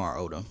happened with Lamar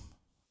Odom,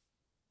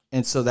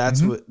 and so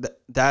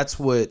that's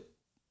what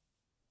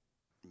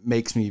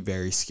makes me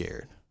very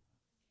scared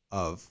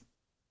of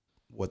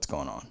what's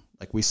going on.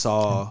 Like, we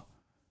saw,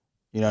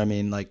 you know what I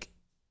mean? Like,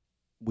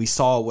 we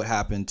saw what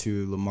happened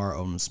to Lamar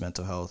Odom's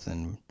mental health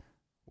and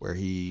where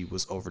he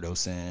was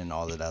overdosing and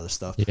all that other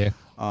stuff. Yeah.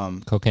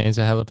 Cocaine's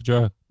a hell of a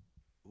drug.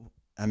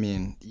 I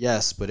mean,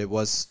 yes, but it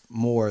was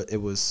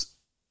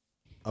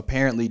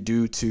apparently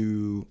due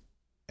to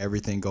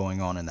everything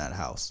going on in that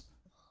house.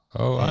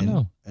 Oh, I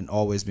know. And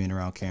always being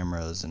around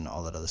cameras and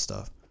all that other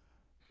stuff.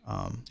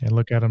 And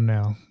look at him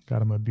now.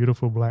 Got him a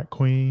beautiful black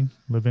queen,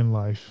 living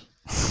life.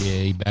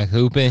 Yeah, he back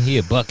hooping. He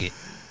a bucket.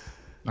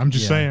 I'm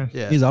just saying.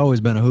 Yeah. He's always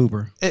been a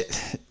hooper.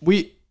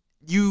 We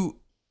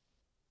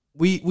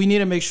need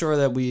to make sure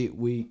that we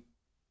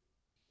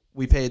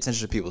pay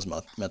attention to people's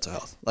mental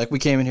health. Like, we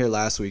came in here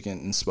last week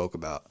and spoke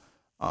about,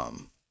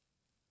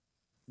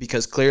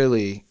 because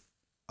clearly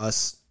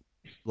us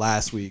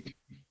last week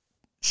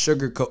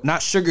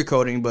not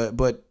sugarcoating,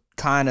 but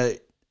kind of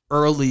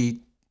early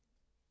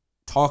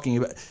talking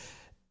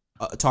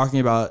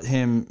about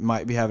him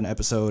might be having an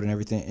episode and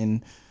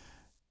everything,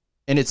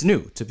 and it's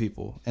new to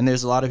people, and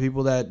there's a lot of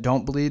people that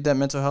don't believe that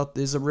mental health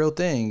is a real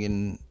thing,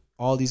 and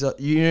all these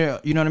you know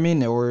what I mean.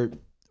 That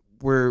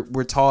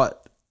we're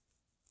taught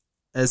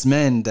as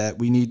men that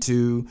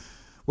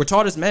we're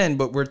taught as men,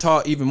 but we're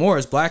taught even more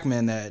as black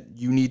men that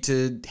you need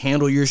to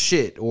handle your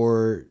shit,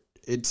 or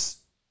it's,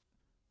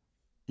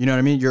 You know what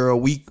I mean? You're a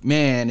weak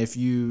man if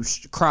you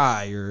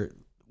cry, or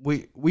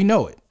we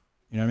know it.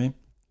 You know what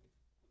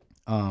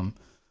I mean?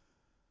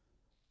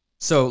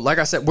 So like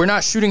I said, we're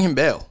not shooting him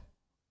bail.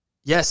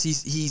 Yes, he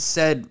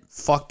said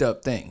fucked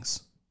up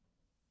things.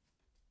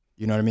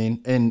 You know what I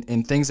mean?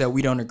 And things that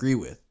we don't agree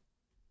with.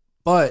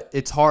 But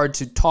it's hard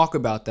to talk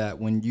about that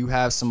when you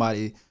have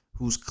somebody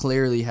who's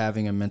clearly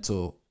having a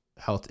mental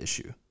health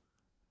issue.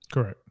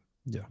 Correct.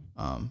 Yeah.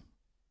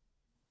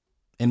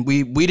 And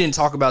we didn't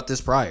talk about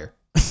this prior.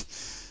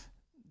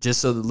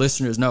 Just so the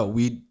listeners know,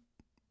 we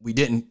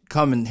didn't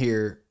come in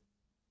here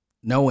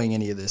knowing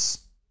any of this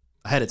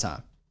ahead of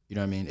time. You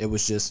know what I mean? It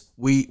was just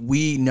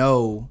we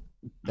know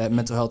that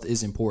mental health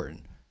is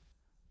important.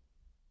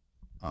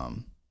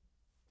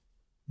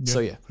 So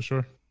yeah, for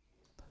sure.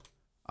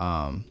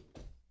 So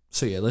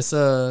yeah, let's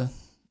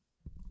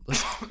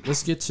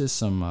get to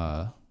some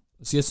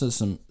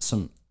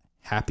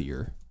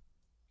happier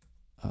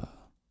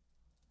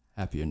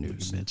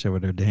news. Mitch over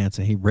there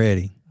dancing. He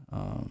ready.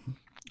 I'm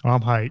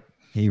hyped.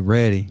 He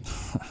ready.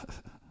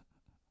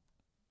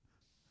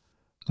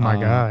 My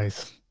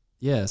guys.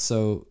 Yeah,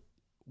 so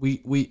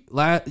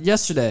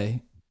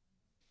yesterday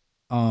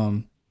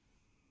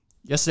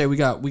we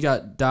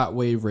got Dot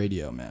Wave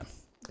Radio, man.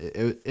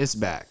 It's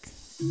back.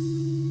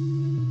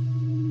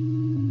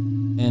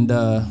 And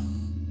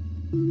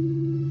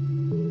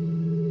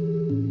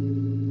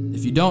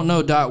if you don't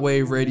know Dot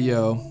Wave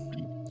Radio,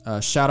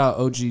 shout out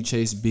OG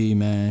Chase B,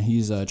 man.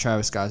 He's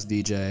Travis Scott's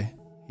DJ.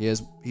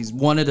 He's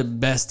one of the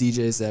best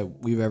DJs that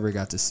we've ever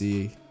got to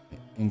see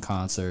in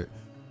concert.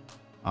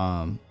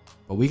 But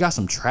we got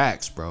some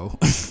tracks, bro.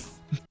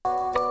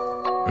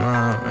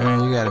 Nah,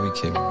 man, you gotta be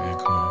kidding me, man.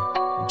 Come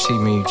on. You cheat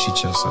me, you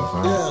cheat yourself,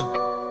 right? Yeah.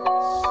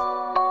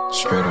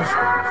 Straight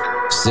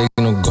up.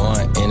 Signal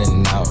going in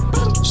and out.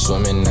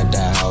 Swimming at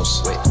the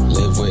house.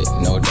 Live with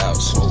no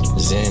doubts.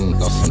 Zen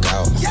up and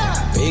out.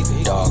 Big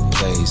dog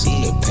plays.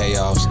 The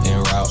payoffs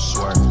en route.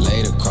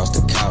 Laid across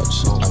the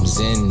couch. I'm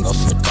zen up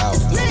and out.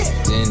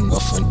 Zen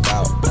up and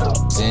out.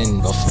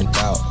 Zen up and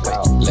out.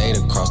 Laid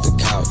across the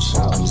couch.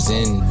 I'm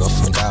zen up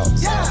and out.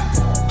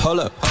 Hold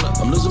up.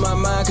 I'm losing my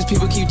mind cause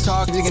people keep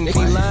talking. They keep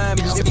lying.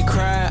 People keep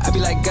crying. I be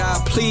like,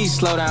 God, please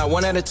slow down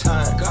one at a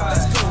time.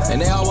 And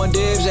they all want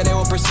dibs and they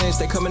want percents.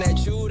 They coming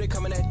at you, they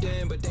coming at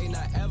them, but they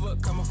not ever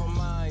coming from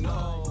mine.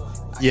 No.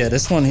 Yeah,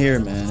 this one here,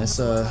 man. It's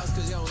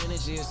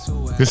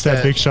This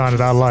that Big Sean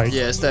that I like.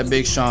 Yeah, it's that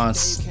Big Sean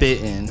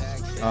spitting.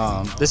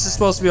 This is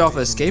supposed to be off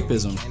of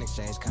Escapism.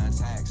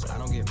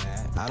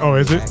 Oh,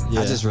 is it?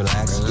 Yeah. I just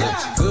relax.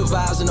 Good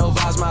vibes and no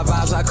vibes, my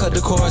vibes. I cut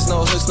the chorus,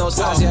 no hooks, no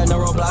sides. Yeah, no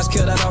roadblocks,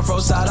 kill that off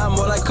road side. I'm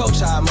more like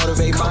coach, I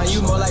motivate mine.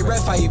 You more like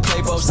ref, how you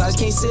play both sides.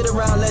 Can't sit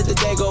around, let the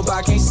day go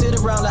by. Can't sit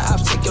around, let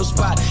ops take your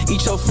spot.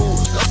 Eat your food,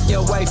 go for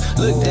your wife.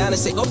 Look down and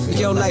say, go for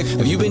your life.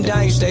 If you been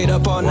down, you stayed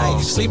up all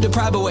night. Sleep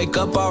deprived, but wake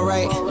up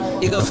alright.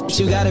 You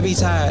gotta be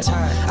tired.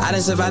 I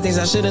didn't survive things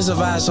I shouldn't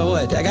survive, so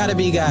what? That gotta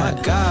be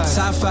God.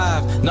 Top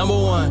 5, number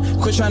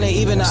 1. Quit trying to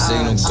even the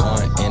odds.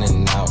 Signal going in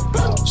and out.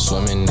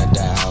 Swimming at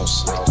the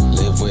house.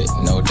 Live with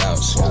no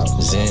doubts.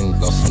 Zen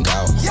up and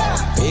out.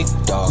 Big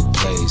dog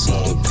plays.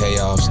 The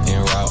payoffs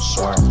en route.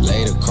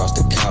 Laid across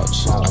the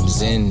couch. I'm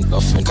zen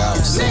up and out.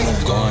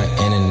 Signal going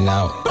in and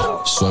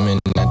out. Swimming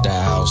at the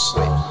house.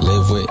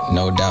 Live with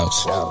no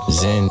doubts.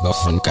 Zen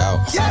up and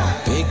out.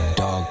 Big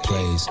dog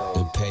plays.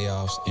 The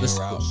payoffs en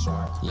route.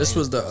 This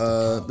was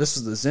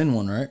the Zen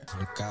one, right?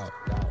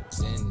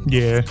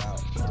 Yeah.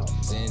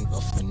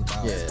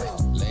 Yeah.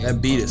 That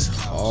beat is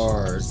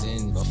hard.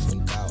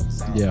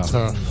 Yeah.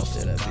 Tough.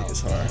 Yeah, that beat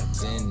is hard.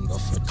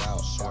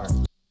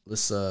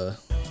 Let's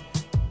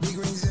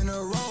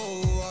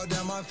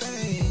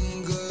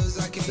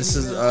This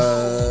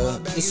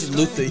is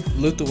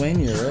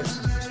Lithuania, right?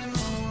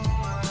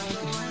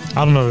 I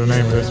don't know the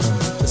name of this one.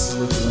 This is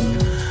Lithuania.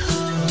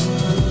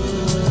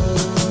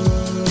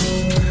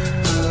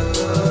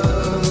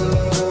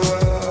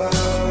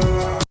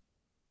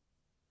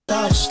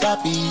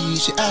 Sloppy,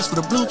 she asked for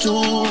the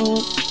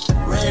Bluetooth.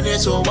 Ran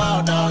into a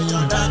wild dog,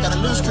 young dog got a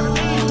loose screw.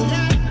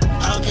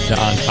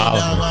 Don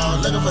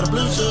Toliver. Looking for the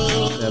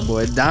Bluetooth. That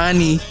boy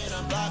Donnie.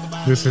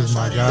 This is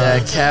my guy.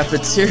 That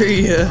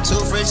cafeteria. Two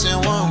freaks in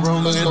one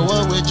room, looking for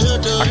what would you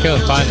do? I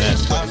couldn't find that.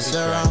 But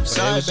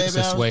it was just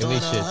a Sway Lee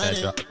shit that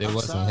dropped. It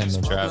wasn't him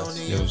and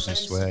Travis. It was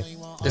just Sway.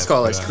 It's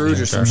called like Scrooge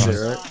or some shit,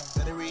 right?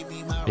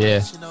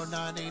 Yeah.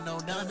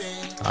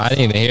 I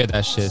didn't even hear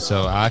that shit,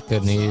 so I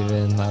couldn't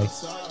even like.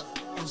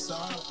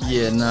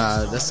 Yeah,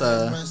 nah, that's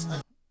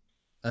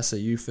a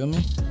you feel me?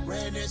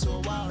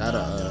 That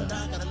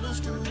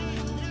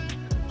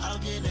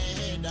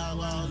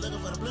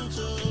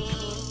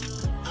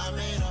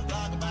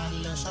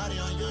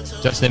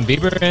Justin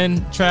Bieber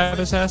and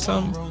Travis has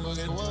something.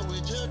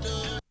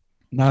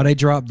 No, they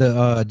dropped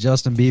the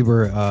Justin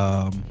Bieber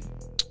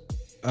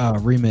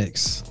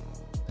remix.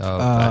 Oh,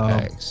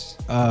 thanks.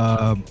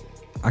 I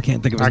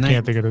can't think of his name. I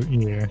can't think of it.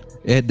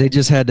 Yeah. They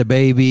just had the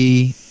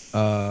baby.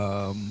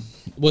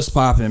 What's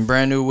popping?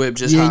 Brand new whip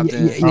just hopped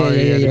in.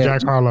 The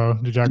Jack Harlow.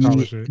 The Jack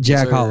Harlow shit.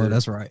 Jack Harlow,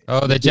 that's right.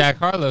 Oh, the Jack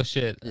Harlow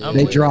shit. Yeah.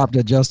 They dropped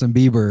a Justin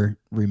Bieber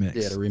remix.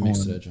 Yeah, the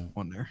remix to that joint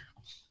on there.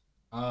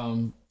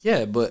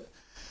 Yeah, but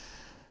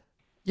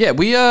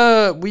we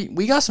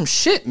got some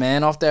shit,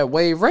 man, off that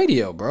Wave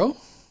Radio, bro.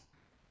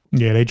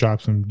 Yeah, they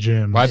dropped some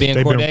gems. YB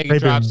and Cordae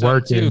dropped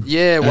some too.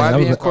 Yeah,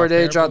 YB and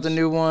Cordae dropped a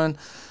new one.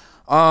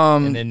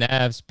 And then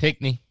Nav's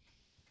Pickney.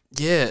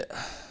 Yeah,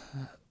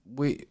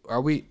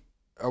 are we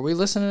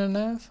listening to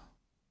Nav?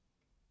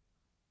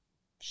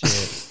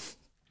 Shit,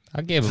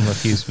 I gave him a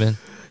few spin.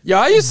 Yeah,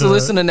 I used to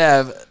listen to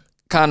Nav,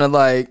 kind of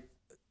like.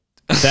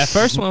 That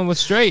first one was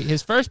straight.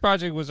 His first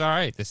project was all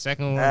right. The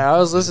second one, I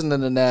was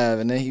listening to Nav,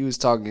 and then he was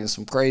talking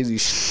some crazy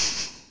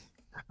shit.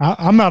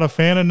 I'm not a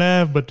fan of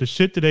Nav, but the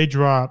shit that they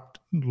dropped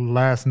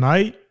last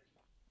night,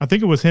 I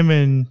think it was him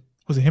and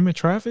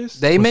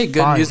Travis. They make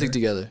good music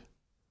together.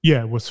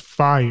 Yeah, it was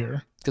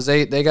fire. Cause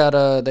they got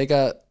the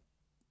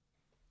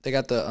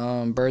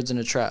Birds in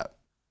the Trap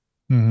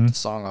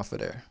song off of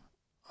there.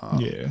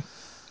 Yeah.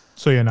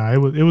 So yeah,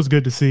 it was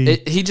good to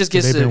see. He just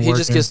gets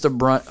the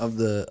brunt of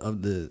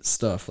the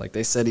stuff. Like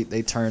they said,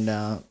 they turned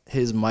down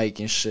his mic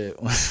and shit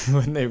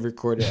when they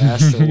recorded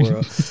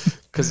Astroworld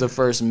because the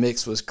first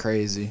mix was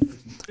crazy.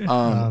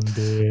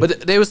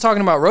 But they was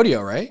talking about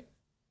Rodeo, right?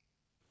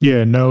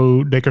 Yeah,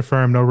 no, they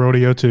confirmed no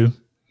Rodeo 2.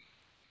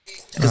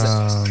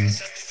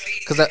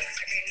 Because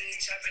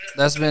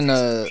that's been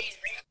the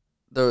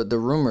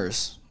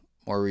rumors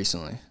more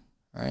recently,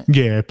 right?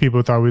 Yeah,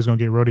 people thought we was gonna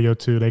get Rodeo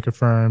 2. They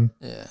confirmed.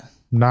 Yeah.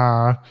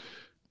 Nah,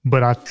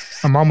 but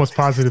I'm almost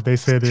positive they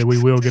said that we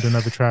will get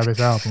another Travis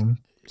album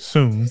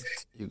soon.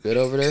 You good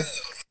over there?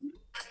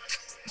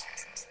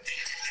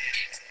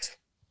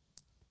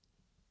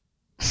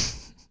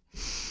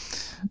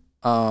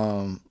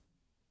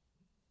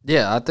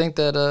 Yeah, I think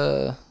that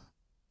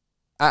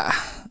I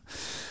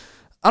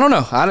don't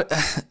know.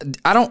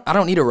 I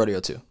don't need a Rodeo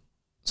 2.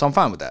 So I'm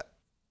fine with that.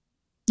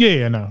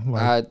 Yeah, no.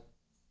 Like,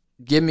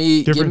 give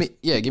me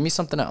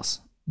something else.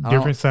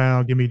 Different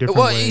sound, give me different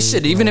ways,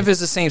 shit, even if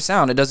it's the same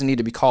sound, it doesn't need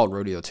to be called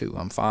Rodeo 2.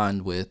 I'm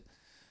fine with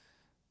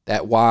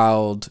that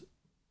wild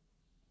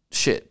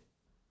shit.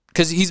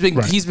 Cuz he's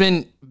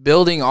been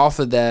building off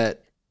of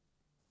that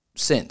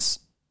since.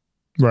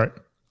 Right.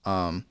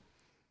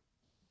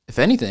 If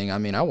anything, I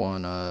mean, I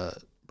want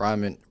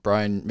Brian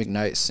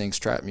McKnight sings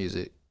trap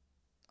music.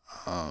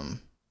 2.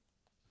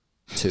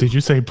 Did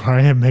you say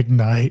Brian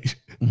McKnight?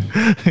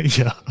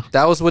 Yeah.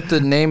 That was what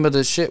the name of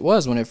the shit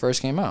was when it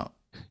first came out.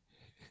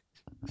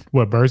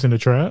 What, Birds in the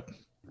Trap?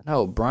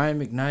 No, Brian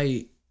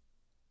McKnight.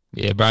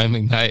 Yeah, Brian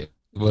McKnight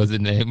was the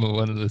name of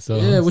one of the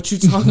songs. Yeah, what you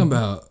talking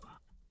about?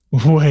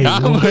 Wait,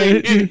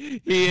 what?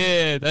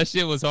 Yeah, that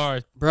shit was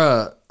hard.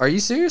 Bruh, are you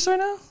serious right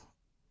now?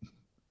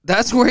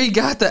 That's where he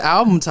got the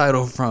album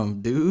title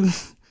from, dude.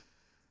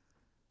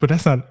 But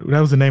that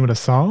was the name of the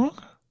song?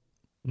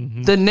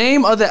 Mm-hmm. The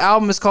name of the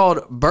album is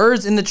called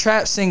Birds in the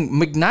Trap Sing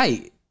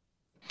McKnight.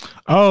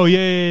 Oh,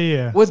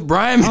 yeah. With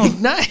Brian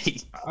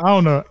McKnight. I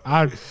don't know.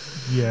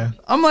 Yeah.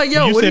 I'm like,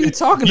 yo, what are you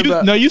talking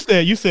about? No, you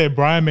said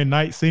Brian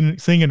McKnight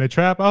singing the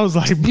trap. I was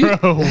like, bro,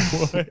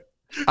 what?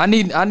 I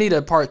need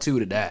a part 2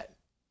 to that.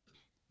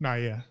 Nah,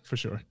 yeah, for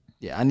sure.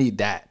 Yeah, I need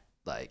that.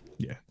 Like,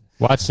 yeah.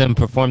 Watch them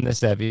perform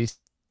this at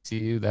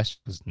VCU. That shit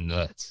was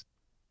nuts.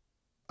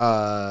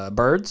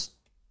 Birds?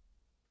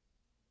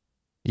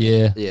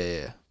 Yeah.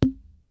 Yeah.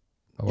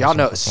 Y'all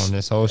know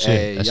this whole shit.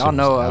 Hey, y'all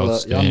know I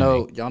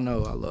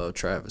love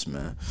Travis,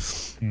 man.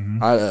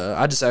 Mm-hmm.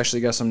 I just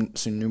actually got some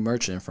new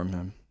merch in from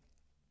him.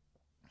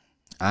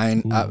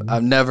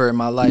 I've never in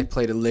my life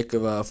played a lick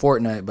of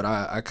Fortnite, but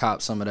I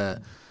copped some of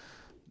that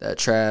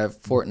Trav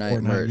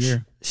Fortnite merch.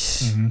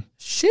 Mm-hmm.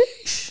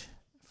 Sheesh.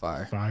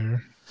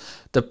 Fire.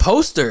 The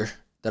poster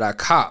that I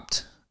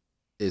copped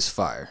is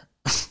fire.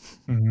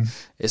 Mm-hmm.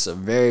 It's a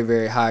very,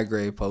 very high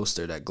grade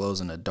poster that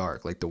glows in the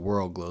dark, like the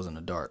world glows in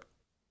the dark.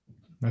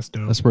 That's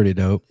dope. That's pretty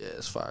dope. Yeah,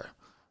 it's fire.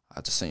 I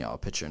have to send y'all a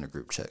picture in the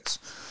group checks.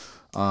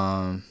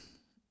 But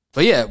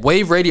yeah,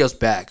 Wave Radio's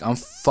back. I'm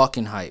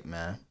fucking hyped,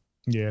 man.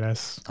 Yeah,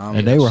 that's.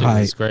 And they were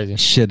hyped. Crazy.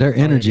 Shit, their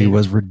energy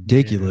was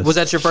ridiculous. Was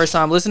that your first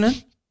time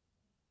listening?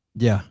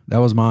 Yeah, that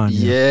was mine.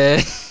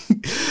 Yeah.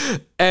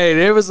 Hey,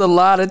 there was a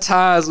lot of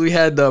times we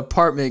had the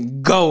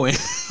apartment going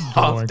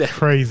off that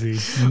crazy.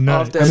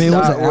 Off that I mean, it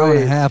was an hour and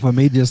a wave. half of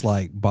me just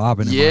like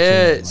bobbing. In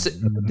Yeah, my chair, like,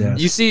 in the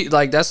desk. you see,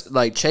 like that's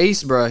like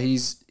Chase, bro. He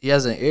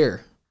has an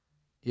ear.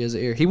 He has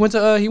an ear. He went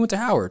to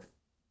Howard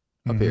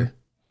up here.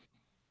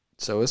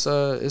 So it's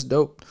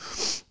dope.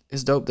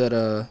 It's dope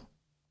that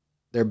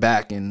they're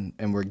back and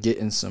we're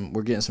getting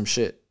some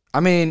shit. I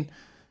mean,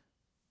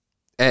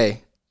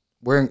 hey,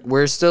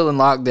 we're still in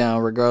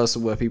lockdown regardless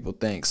of what people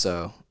think.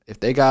 So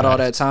if they got all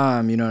that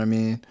time, you know what I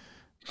mean?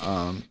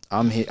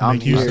 I'm here.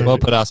 We'll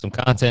put out some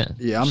content.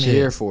 Yeah, I'm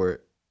here for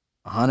it.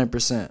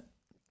 100%.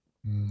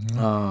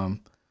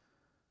 I'm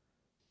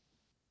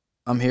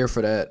here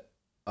for that.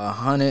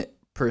 100%.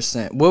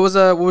 What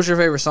was your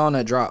favorite song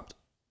that dropped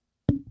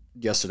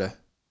yesterday?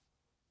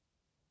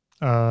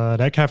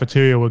 That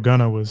Cafeteria with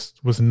Gunna was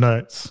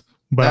nuts.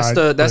 But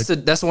that's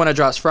the one that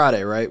drops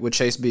Friday, right? With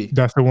Chase B.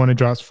 That's the one that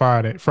drops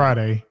Friday.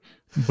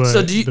 But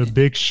So the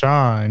Big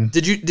Sean.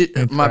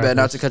 My bad,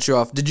 not to cut you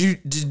off. Did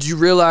you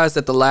realize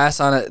that the last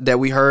song that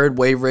we heard,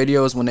 Wave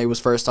Radio, is when they was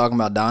first talking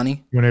about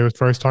Donnie? When they was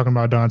first talking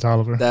about Don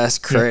Toliver. That's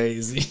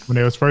crazy. Yeah. When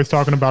they was first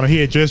talking about him, he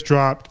had just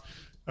dropped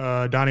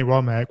Donnie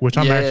Womack, which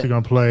I'm actually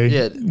gonna play.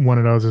 Yeah. One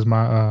of those is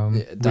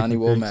my Donnie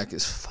Womack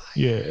is fire.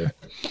 Yeah.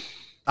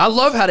 I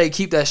love how they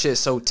keep that shit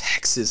so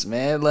Texas,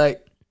 man.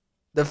 Like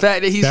the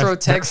fact that he's from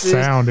Texas.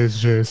 That sound is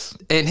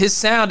just, and his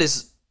sound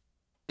is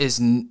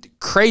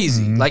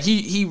crazy. Mm-hmm. Like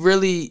he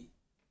really,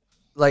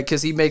 like,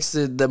 cause he makes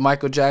the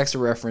Michael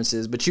Jackson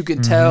references, but you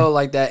can tell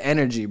like that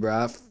energy, bro.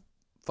 I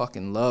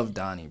fucking love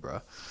Donnie,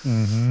 bro.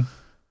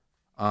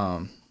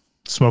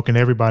 Smoking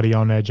everybody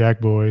on that Jack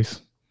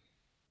Boys.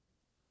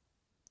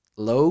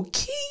 Low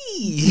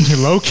key.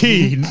 Low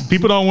key.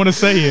 People don't want to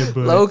say it,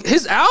 but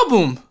his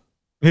album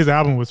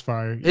was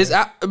fire.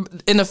 Yeah.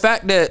 And the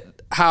fact that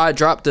how I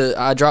dropped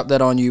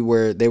that on you,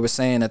 where they were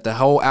saying that the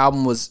whole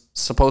album was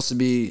supposed to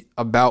be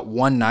about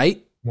one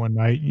night. One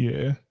night,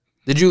 yeah.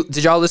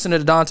 Did y'all listen to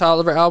the Don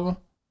Toliver album?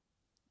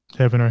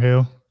 Heaven or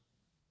Hell?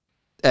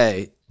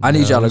 Hey, I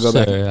need y'all to go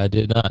back. I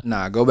did not.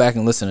 Nah, go back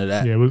and listen to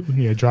that. Yeah,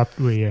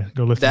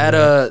 go listen that. To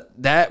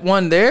that. That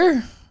one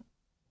there.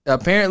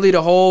 Apparently,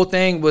 the whole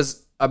thing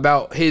was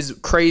about his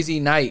crazy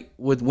night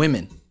with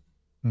women.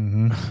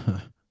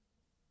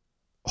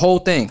 Whole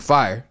thing,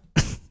 fire.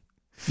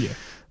 Yeah.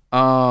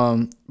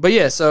 But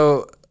yeah,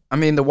 so I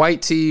mean, the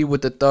white tee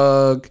with the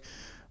Thug,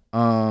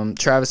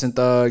 Travis and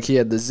Thug. He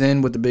had the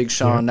Zen with the Big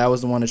Sean. That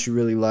was the one that you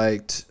really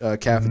liked.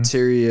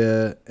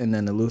 Cafeteria, and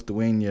then the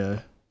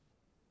Lithuania.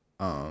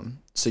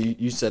 So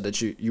you said that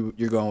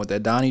you're going with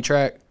that Donnie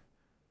track.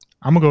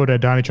 I'm gonna go with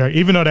that Donnie track,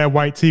 even though that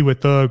white tee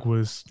with Thug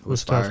was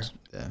fire. Tough.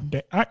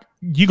 Yeah.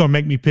 You gonna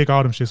make me pick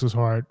all them shits was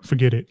hard.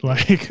 Forget it.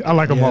 Like I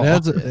like them all.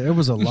 There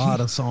was a lot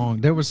of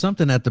songs. There was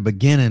something at the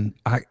beginning.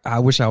 I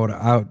wish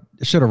I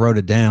should have wrote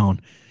it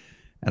down,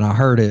 and I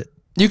heard it.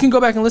 You can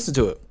go back and listen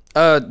to it.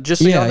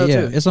 Just so y'all know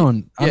too. It's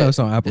on. I know it's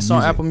on Apple. It's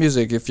Music. on Apple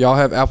Music. If y'all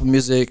have Apple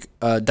Music,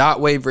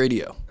 .wave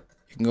radio,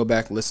 you can go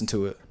back and listen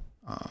to it.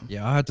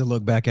 Yeah, I had to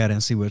look back at it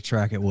and see what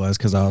track it was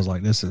because I was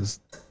like, this is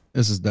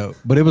dope.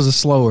 But it was a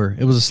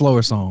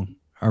slower song.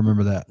 I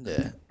remember that.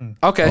 Yeah.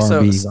 Okay,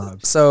 R&B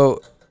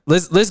so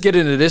let's get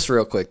into this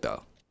real quick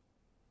though.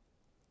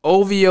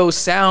 OVO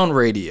Sound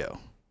Radio.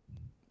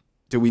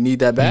 Do we need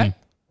that back?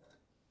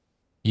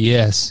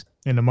 Yes.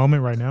 In the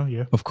moment right now,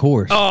 yeah. Of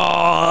course.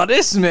 Oh,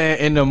 this man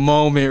in the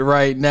moment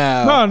right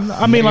now. No,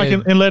 I mean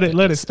and let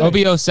it stay.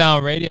 OVO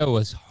Sound Radio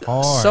was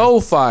hard.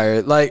 So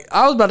fired. Like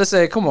I was about to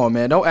say, come on,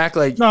 man. Don't act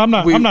like I'm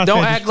not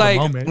don't act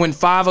like when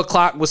 5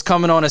 o'clock was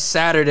coming on a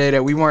Saturday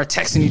that we weren't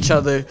texting each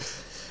other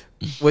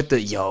with the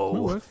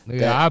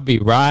I'll be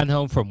riding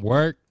home from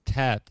work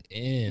tapped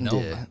in. Yeah. Oh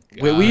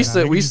my God.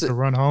 We used to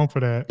run home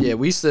for that. Yeah,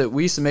 we used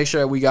to make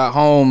sure that we got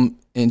home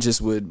and just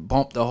would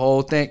bump the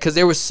whole thing because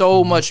there was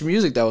so much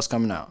music that was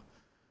coming out.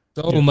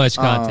 So much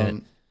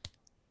content.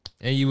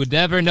 And you would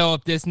never know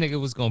if this nigga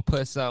was gonna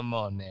put something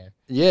on there.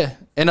 Yeah.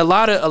 And a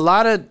lot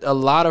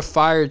of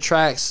fire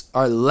tracks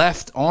are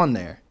left on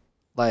there.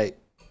 Like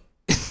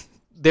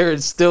they're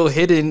still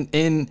hidden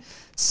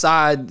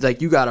inside, like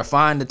you gotta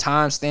find the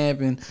timestamp,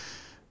 and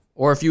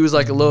or if you was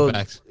like a little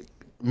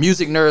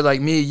music nerd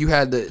like me, you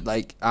had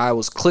to I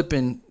was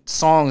clipping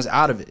songs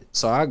out of it.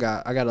 So I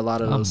got a lot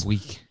of those. I'm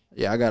weak.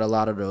 Yeah, I got a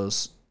lot of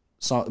those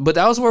songs. But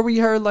that was where we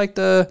heard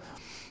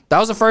that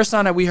was the first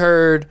time that we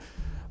heard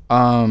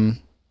Hotline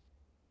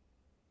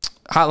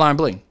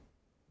Bling.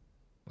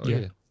 Oh,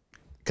 yeah.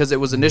 Because it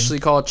was initially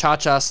called Cha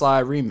Cha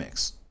Slide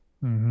Remix.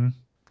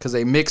 Because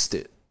they mixed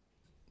it.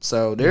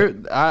 So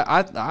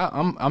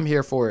I'm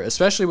here for it,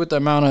 especially with the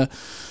amount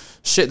of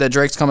shit that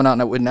Drake's coming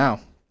out with now.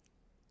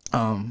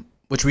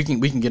 Which we can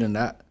get in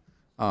that.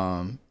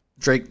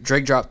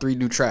 Drake dropped 3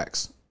 new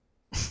tracks.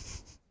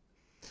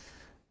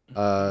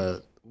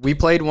 We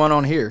played one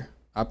on here.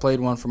 I played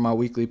one for my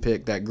weekly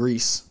pick, that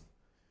Grease.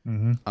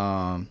 And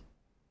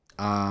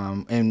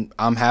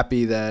I'm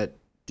happy that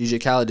DJ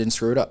Khaled didn't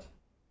screw it up.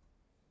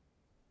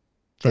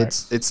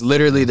 It's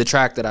literally the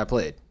track that I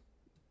played.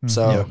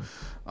 So,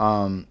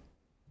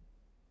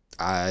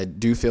 I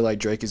do feel like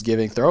Drake is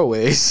giving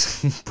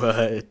throwaways,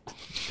 but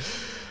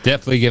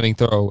definitely giving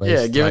throwaways.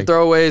 Yeah, giving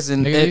throwaways,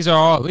 and these are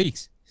all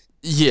leaks.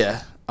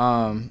 Yeah,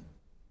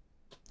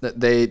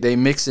 they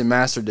mixed and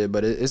mastered it,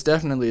 but it's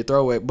definitely a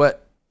throwaway.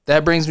 But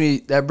that brings me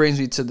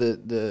to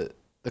the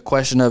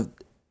question of,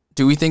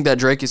 do we think that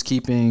Drake is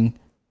keeping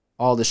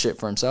all the shit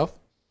for himself?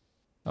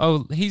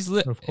 Oh,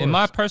 in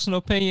my personal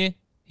opinion,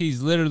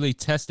 he's literally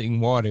testing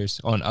waters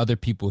on other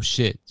people's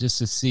shit just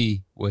to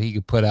see what he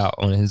could put out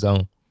on his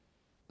own.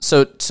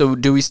 So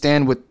do we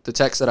stand with the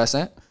text that I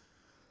sent?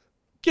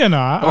 Yeah, no.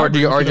 Are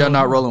y'all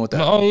not rolling with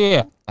that? Oh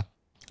yeah.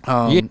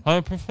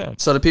 100%.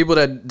 So the people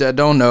that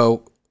don't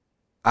know,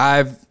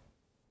 I've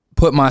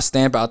put my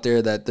stamp out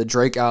there that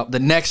the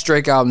next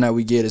Drake album that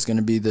we get is going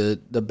to be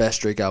the best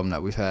Drake album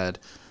that we've had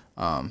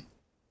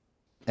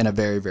in a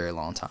very, very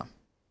long time.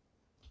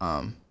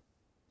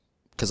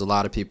 because a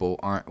lot of people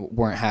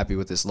weren't happy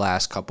with his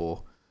last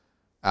couple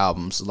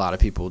albums. A lot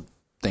of people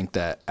think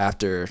that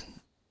after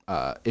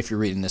If You're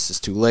Reading This Is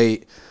Too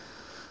Late,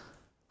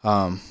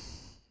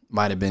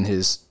 might have been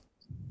his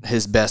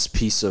best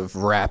piece of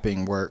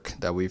rapping work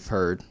that we've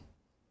heard.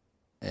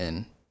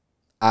 And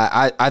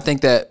I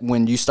think that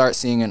when you start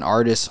seeing an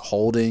artist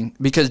holding,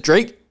 because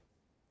Drake,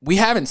 we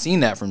haven't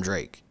seen that from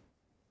Drake.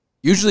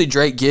 Usually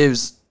Drake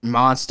gives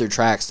monster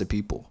tracks to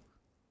people.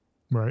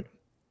 Right.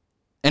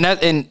 And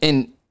that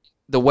and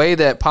the way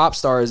that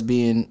Popstar is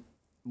being,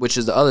 which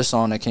is the other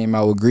song that came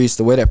out with Grease,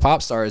 the way that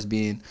Popstar is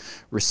being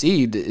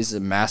received is a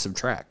massive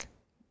track.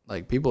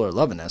 Like, people are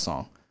loving that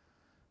song.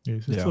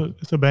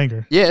 It's a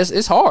banger. Yeah,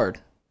 it's hard.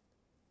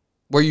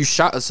 Were you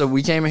shocked? So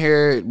we came in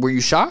here, were you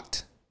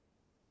shocked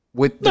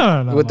with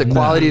the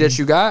quality that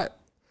you got?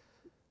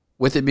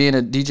 With it being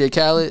a DJ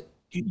Khaled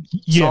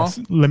Yes.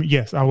 song?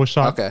 Yes, I was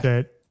shocked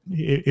that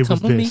it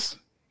was this.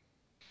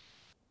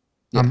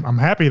 Yeah. I'm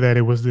happy that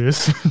it was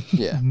this.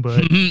 Yeah.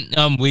 But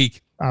I'm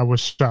weak. I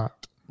was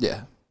shocked.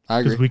 Yeah,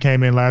 I agree. Because we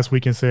came in last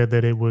week and said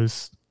that it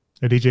was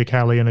a DJ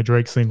Khaled and a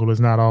Drake single is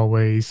not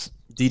always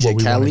DJ what we want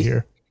to Khaled?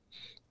 hear.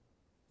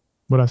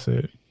 What I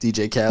said.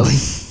 DJ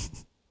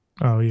Khaled.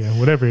 Oh yeah,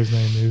 whatever his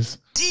name is.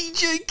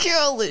 DJ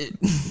Khaled.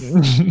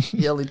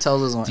 He only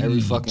tells us on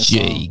every fucking song.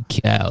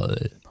 DJ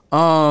Khaled.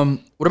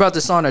 What about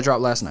the song that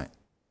dropped last night?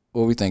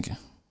 What are we thinking?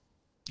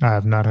 I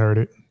have not heard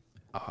it.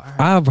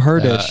 I've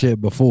heard that shit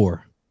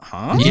before.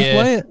 Huh? Did you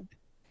play it?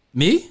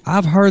 Me?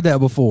 I've heard that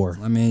before.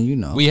 I mean, you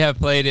know. We have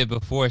played it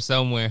before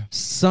somewhere.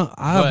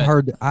 I've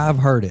heard it.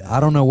 I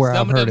don't know where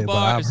I've heard it, but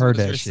I've heard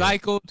that shit.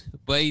 Recycled,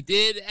 but he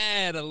did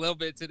add a little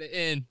bit to the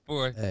end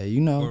for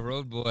for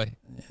Road Boy.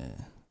 Yeah.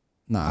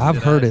 Nah,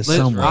 I've heard it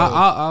somewhere.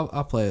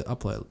 I'll play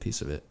a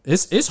piece of it.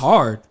 It's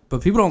hard,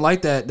 but people don't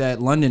like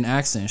that London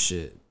accent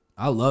shit.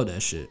 I love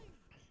that shit.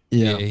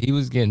 Yeah, he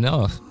was getting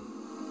off.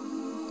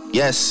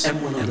 Yes.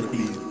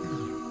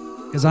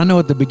 Because I know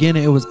at the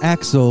beginning it was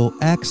Axel,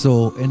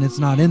 and it's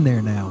not in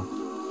there now.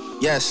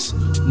 Yes.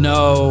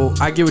 No,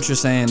 I get what you're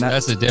saying.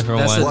 That's a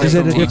different one. Is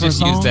it a different just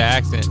song? use the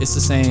accent. It's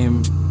the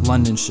same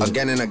London shit.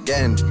 Again and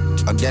again.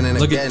 Again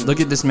and again. Look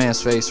at this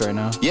man's face right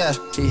now. Yeah.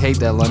 He hate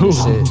that London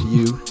shit.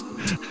 You.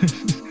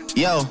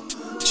 Yo.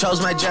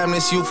 Chose my jam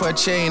this you for a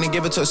chain and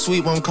give it to a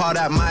sweet one called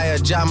out Maya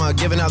Jama.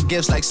 Giving out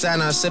gifts like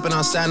Santa, sipping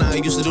on Santa.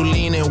 Used to do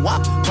lean and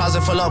wop.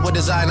 Closet full up with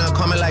designer,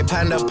 coming like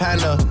Panda.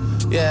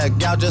 Yeah,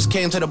 gal just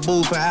came to the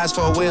booth and asked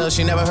for a wheel.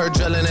 She never heard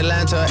drill in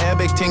Atlanta.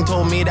 Arabic ting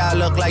told me that I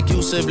look like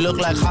Yusuf, look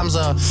like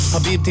Hamza.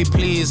 Habibti,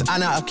 please,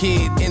 Ana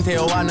Akid, Inte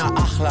Oana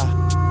Akhla.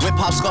 Whip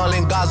hop skull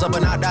in Gaza,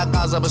 but not that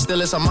Gaza, but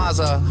still it's a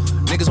Maza.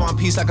 Niggas want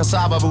peace like a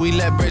Saba, but we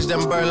let bridge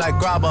them burn like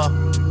grabba.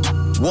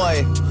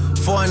 Boy.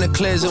 4 in the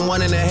clears and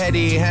 1 in the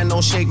heady. Hand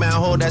don't shake, man,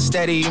 hold that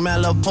steady. You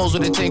man love pose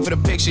with a ting for the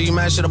picture. You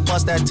man should've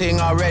bust that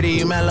ting already.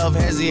 You man love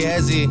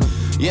hezzy.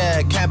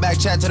 Yeah, can't back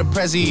chat to the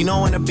prezi. You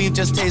know when the beef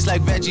just tastes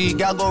like veggie.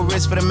 Gal go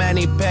wrist for the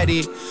manny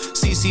petty.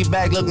 CC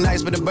bag look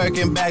nice, but the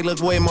Birkin bag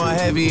look way more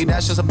heavy.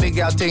 That's just a big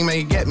gal ting, man,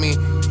 you get me.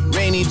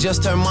 Rainy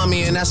just turned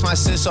mommy, and that's my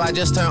sis, so I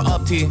just turned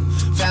up T.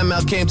 Fan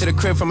mail came to the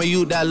crib from a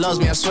youth that loves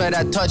me. I swear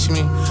that touched me.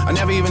 I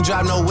never even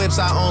drive no whips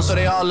I own, so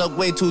they all look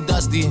way too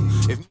dusty.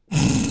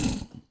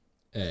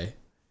 Hey,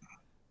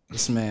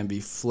 this man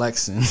be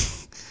flexing.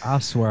 I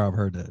swear I've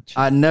heard that.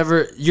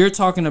 You're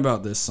talking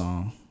about this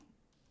song.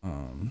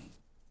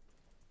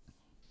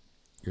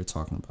 You're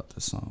talking about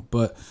this song,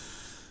 but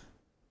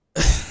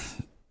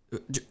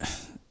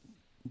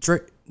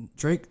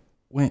Drake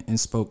went and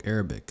spoke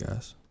Arabic,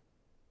 guys.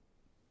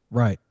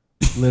 Right,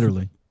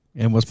 literally,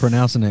 and was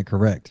pronouncing it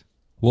correct.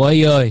 Why?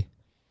 You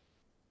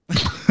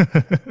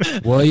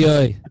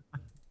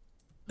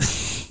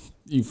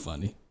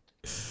funny.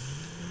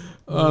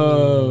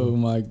 Oh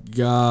my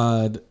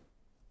god.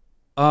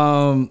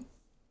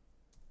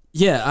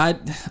 Yeah,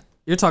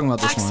 you're talking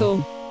about this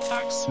one.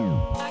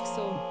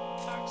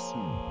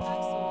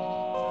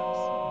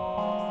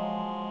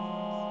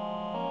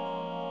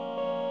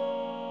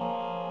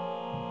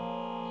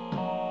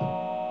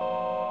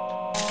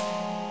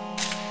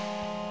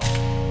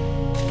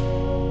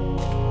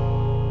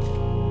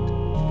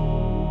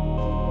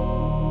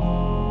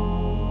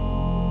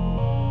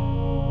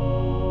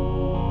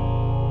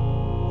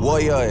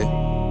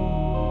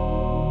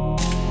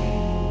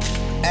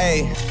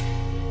 Hey,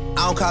 I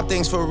don't cop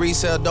things for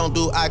resale, don't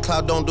do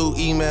iCloud, don't do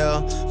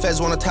email.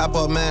 Feds wanna tap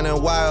up man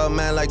and wire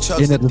man like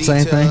Chuck's Isn't it the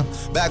same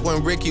thing? Back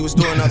when Ricky was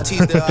doing up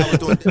T-Dale, I was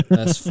doing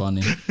That's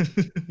funny.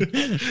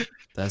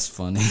 That's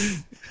funny.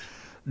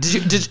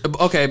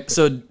 Okay,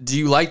 so do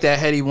you like that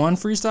Heady One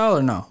freestyle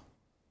or no?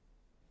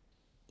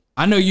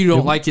 I know you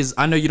don't like his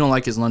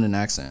London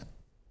accent.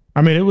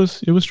 I mean, it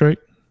was straight.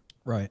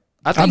 Right.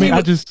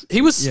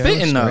 He was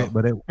spitting though.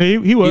 But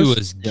he was. He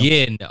was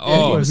getting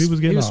off. He was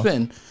getting off.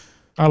 Spitting.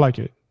 I like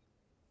it.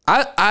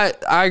 I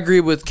agree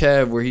with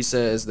Kev where he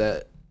says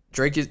that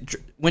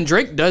when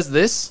Drake does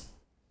this,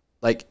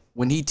 like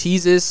when he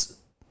teases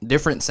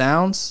different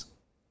sounds,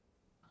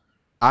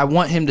 I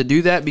want him to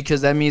do that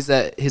because that means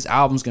that his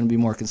album's going to be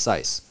more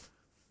concise.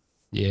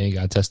 Yeah, you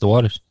got to test the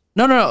waters.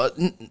 No.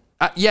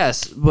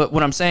 Yes, but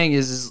what I'm saying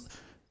is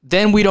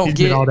then we don't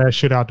get all that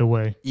shit out the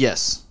way.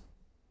 Yes.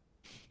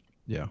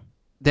 Yeah.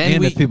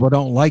 Then if people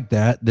don't like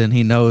that, then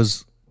he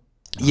knows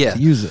to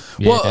use it.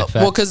 Well,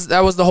 because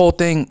that was the whole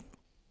thing.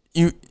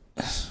 You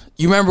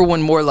remember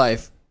when More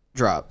Life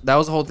dropped? That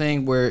was the whole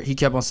thing where he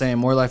kept on saying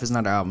More Life is not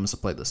an album, it's a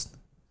playlist.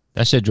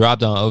 That shit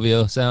dropped on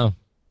OVO Sound.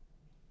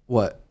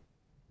 What?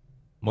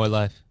 More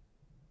Life.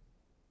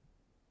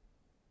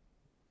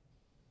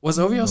 Was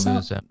OVO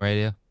Sound?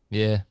 Radio?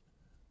 Yeah.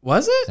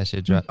 Was it? That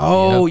shit dropped.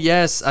 Oh,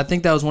 yes. I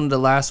think that was one of the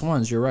last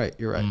ones. You're right.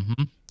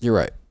 Mm-hmm. You're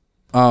right.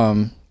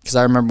 Because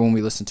I remember when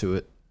we listened to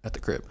it at the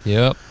crib.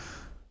 Yep.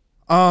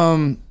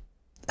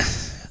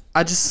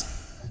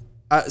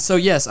 So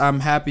yes, I'm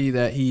happy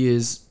that he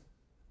is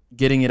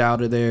getting it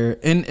out of there.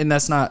 And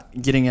that's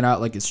not getting it out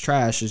like it's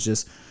trash. It's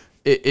just,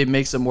 it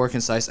makes a more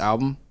concise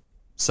album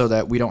so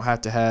that we don't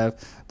have to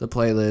have the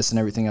playlist and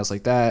everything else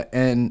like that.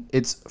 And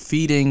it's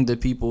feeding the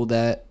people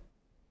that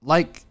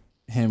like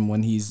him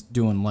when he's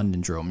doing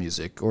London drill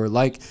music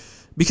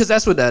because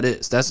that's what that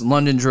is. That's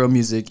London drill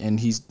music, and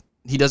he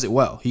does it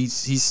well. He's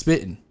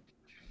spitting.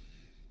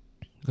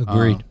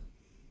 Agreed.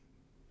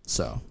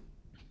 So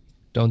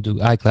don't do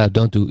iCloud,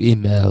 don't do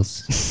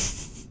emails.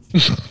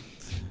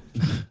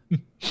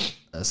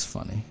 That's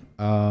funny.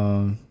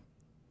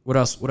 What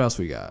else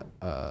we got?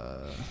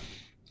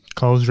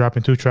 Cole's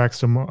dropping 2 tracks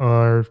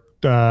tomorrow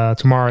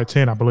at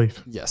 10, I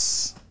believe.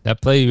 Yes.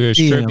 That Players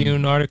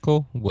Tribune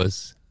article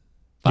was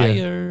fire.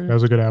 Yeah, that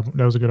was a good album.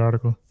 That was a good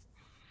article.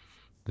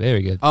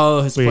 Very good.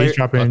 Oh, his Players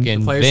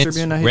Vince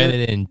Tribune. I read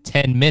it in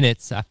 10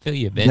 minutes. I feel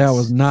you, Vince. That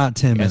was not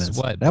 10 Guess minutes.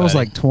 what, that was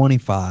buddy? like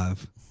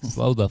 25.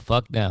 Slow the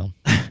fuck down.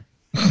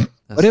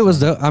 But it was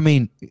the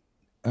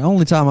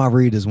only time I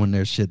read is when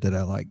there's shit that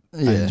I like.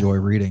 I enjoy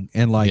reading.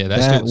 And like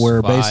that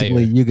where fire.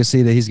 basically you can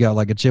see that he's got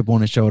like a chip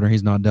on his shoulder.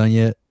 He's not done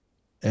yet.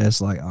 And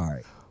it's like, all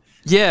right.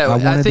 Yeah,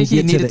 I think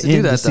he needed to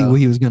do that to see what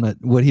he was gonna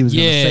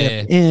say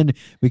at the end,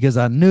 because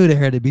I knew there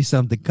had to be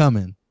something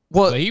coming.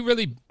 Well, he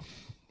really.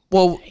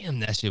 Well, damn,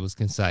 that shit was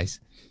concise.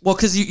 Well,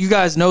 because you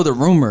guys know the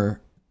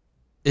rumor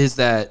is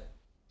that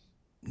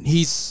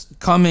he's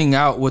coming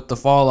out with the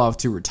fall off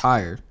to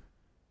retire,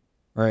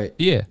 right?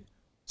 Yeah.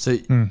 So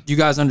you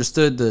guys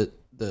understood the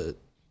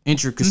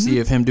intricacy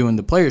of him doing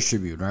the Players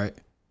Tribune, right?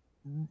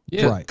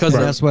 Yeah, right. Because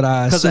that's what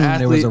I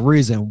assumed there was a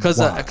reason.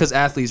 Because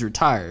athletes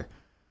retire,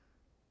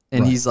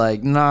 and he's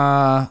like,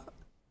 nah,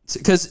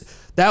 because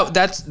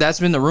that's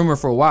been the rumor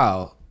for a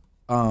while,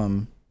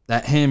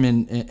 that him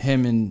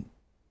and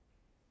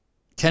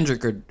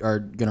Kendrick are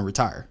gonna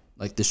retire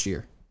like this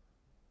year.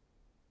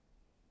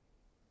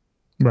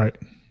 Right,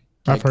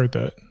 I've heard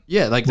that.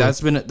 Yeah, like that's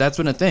been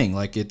a thing.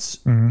 Like it's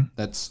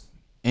that's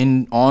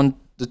on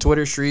the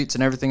Twitter streets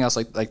and everything else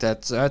like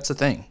that's a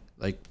thing.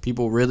 Like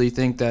people really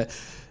think that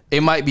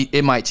it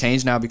might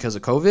change now because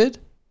of COVID.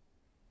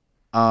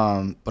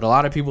 But a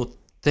lot of people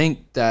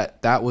think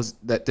that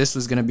this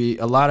was going to be,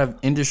 a lot of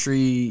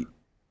industry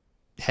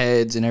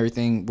heads and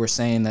everything were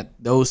saying that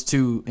those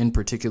two in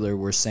particular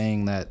were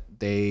saying that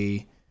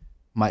they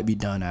might be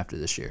done after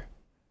this year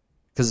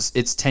because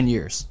it's 10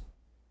 years.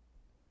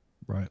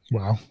 Right.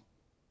 Wow.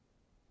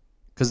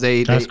 Because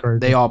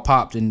they all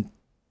popped in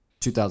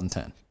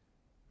 2010.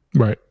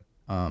 Right.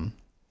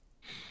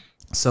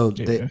 So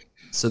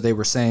they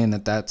were saying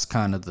that that's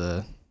kind of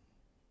the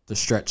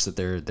stretch that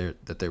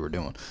they were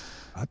doing.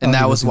 And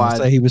that was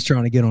why he was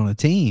trying to get on a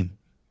team.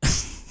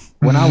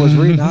 When I was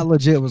reading, I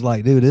legit was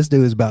like, dude, this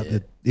dude is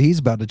he's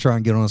about to try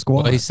and get on a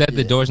squad. Well, he said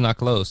the door's not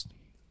closed.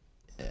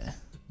 Yeah.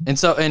 And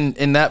so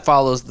and that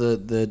follows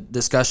the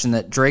discussion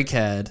that Drake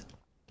had.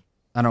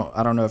 I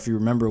don't know if you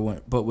remember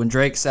when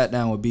Drake sat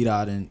down with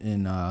B-Dot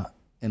in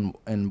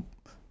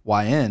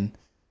YN,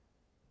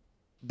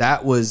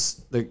 that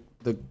was the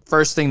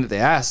first thing that they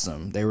asked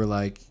him. They were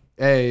like,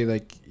 hey,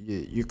 like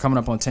you're coming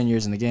up on 10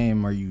 years in the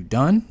game. Are you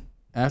done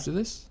after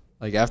this?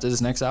 Like after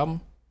this next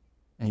album?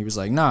 And he was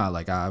like, nah,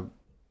 like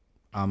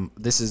I'm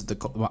part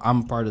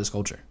of this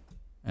culture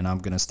and I'm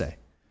going to stay.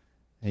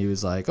 And he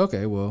was like,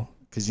 okay, well,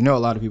 because a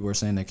lot of people are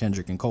saying that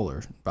Kendrick and Cole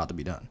are about to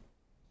be done.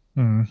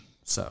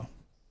 So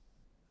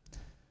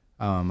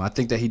I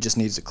think that he just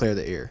needs to clear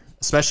the air,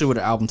 especially with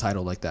an album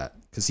title like that,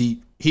 because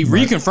he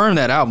reconfirmed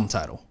that album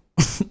title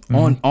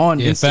on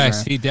Instagram.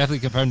 Facts. He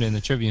definitely confirmed it in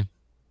the Tribune.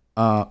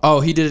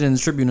 He did it in the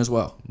Tribune as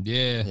well.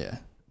 Yeah.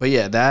 But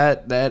yeah,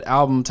 that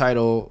album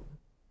title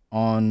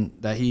on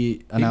that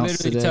he announced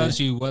literally today tells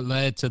you what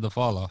led to the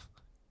fall off.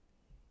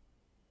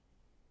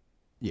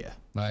 Yeah,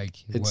 like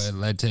what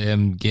led to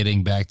him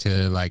getting back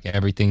to like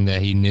everything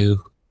that he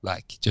knew,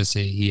 like just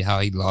how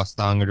he lost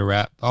the hunger to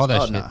rap, all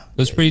that shit. It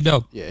was pretty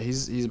dope. Yeah,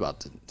 he's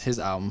about his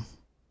album.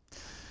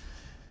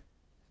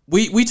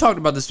 We talked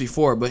about this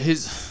before, but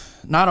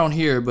not on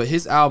here, but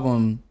his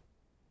album,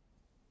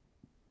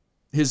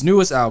 his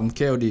newest album,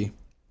 KOD,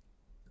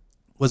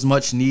 was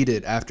much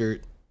needed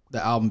after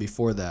the album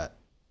before that,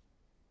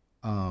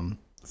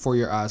 For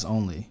Your Eyes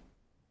Only,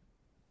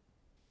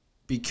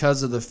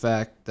 because of the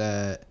fact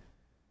that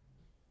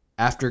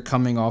after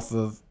coming off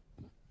of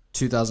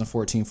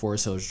 2014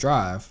 Forest Hills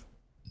Drive,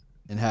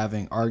 and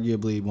having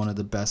arguably one of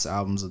the best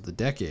albums of the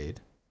decade,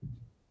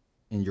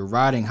 and you're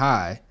riding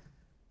high,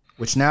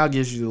 which now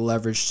gives you the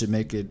leverage to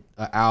make it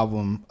an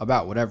album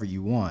about whatever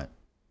you want.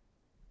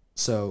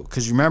 So,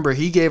 because you remember,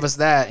 he gave us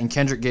that, and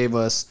Kendrick gave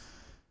us,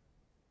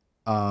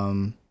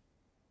 the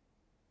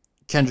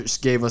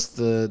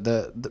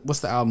what's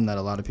the album that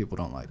a lot of people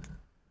don't like?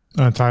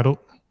 Untitled.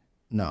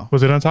 No.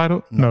 Was it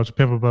Untitled? No, To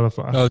Pimp a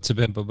Butterfly. Oh, To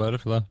Pimp a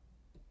Butterfly.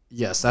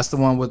 Yes, that's the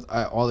one with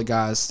all the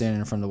guys standing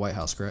in front of the White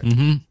House, correct?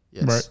 Mm-hmm.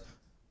 Yes. Right.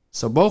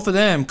 So both of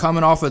them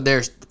coming off of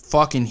their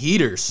fucking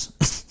heaters.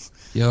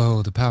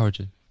 Yo, the power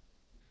gen.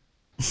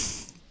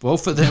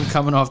 Both of them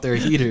coming off their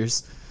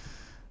heaters.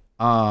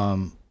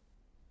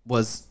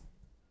 Was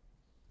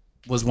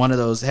one of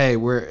those, hey,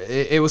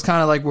 it was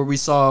kind of like where we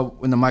saw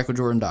in the Michael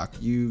Jordan doc.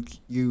 You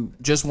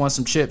just want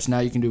some chips, now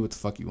you can do what the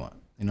fuck you want.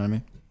 You know what I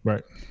mean?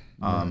 Right.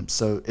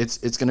 So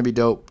it's gonna be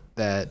dope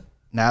that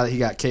now that he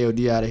got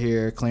KOD out of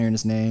here, clearing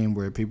his name,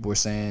 where people were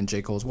saying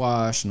J. Cole's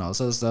washed and all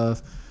this other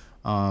stuff.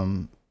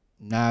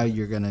 Now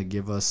you're gonna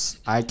give us.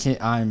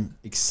 I'm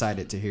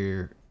excited to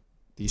hear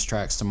these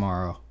tracks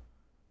tomorrow.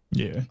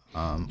 Yeah.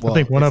 Well, I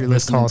think one if of you're them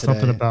is listening called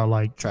something today, about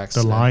like tracks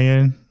the today.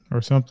 lion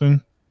or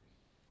something.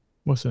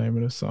 What's the name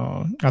of the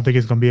song? I think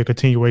it's gonna be a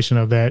continuation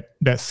of that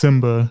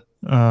Simba.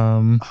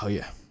 Oh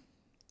yeah.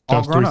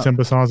 Those three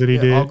Simba songs that he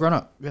did. All grown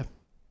up. Yeah.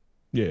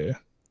 Yeah.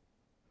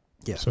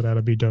 Yeah. So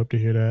that'll be dope to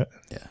hear that.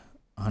 Yeah.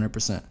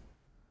 100%.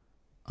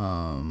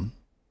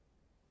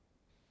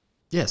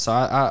 Yeah. So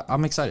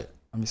I'm excited.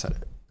 I'm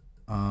excited.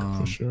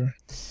 For sure.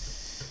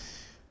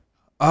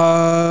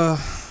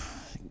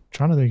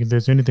 Trying to think if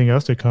there's anything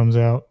else that comes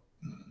out.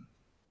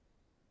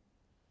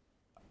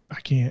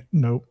 I can't.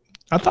 Nope.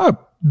 I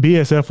thought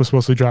BSF was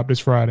supposed to drop this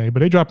Friday, but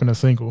they dropping a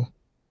single.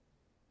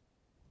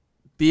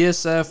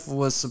 BSF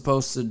was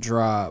supposed to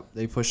drop.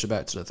 They pushed it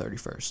back to the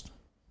 31st.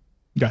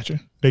 Gotcha.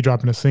 They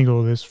dropping a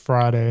single this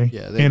Friday.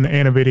 Yeah,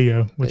 and a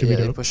video, which would be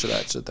they dope. pushed it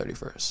back to the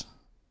 31st.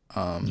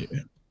 Yeah.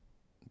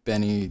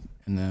 Benny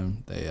and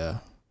them,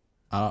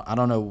 I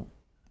don't know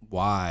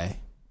why,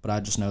 but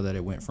I just know that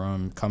it went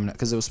from coming out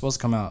because it was supposed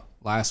to come out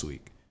last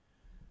week.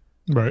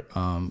 Right.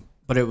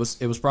 But it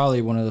was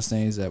probably one of those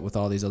things that with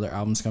all these other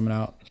albums coming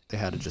out, they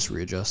had to just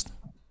readjust.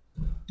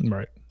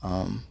 Right.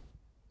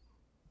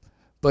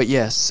 But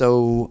yeah,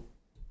 so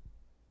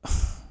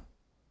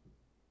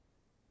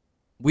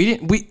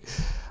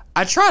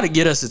I tried to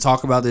get us to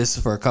talk about this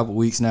for a couple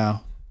weeks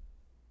now,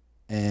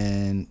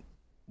 and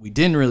we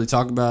didn't really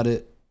talk about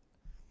it.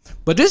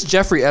 But this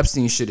Jeffrey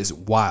Epstein shit is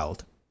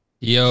wild.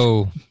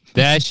 Yo,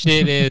 that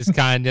shit is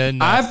kind of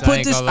nuts. I've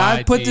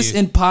put this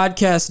in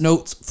podcast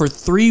notes for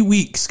 3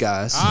 weeks,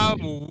 guys.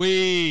 I'm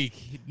weak.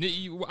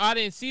 I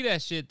didn't see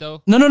that shit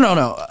though.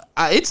 No.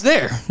 It's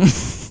there.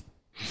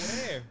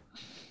 Where?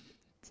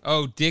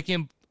 Oh, Dick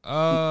and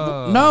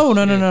No.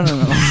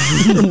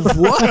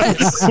 What?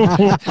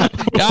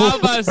 Y'all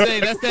about to say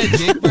that's that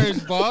Dick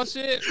versus ball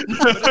shit?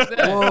 What is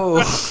that?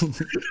 Whoa.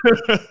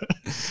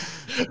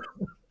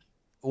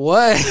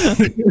 What?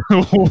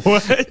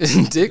 What?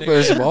 Dick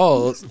versus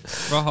balls.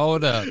 Bro,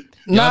 hold up.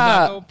 Y'all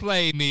not gonna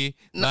play me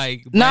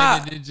like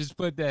Brandon didn't just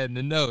put that in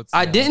the notes.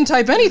 I didn't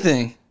type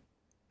anything.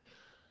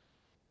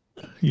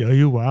 Yo,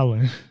 you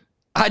wildin'.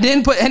 I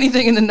didn't put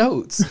anything in the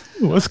notes.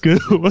 What's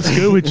good? What's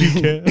good with you,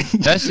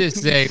 Kev? That should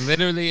say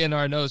literally in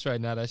our notes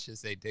right now. That should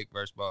say Dick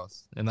versus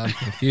balls, and I'm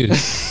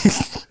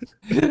confused.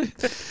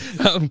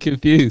 I'm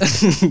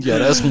confused. Yeah,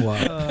 that's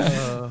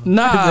wild.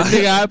 Nah, the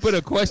thing I put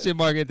a question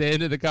mark at the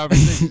end of the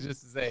conversation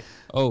just to say,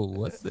 "Oh,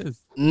 what's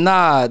this?"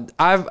 Nah,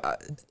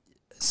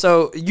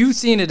 so you've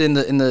seen it in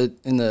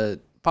the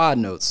pod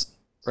notes,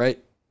 right,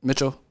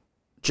 Mitchell?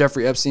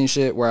 Jeffrey Epstein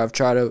shit, where I've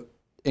tried to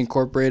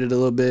incorporate it a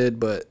little bit,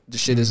 but the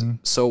shit is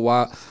so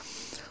wild.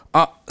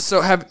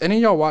 So have any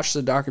of y'all watched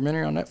the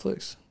documentary on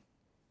Netflix?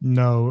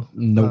 No.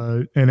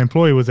 Nope. An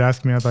employee was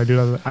asking me, I was like,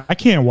 dude, I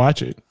can't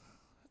watch it.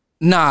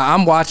 Nah,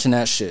 I'm watching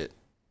that shit.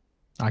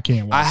 I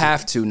can't watch it. I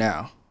have to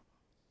now.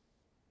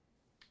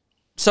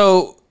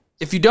 So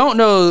if you don't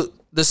know,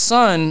 the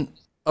son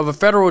of a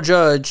federal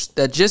judge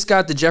that just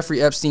got the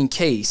Jeffrey Epstein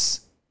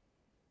case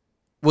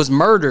was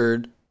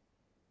murdered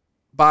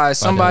by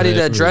somebody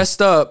that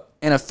dressed up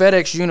in a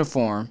FedEx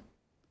uniform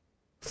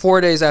 4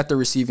 days after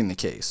receiving the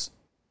case.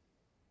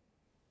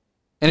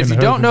 And if you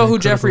don't know who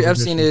Jeffrey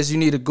Epstein is, you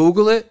need to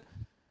Google it.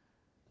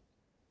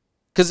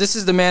 Because this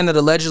is the man that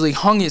allegedly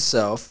hung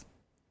himself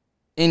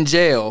in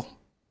jail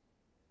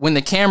when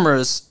the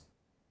cameras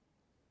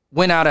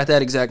went out at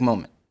that exact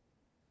moment.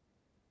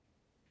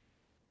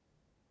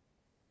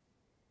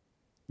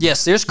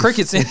 Yes, there's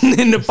crickets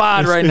in the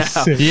pod right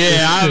now.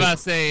 Yeah, I was about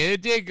to say,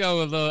 it did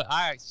go a little,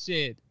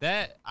 shit,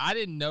 that, I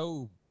didn't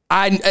know.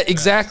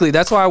 Exactly.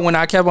 That's why when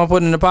I kept on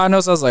putting in the pod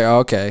notes, I was like, oh,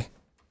 okay,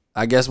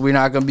 I guess we're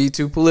not going to be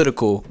too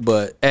political.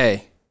 But,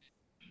 hey,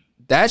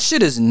 that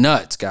shit is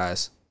nuts,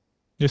 guys.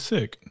 It's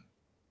sick.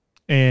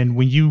 And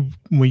when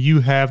you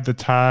have the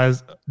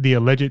ties, the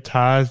alleged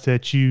ties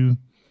that you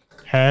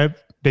had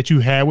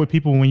with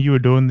people when you were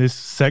doing this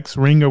sex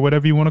ring or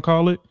whatever you want to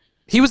call it.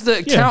 He was the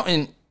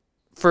accountant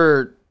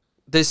for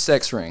this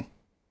sex ring.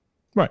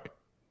 Right.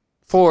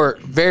 for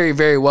very,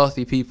 very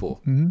wealthy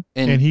people. And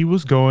he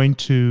was going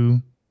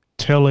to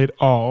tell it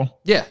all.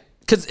 Yeah,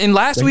 because in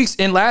last week's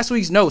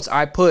notes,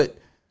 I put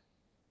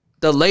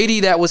the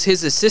lady that was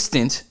his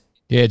assistant.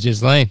 Yeah,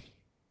 Ghislaine.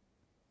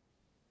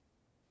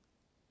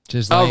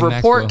 A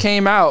report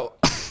came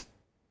out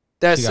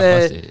that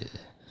said,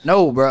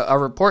 no, bro. A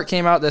report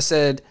came out that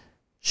said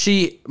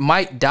she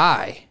might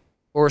die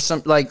or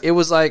some, like, it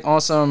was like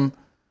on some,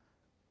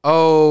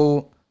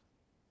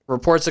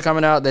 reports are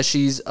coming out that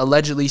she's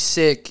allegedly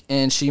sick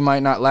and she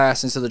might not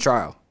last into the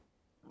trial.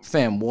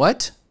 Fam,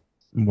 what?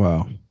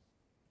 Wow.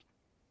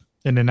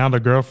 And then now the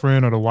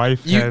girlfriend or the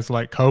wife has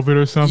like COVID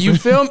or something. You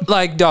feel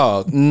like,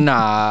 dog?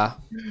 Nah.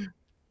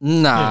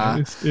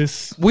 Yeah,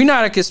 we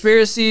not a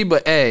conspiracy,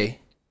 but hey,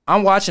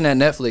 I'm watching that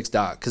Netflix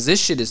doc because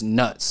this shit is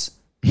nuts.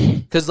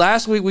 Because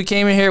last week we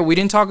came in here, we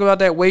didn't talk about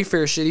that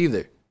Wayfair shit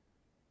either.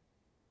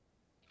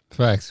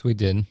 Facts, we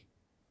didn't.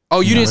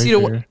 Oh, you didn't see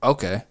the?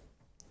 Okay.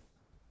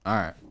 All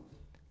right.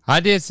 I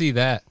did see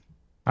that.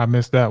 I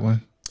missed that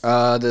one.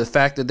 The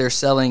fact that they're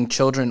selling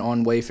children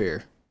on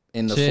Wayfair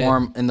in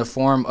the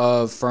form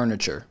of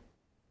furniture.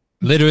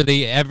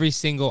 Literally every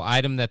single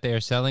item that they are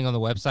selling on the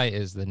website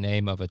is the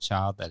name of a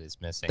child that is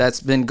missing. That's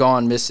been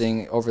gone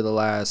missing over the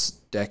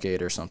last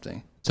decade or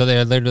something. So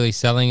they're literally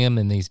selling them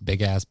in these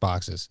big ass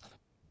boxes.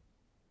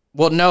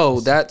 Well, no,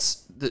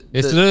 that's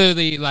it's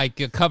literally like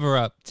a cover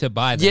up to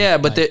buy them. Yeah,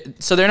 but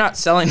they're not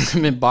selling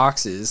them in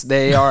boxes.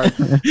 They're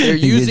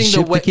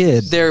using the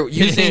Wayfair. They're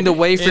using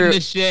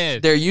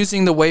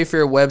the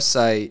Wayfair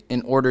website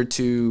in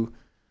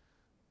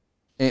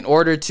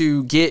order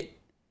to get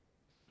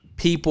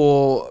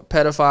people,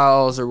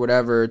 pedophiles or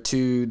whatever,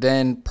 to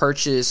then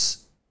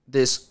purchase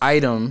this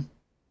item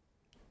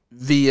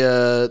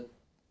via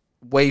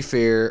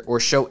Wayfair or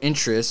show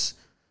interest,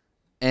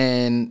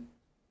 and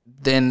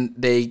then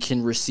they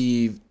can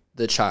receive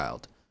the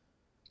child.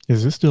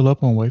 Is this still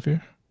up on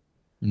Wayfair?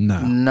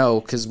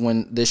 No, because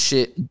when this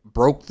shit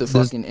broke the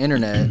fucking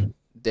internet,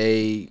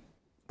 they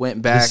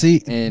went back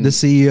and the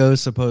CEO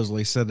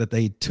supposedly said that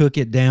they took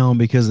it down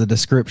because the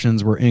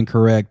descriptions were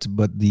incorrect,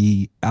 but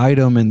the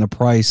item and the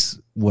price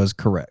was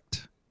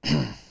correct.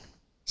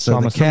 So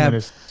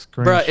the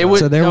bro, it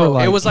was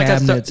like it was like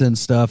cabinets and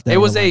stuff. That it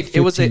was like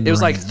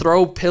like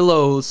throw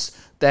pillows.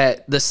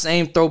 That the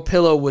same throw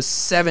pillow was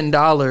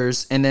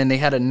 $7, and then they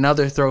had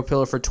another throw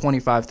pillow for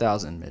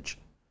 $25,000. Mitch.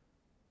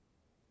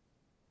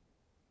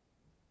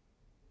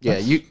 Yeah,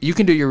 you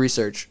can do your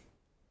research.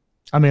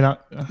 I mean, no,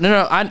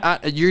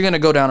 you're gonna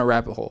go down a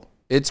rabbit hole.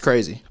 It's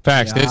crazy.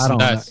 Facts.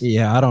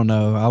 Yeah, I don't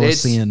know. I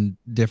was seeing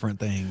different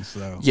things.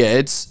 So yeah,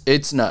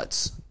 it's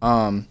nuts.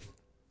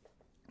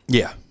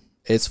 Yeah,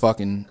 it's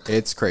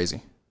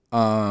crazy.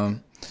 You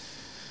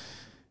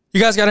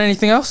guys got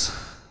anything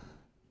else?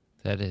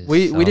 That is.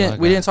 We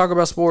didn't talk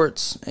about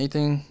sports.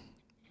 Anything?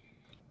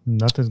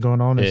 Nothing's going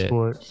on in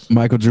sports.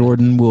 Michael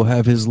Jordan will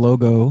have his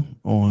logo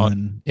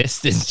on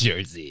Pistons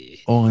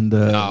jersey on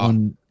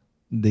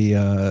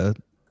the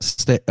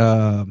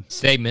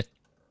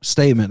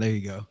statement. There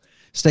you go.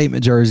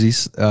 Statement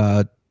jerseys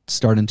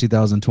starting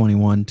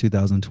 2021,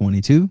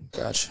 2022.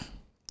 Gotcha.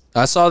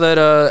 I saw that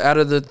out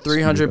of the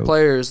 300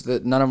 players,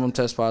 that none of them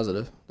test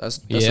positive. That's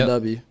a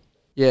W.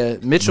 Yeah,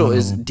 Mitchell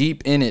is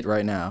deep in it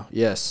right now.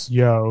 Yes.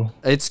 Yo.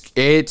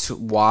 It's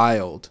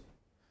wild.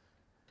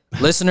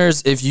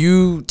 Listeners, if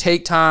you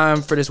take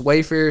time for this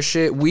Wayfair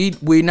shit,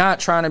 we're not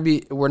trying to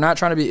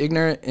be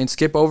ignorant and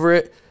skip over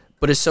it,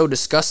 but it's so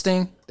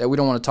disgusting that we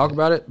don't want to talk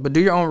about it. But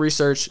do your own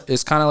research.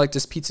 It's kind of like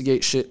this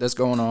Pizzagate shit that's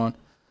going on.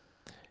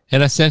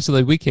 And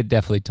essentially, we could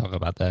definitely talk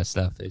about that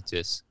stuff.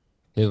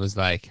 It was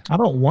like, I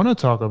don't want to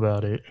talk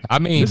about it. I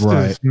mean, this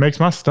just makes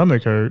my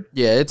stomach hurt.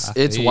 Yeah,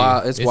 it's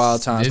wild. It's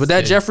wild times. But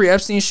that Jeffrey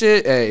Epstein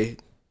shit, hey,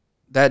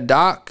 that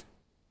doc,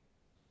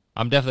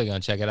 I'm definitely gonna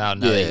check it out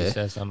now that you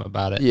said something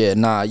about it. Yeah,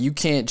 nah, you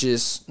can't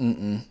just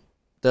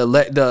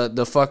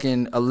the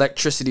fucking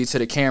electricity to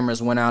the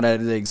cameras went out at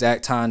the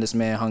exact time this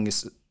man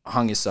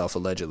hung himself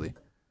allegedly.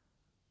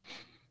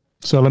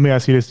 So let me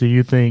ask you this: do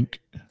you think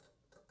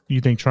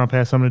Trump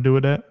has something to do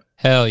with that?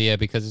 Hell yeah,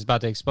 because it's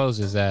about to expose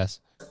his ass.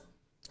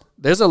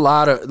 There's a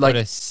lot of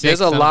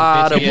there's a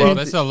lot of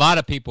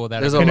people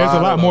that there's a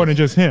lot more than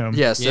just him.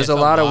 Yes, there's a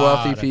lot of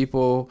wealthy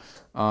people.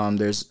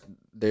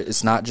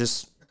 It's not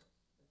just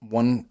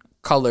one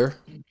color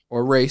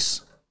or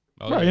race.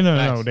 Right,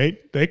 no.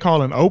 They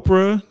call him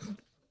Oprah,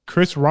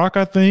 Chris Rock,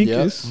 I think.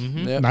 Yep.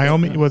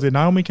 Naomi, was it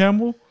Naomi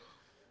Campbell?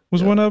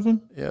 Was one of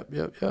them? Yep.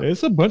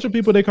 It's a bunch of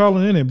people they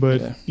calling in it,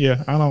 but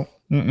yeah, I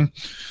don't.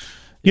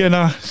 Yeah,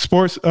 nah.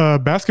 Sports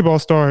basketball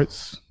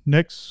starts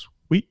next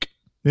week,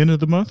 the end of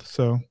the month.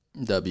 So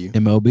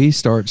MLB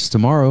starts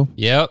tomorrow.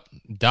 Yep,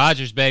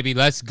 Dodgers baby,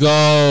 let's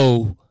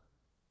go.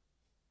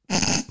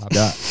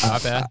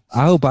 I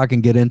hope I can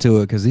get into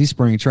it because these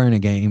spring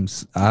training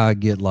games, I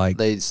get like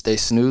they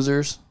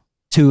snoozers,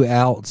 2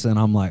 outs, and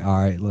I'm like,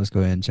 all right, let's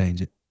go ahead and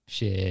change it.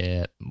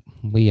 Shit,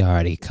 we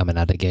already coming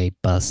out the gate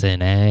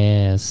busting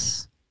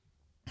ass.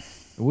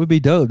 It would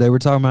be dope. They were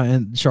talking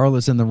about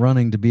Charlotte's in the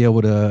running to be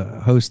able to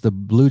host the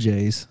Blue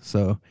Jays,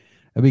 so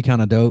that'd be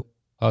kind of dope.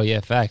 Oh yeah,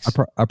 facts.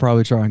 I'd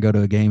probably try and go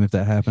to a game if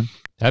that happened.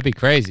 That'd be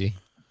crazy.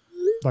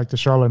 Like the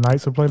Charlotte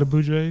Knights will play the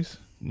Blue Jays?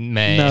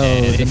 Man,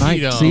 No, the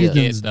night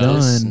season's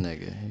done.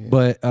 Nigga.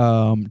 But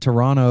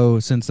Toronto,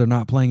 since they're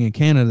not playing in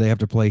Canada, they have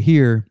to play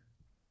here.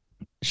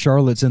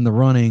 Charlotte's in the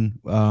running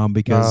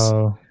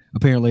because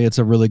apparently it's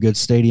a really good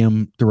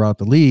stadium throughout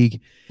the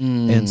league.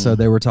 And so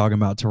they were talking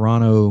about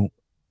Toronto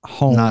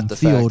home Not the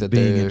fact field that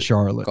being they're in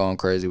Charlotte. going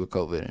crazy with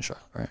COVID in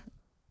Charlotte, right?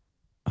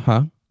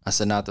 Huh? I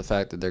said not the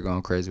fact that they're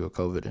going crazy with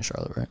COVID in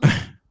Charlotte,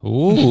 right?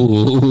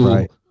 Ooh.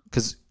 Right.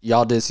 Because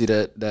y'all did see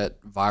that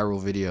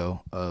viral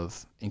video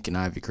of Ink and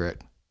Ivy,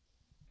 correct?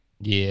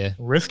 Yeah.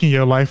 Risking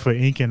your life for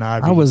Ink and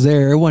Ivy. I was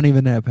there. It wasn't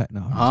even that packed.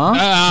 No.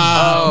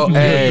 Huh?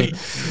 Hey,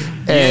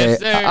 Yes,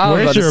 sir. I was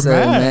Where's about to your say,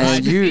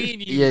 mask?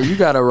 man, you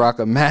gotta rock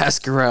a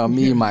mask around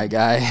me, my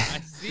guy.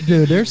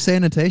 Dude, their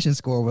sanitation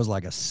score was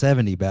like a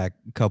 70 back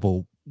a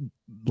couple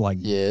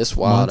it's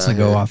wild months out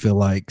ago, here. I feel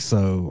like.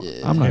 So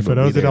I'm not And for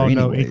gonna those be that there don't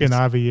know, anyways. Ink and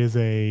Ivy is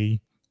a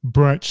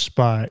brunch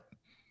spot.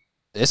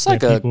 It's that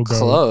like a people go.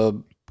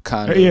 club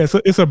kind of. Yeah,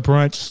 it's a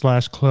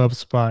brunch / club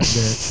spot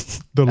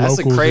that the That's a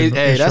locals. crazy. in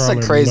That's a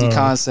Charlotte crazy love.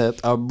 concept.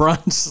 A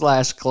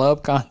brunch /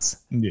 club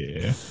concept.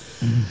 Yeah,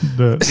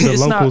 the It's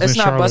not. locals It's in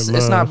not Charlotte busting.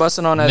 It's not love.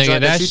 busting on that Nigga,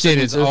 joint that you shit took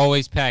me is to.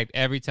 always packed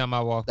every time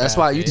I walk. That's past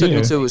why you it. took me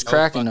Yeah. to. It was No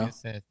cracking fucking though.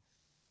 sense.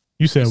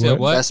 You said, You said what?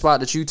 what? That spot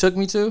that you took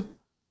me to.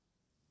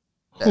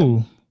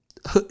 Who?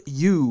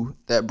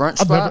 That brunch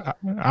spot.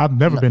 I've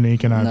never been to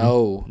Ink and Ivy.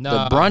 No,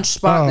 Nah. the brunch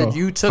spot Oh. that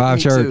you took Five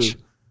me Church. to.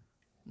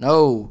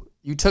 No,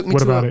 you took me What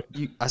to. about it?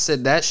 I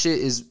said that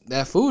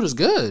that food is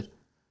good.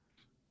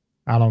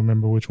 I don't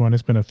remember which one.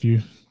 It's been a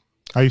few.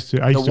 I used to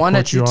The one quote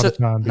that you all took.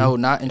 the time. B. No,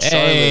 not in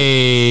Charlotte.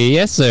 Hey,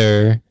 yes,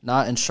 sir.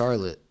 Not in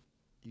Charlotte.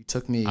 You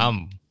took me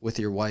with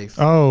your wife.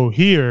 Oh,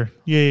 here.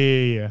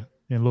 Yeah.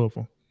 In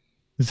Louisville.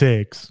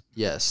 Zegs.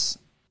 Yes.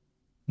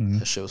 Mhm.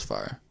 That shit was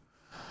fire.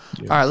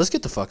 All right, let's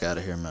get the fuck out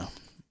of here, man.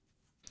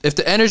 If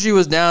the energy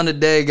was down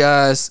today,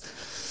 guys,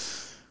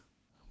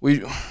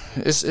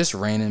 it's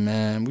raining,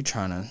 man. We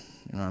trying to,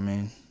 you know what I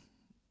mean?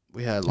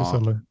 We had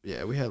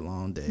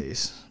long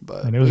days,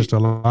 but And it was just a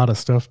lot of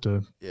stuff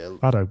a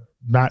lot of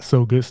not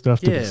so good stuff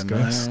to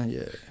discuss. Man,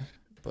 yeah.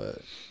 But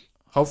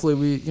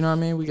hopefully you know what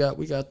I mean? We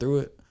got through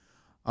it.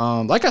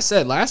 Like I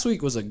said, last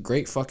week was a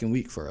great fucking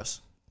week for us.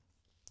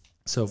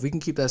 So if we can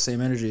keep that same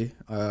energy,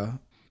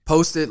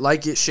 post it,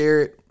 like it,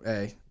 share it.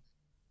 Hey,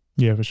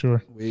 Yeah, for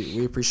sure.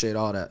 we appreciate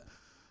all that.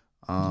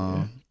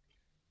 All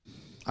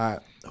right,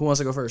 who wants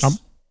to go first?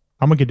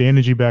 I'm gonna get the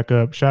energy back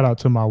up. Shout out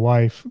to my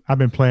wife. I've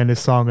been playing this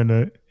song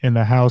in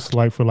the house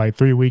like for like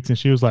 3 weeks, and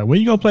she was like, "When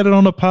you gonna play that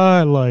on the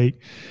pod?"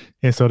 Like,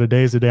 and so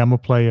today's the day I'm gonna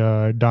play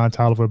Don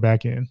Toliver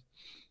Back In.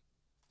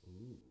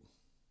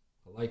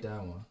 I like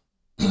that one.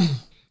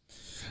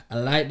 I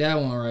like that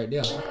one right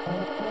there.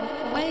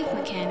 Wave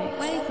mechanic,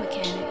 wave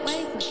mechanic,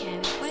 wave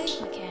mechanic, wave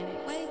mechanic,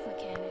 wave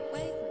mechanic,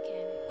 wave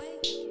mechanic,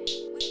 wave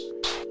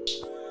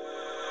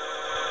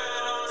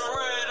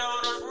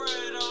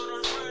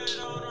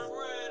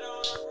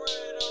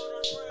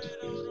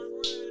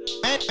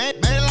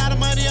Made a lot of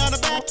money on the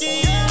back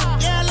end.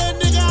 Yeah, little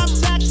nigga,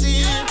 I'm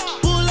taxing.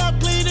 Pull up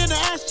clean in the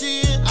ass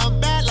chin. I'm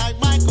bad like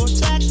Michael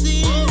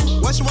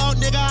Jackson. What you want,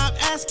 nigga? I'm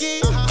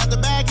asking. Got the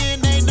bag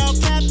in, ain't no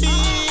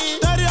capping.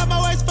 30 on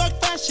my waist, fuck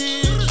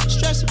fashion.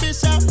 Stretch the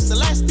bitch out,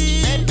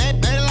 Celestine.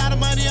 Made a lot of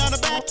money on the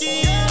back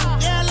end.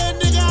 Yeah, little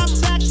nigga, I'm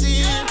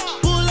taxing.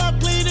 Pull up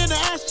clean in the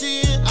ass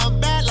chin. I'm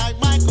bad like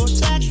Michael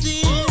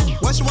Jackson.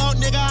 What you want,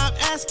 nigga? I'm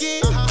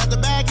asking. Got the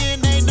bag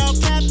in, ain't no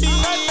capping.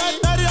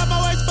 30 on my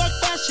waist, fuck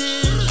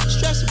fashion.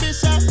 Stretch the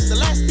bitch out,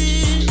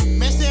 Celestine.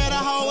 Man, stay at a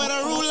hoe with a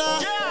ruler.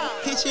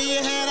 Hit you in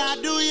your head, I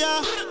do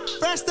ya.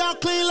 Fresh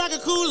out clean like a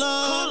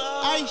cooler.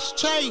 Ice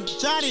tray,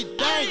 Johnny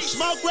Day.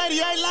 Smoke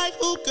radiate like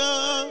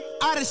hookah.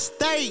 Out of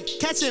state,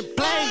 catching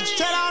plays.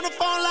 Straight on the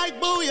phone like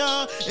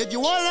booyah. If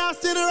you want it, I'll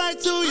send it right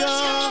to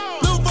ya.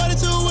 Blue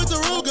 42 with the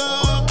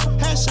Ruger.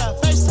 Headshot,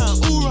 FaceTime,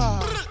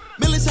 oorah.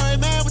 Military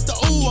man with the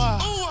ooh-ah.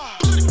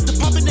 The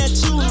pumping that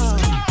chew-ah.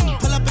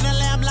 Pull up in a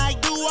lamb like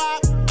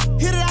doo-wop.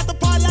 Hit it out the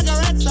park like a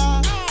red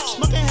star.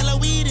 Smoking hella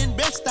weed in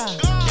Bed-Stuy.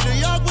 In New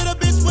York with a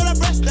bitch with a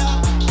breast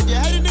out. If you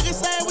hate a nigga,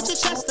 say it with your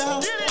chest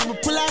out. I'ma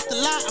pull out the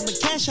lot, I'ma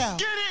cash out.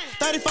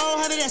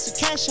 3,400, that's a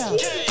cash out.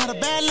 Got a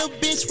bad little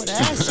bitch with an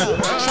ass out.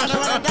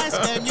 Tryna run a dice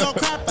game, you don't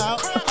crap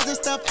out. All this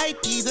stuff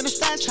APs in the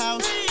stash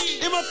house.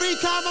 In my free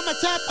time, I'ma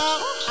tap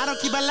out. I don't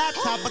keep a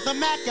laptop, but the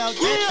Mac out.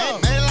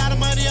 Made a lot of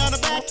money on the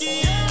back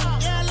end.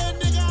 Yeah, little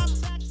nigga,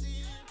 I'm taxi.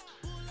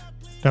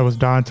 That was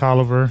Don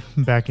Toliver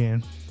Back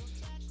In.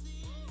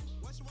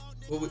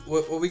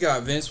 What we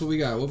got, Vince? What we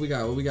got?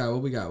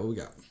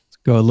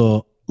 Go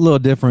a little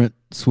different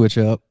switch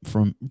up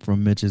from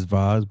Mitch's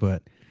vibes,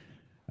 but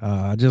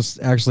I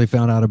just actually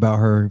found out about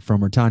her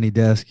from her tiny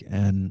desk,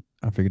 and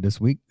I figured this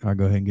week I'll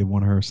go ahead and give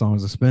one of her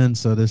songs a spin.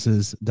 So this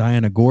is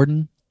Diana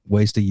Gordon,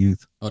 Waste of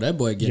Youth. Oh, that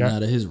boy getting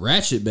out of his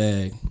ratchet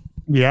bag.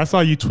 Yeah, I saw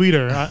you tweet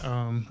her.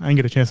 I didn't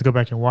get a chance to go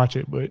back and watch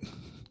it, but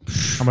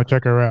I'm gonna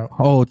check her out.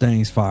 Whole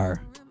thing's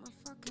fire.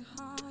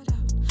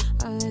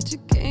 I let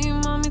your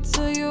game on me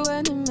till you when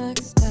it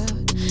maxed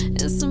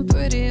out. In some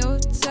pretty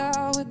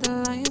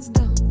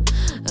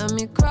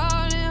me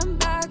crawling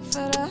back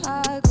for the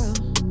high ground.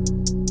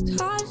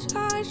 Try,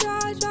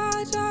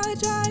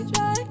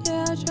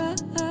 yeah, I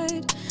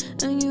tried.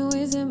 And you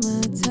wasting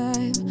my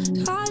time.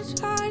 Try,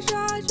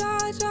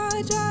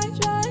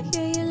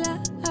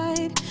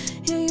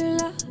 yeah, you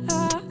lied.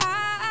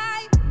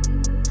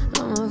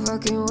 I'm a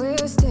fucking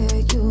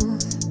wasted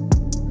youth.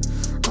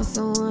 I'm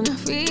someone I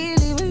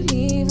really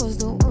believe was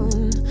the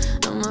one.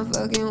 I'm a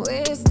fucking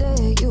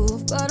wasted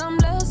youth, but I'm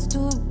blessed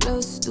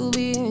to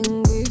be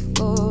angry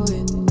for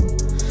it.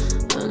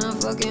 And I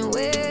fucking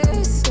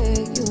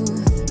wasted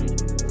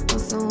youth. I'm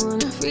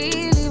someone I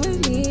really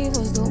believe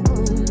was the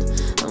one.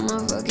 I'm a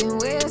fucking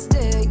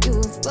wasted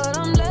youth, but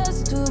I'm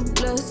blessed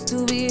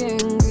to be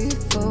angry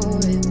for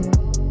it.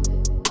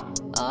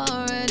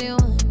 Already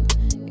won,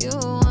 you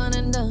one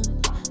and done.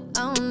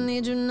 I don't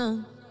need you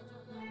none.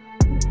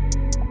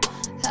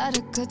 Had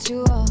to cut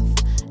you off,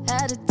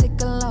 had to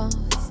take a loss.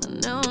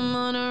 And now I'm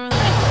on a run.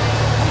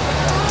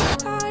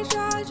 Tried,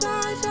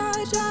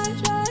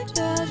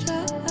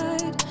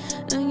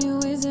 and you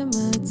wasting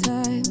my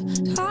time.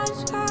 Tried,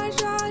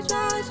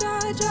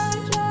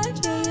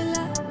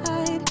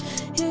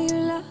 yeah, you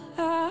lied.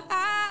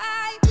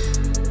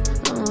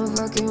 I'm a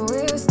fucking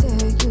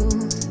wasted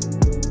youth.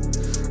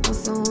 I'm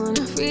someone I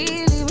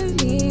really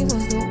believe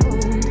was the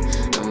one.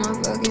 I'm a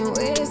fucking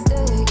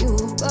wasted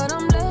youth, but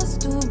I'm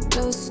blessed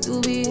to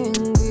be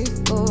angry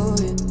for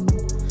it.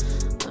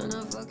 And I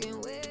fucking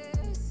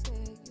wasted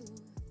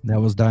youth. That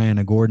was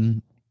Diana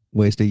Gordon,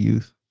 Wasted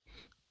Youth.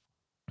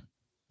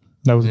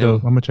 That was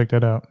dope. I'm gonna check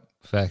that out.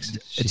 Facts.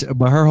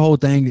 But her whole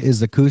thing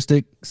is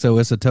acoustic, so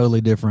it's a totally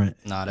different.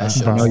 Nah, that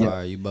shit was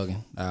fire. You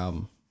bugging.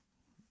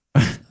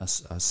 I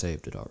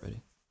saved it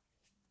already.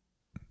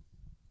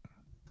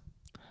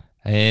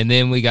 And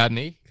then we got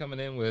me coming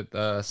in with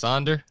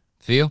Sonder,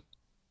 Phil.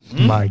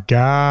 My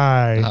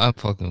guy. I'm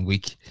fucking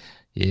weak.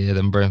 Yeah,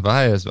 them Brent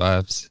Vias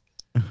vibes.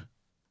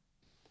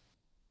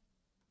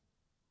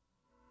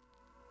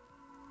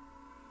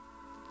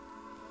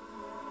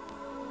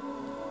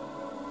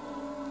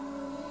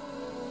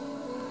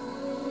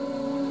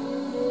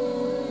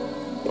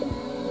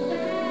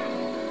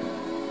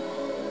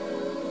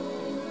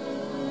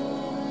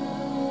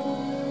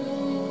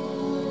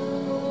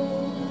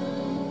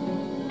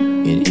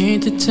 It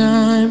ain't the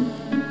time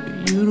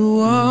for you to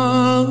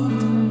walk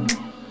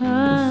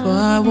if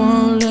I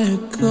won't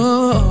let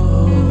go.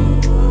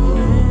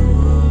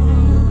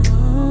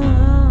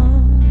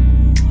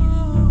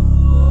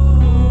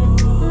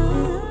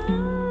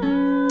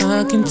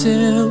 I can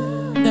tell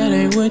that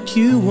ain't what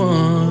you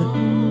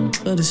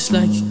want, but it's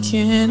like you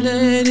can't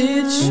let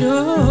it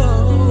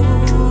show.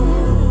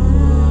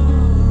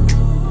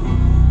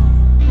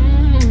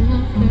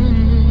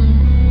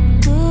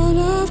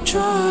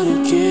 Tried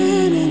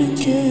again and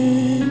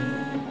again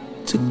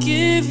to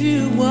give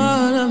you what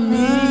I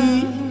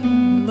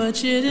need,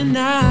 but you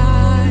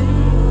deny.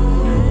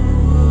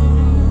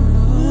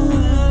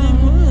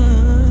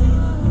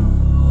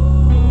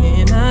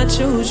 And I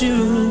chose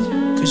you,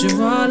 cause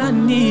you're all I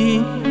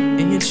need.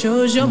 And you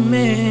chose your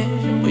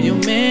man, but your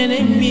man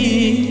ain't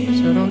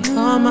me. So don't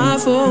call my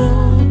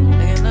phone,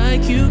 acting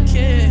like you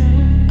care.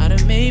 I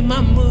done made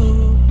my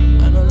move,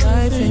 I know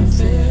life ain't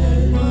fair.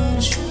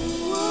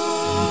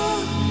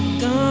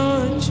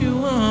 Got what you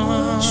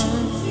want,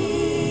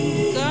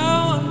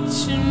 got what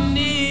you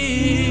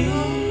need.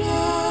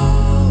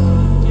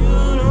 You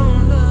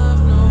don't love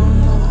no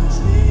more,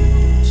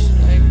 it's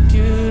like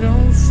you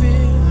don't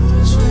feel.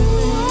 It's like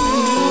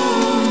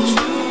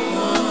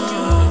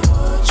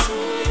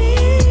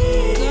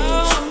got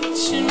what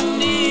you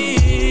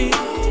need,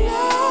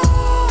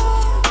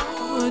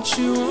 what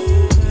you want.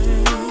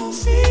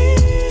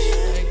 It's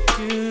like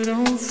you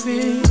don't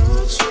feel.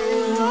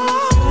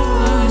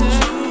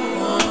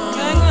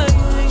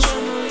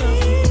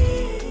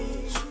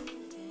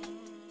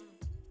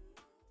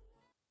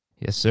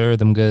 Yes, sir.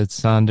 Them good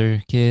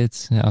Sonder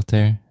kids out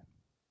there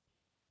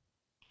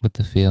with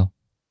the feel.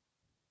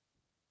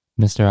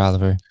 Mr.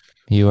 Oliver,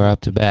 you are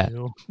up to bat.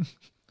 I'm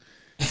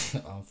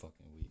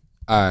fucking weak.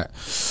 All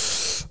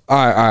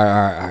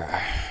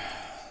right.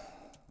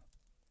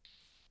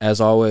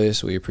 As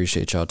always, we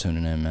appreciate y'all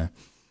tuning in, man.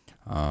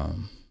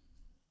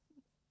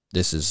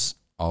 This is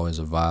always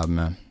a vibe,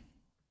 man.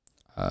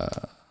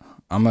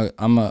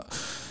 I'm a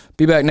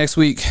be back next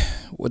week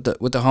with the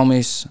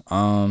homies.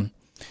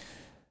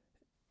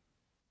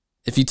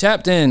 If you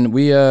tapped in,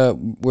 we're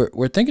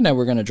thinking that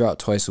we're gonna drop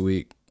twice a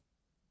week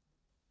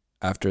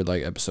after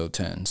like episode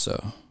 10.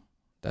 So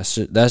that's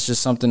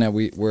just something that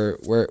we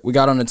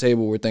got on the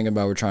table. We're thinking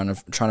about. We're trying to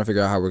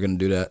figure out how we're gonna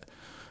do that.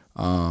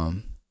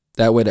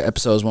 That way the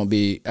episodes won't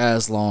be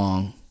as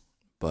long.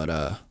 But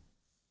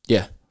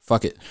yeah,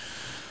 fuck it.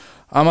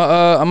 I'm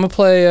gonna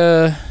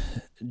play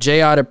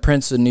J.I.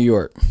 Prince of New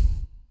York.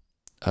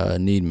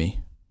 Need Me.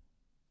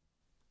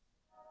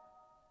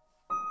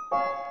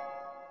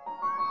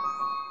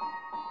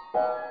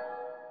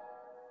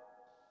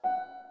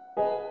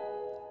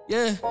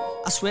 Yeah,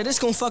 I swear this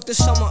gon' fuck the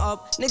summer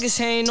up. Niggas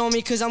hating on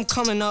me cause I'm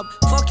coming up.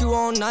 Fuck you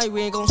all night,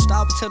 we ain't gon'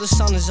 stop until the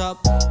sun is up.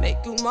 Make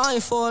you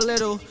mine for a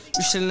little.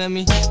 You should let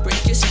me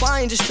break your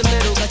spine just a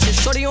little. Got your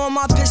shorty on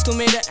my pistol,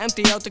 made her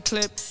empty out the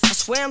clip. I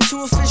swear I'm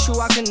too official,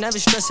 I can never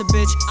stress a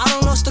bitch. I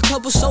done lost a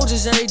couple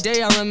soldiers every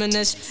day, I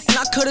reminisce. And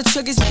I could've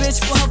took his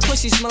bitch, but her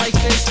pussy smell like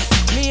fish.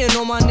 Me and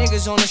all my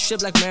niggas on the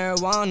ship like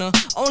marijuana.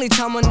 Only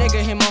time a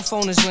nigga hit my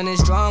phone is when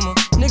it's drama.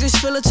 Niggas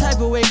feel a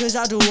type of way cause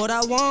I do what I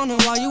wanna.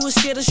 While you was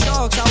scared of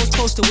sharks, I was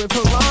posted with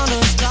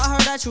piranhas. I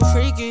heard that you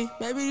freaky,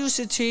 maybe you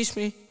should teach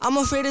me. I'm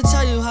afraid to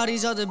tell you how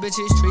these other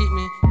bitches treat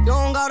me. You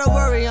don't gotta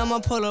worry, I'ma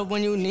pull up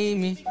when you need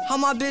me. How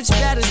my bitch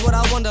bad is what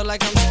I wonder,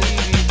 like I'm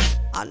Stevie.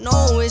 I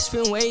know it's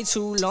been way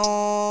too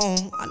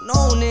long. I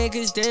know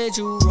niggas did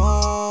you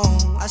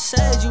wrong. I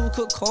said you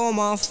could call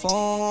my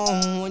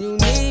phone when you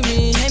need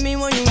me. Hit me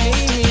when you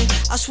need me.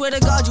 I swear to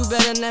God you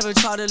better never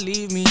try to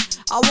leave me.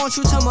 I want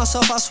you to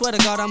myself, I swear to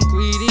God I'm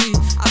greedy.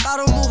 I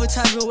gotta move a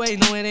type of way,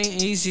 no it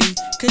ain't easy.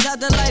 Cause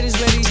at the light is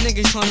where these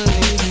niggas tryna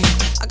leave me.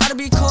 I gotta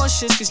be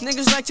cautious, cause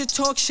niggas like to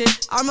talk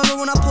shit. I remember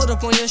when I pulled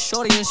up on your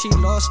shorty and she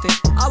lost it.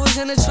 I was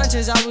in the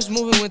trenches, I was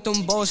moving with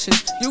them bosses.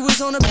 You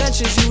was on the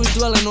benches, you was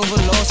dwelling over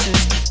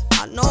losses.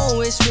 I know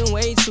it's been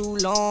way too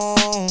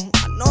long.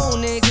 I know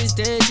niggas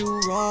did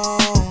you wrong.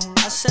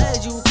 I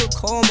said you could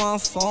call my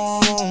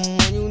phone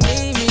when you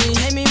need me.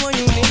 Hit me when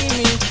you need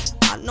me.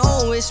 I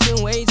know it's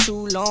been way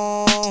too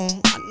long.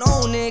 I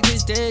know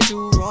niggas did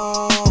you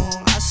wrong.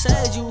 I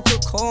said you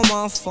could call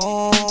my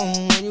phone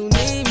when you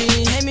need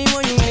me. Hit me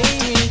when you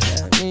need me.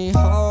 Let me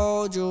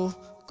hold you.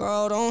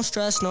 Girl, don't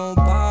stress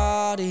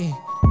nobody.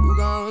 You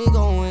got me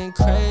going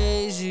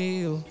crazy.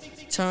 You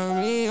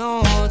turn me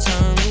on,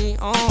 turn me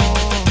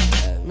on.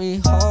 Let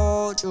me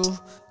hold you.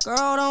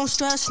 Girl, don't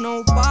stress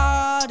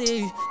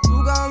nobody.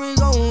 You got me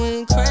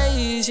going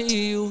crazy.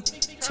 You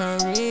turn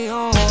me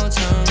on,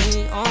 turn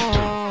me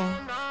on.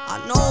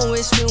 I know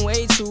it's been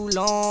way too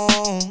long.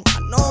 I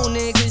know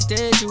niggas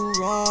did you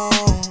wrong.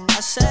 I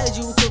said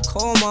you could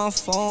call my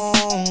phone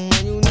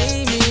when you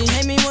need me.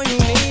 Hit me when you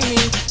need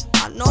me.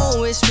 I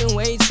know it's been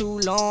way too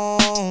long.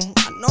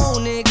 I know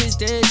niggas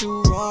did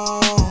you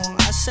wrong.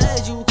 I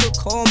said you could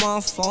call my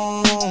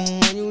phone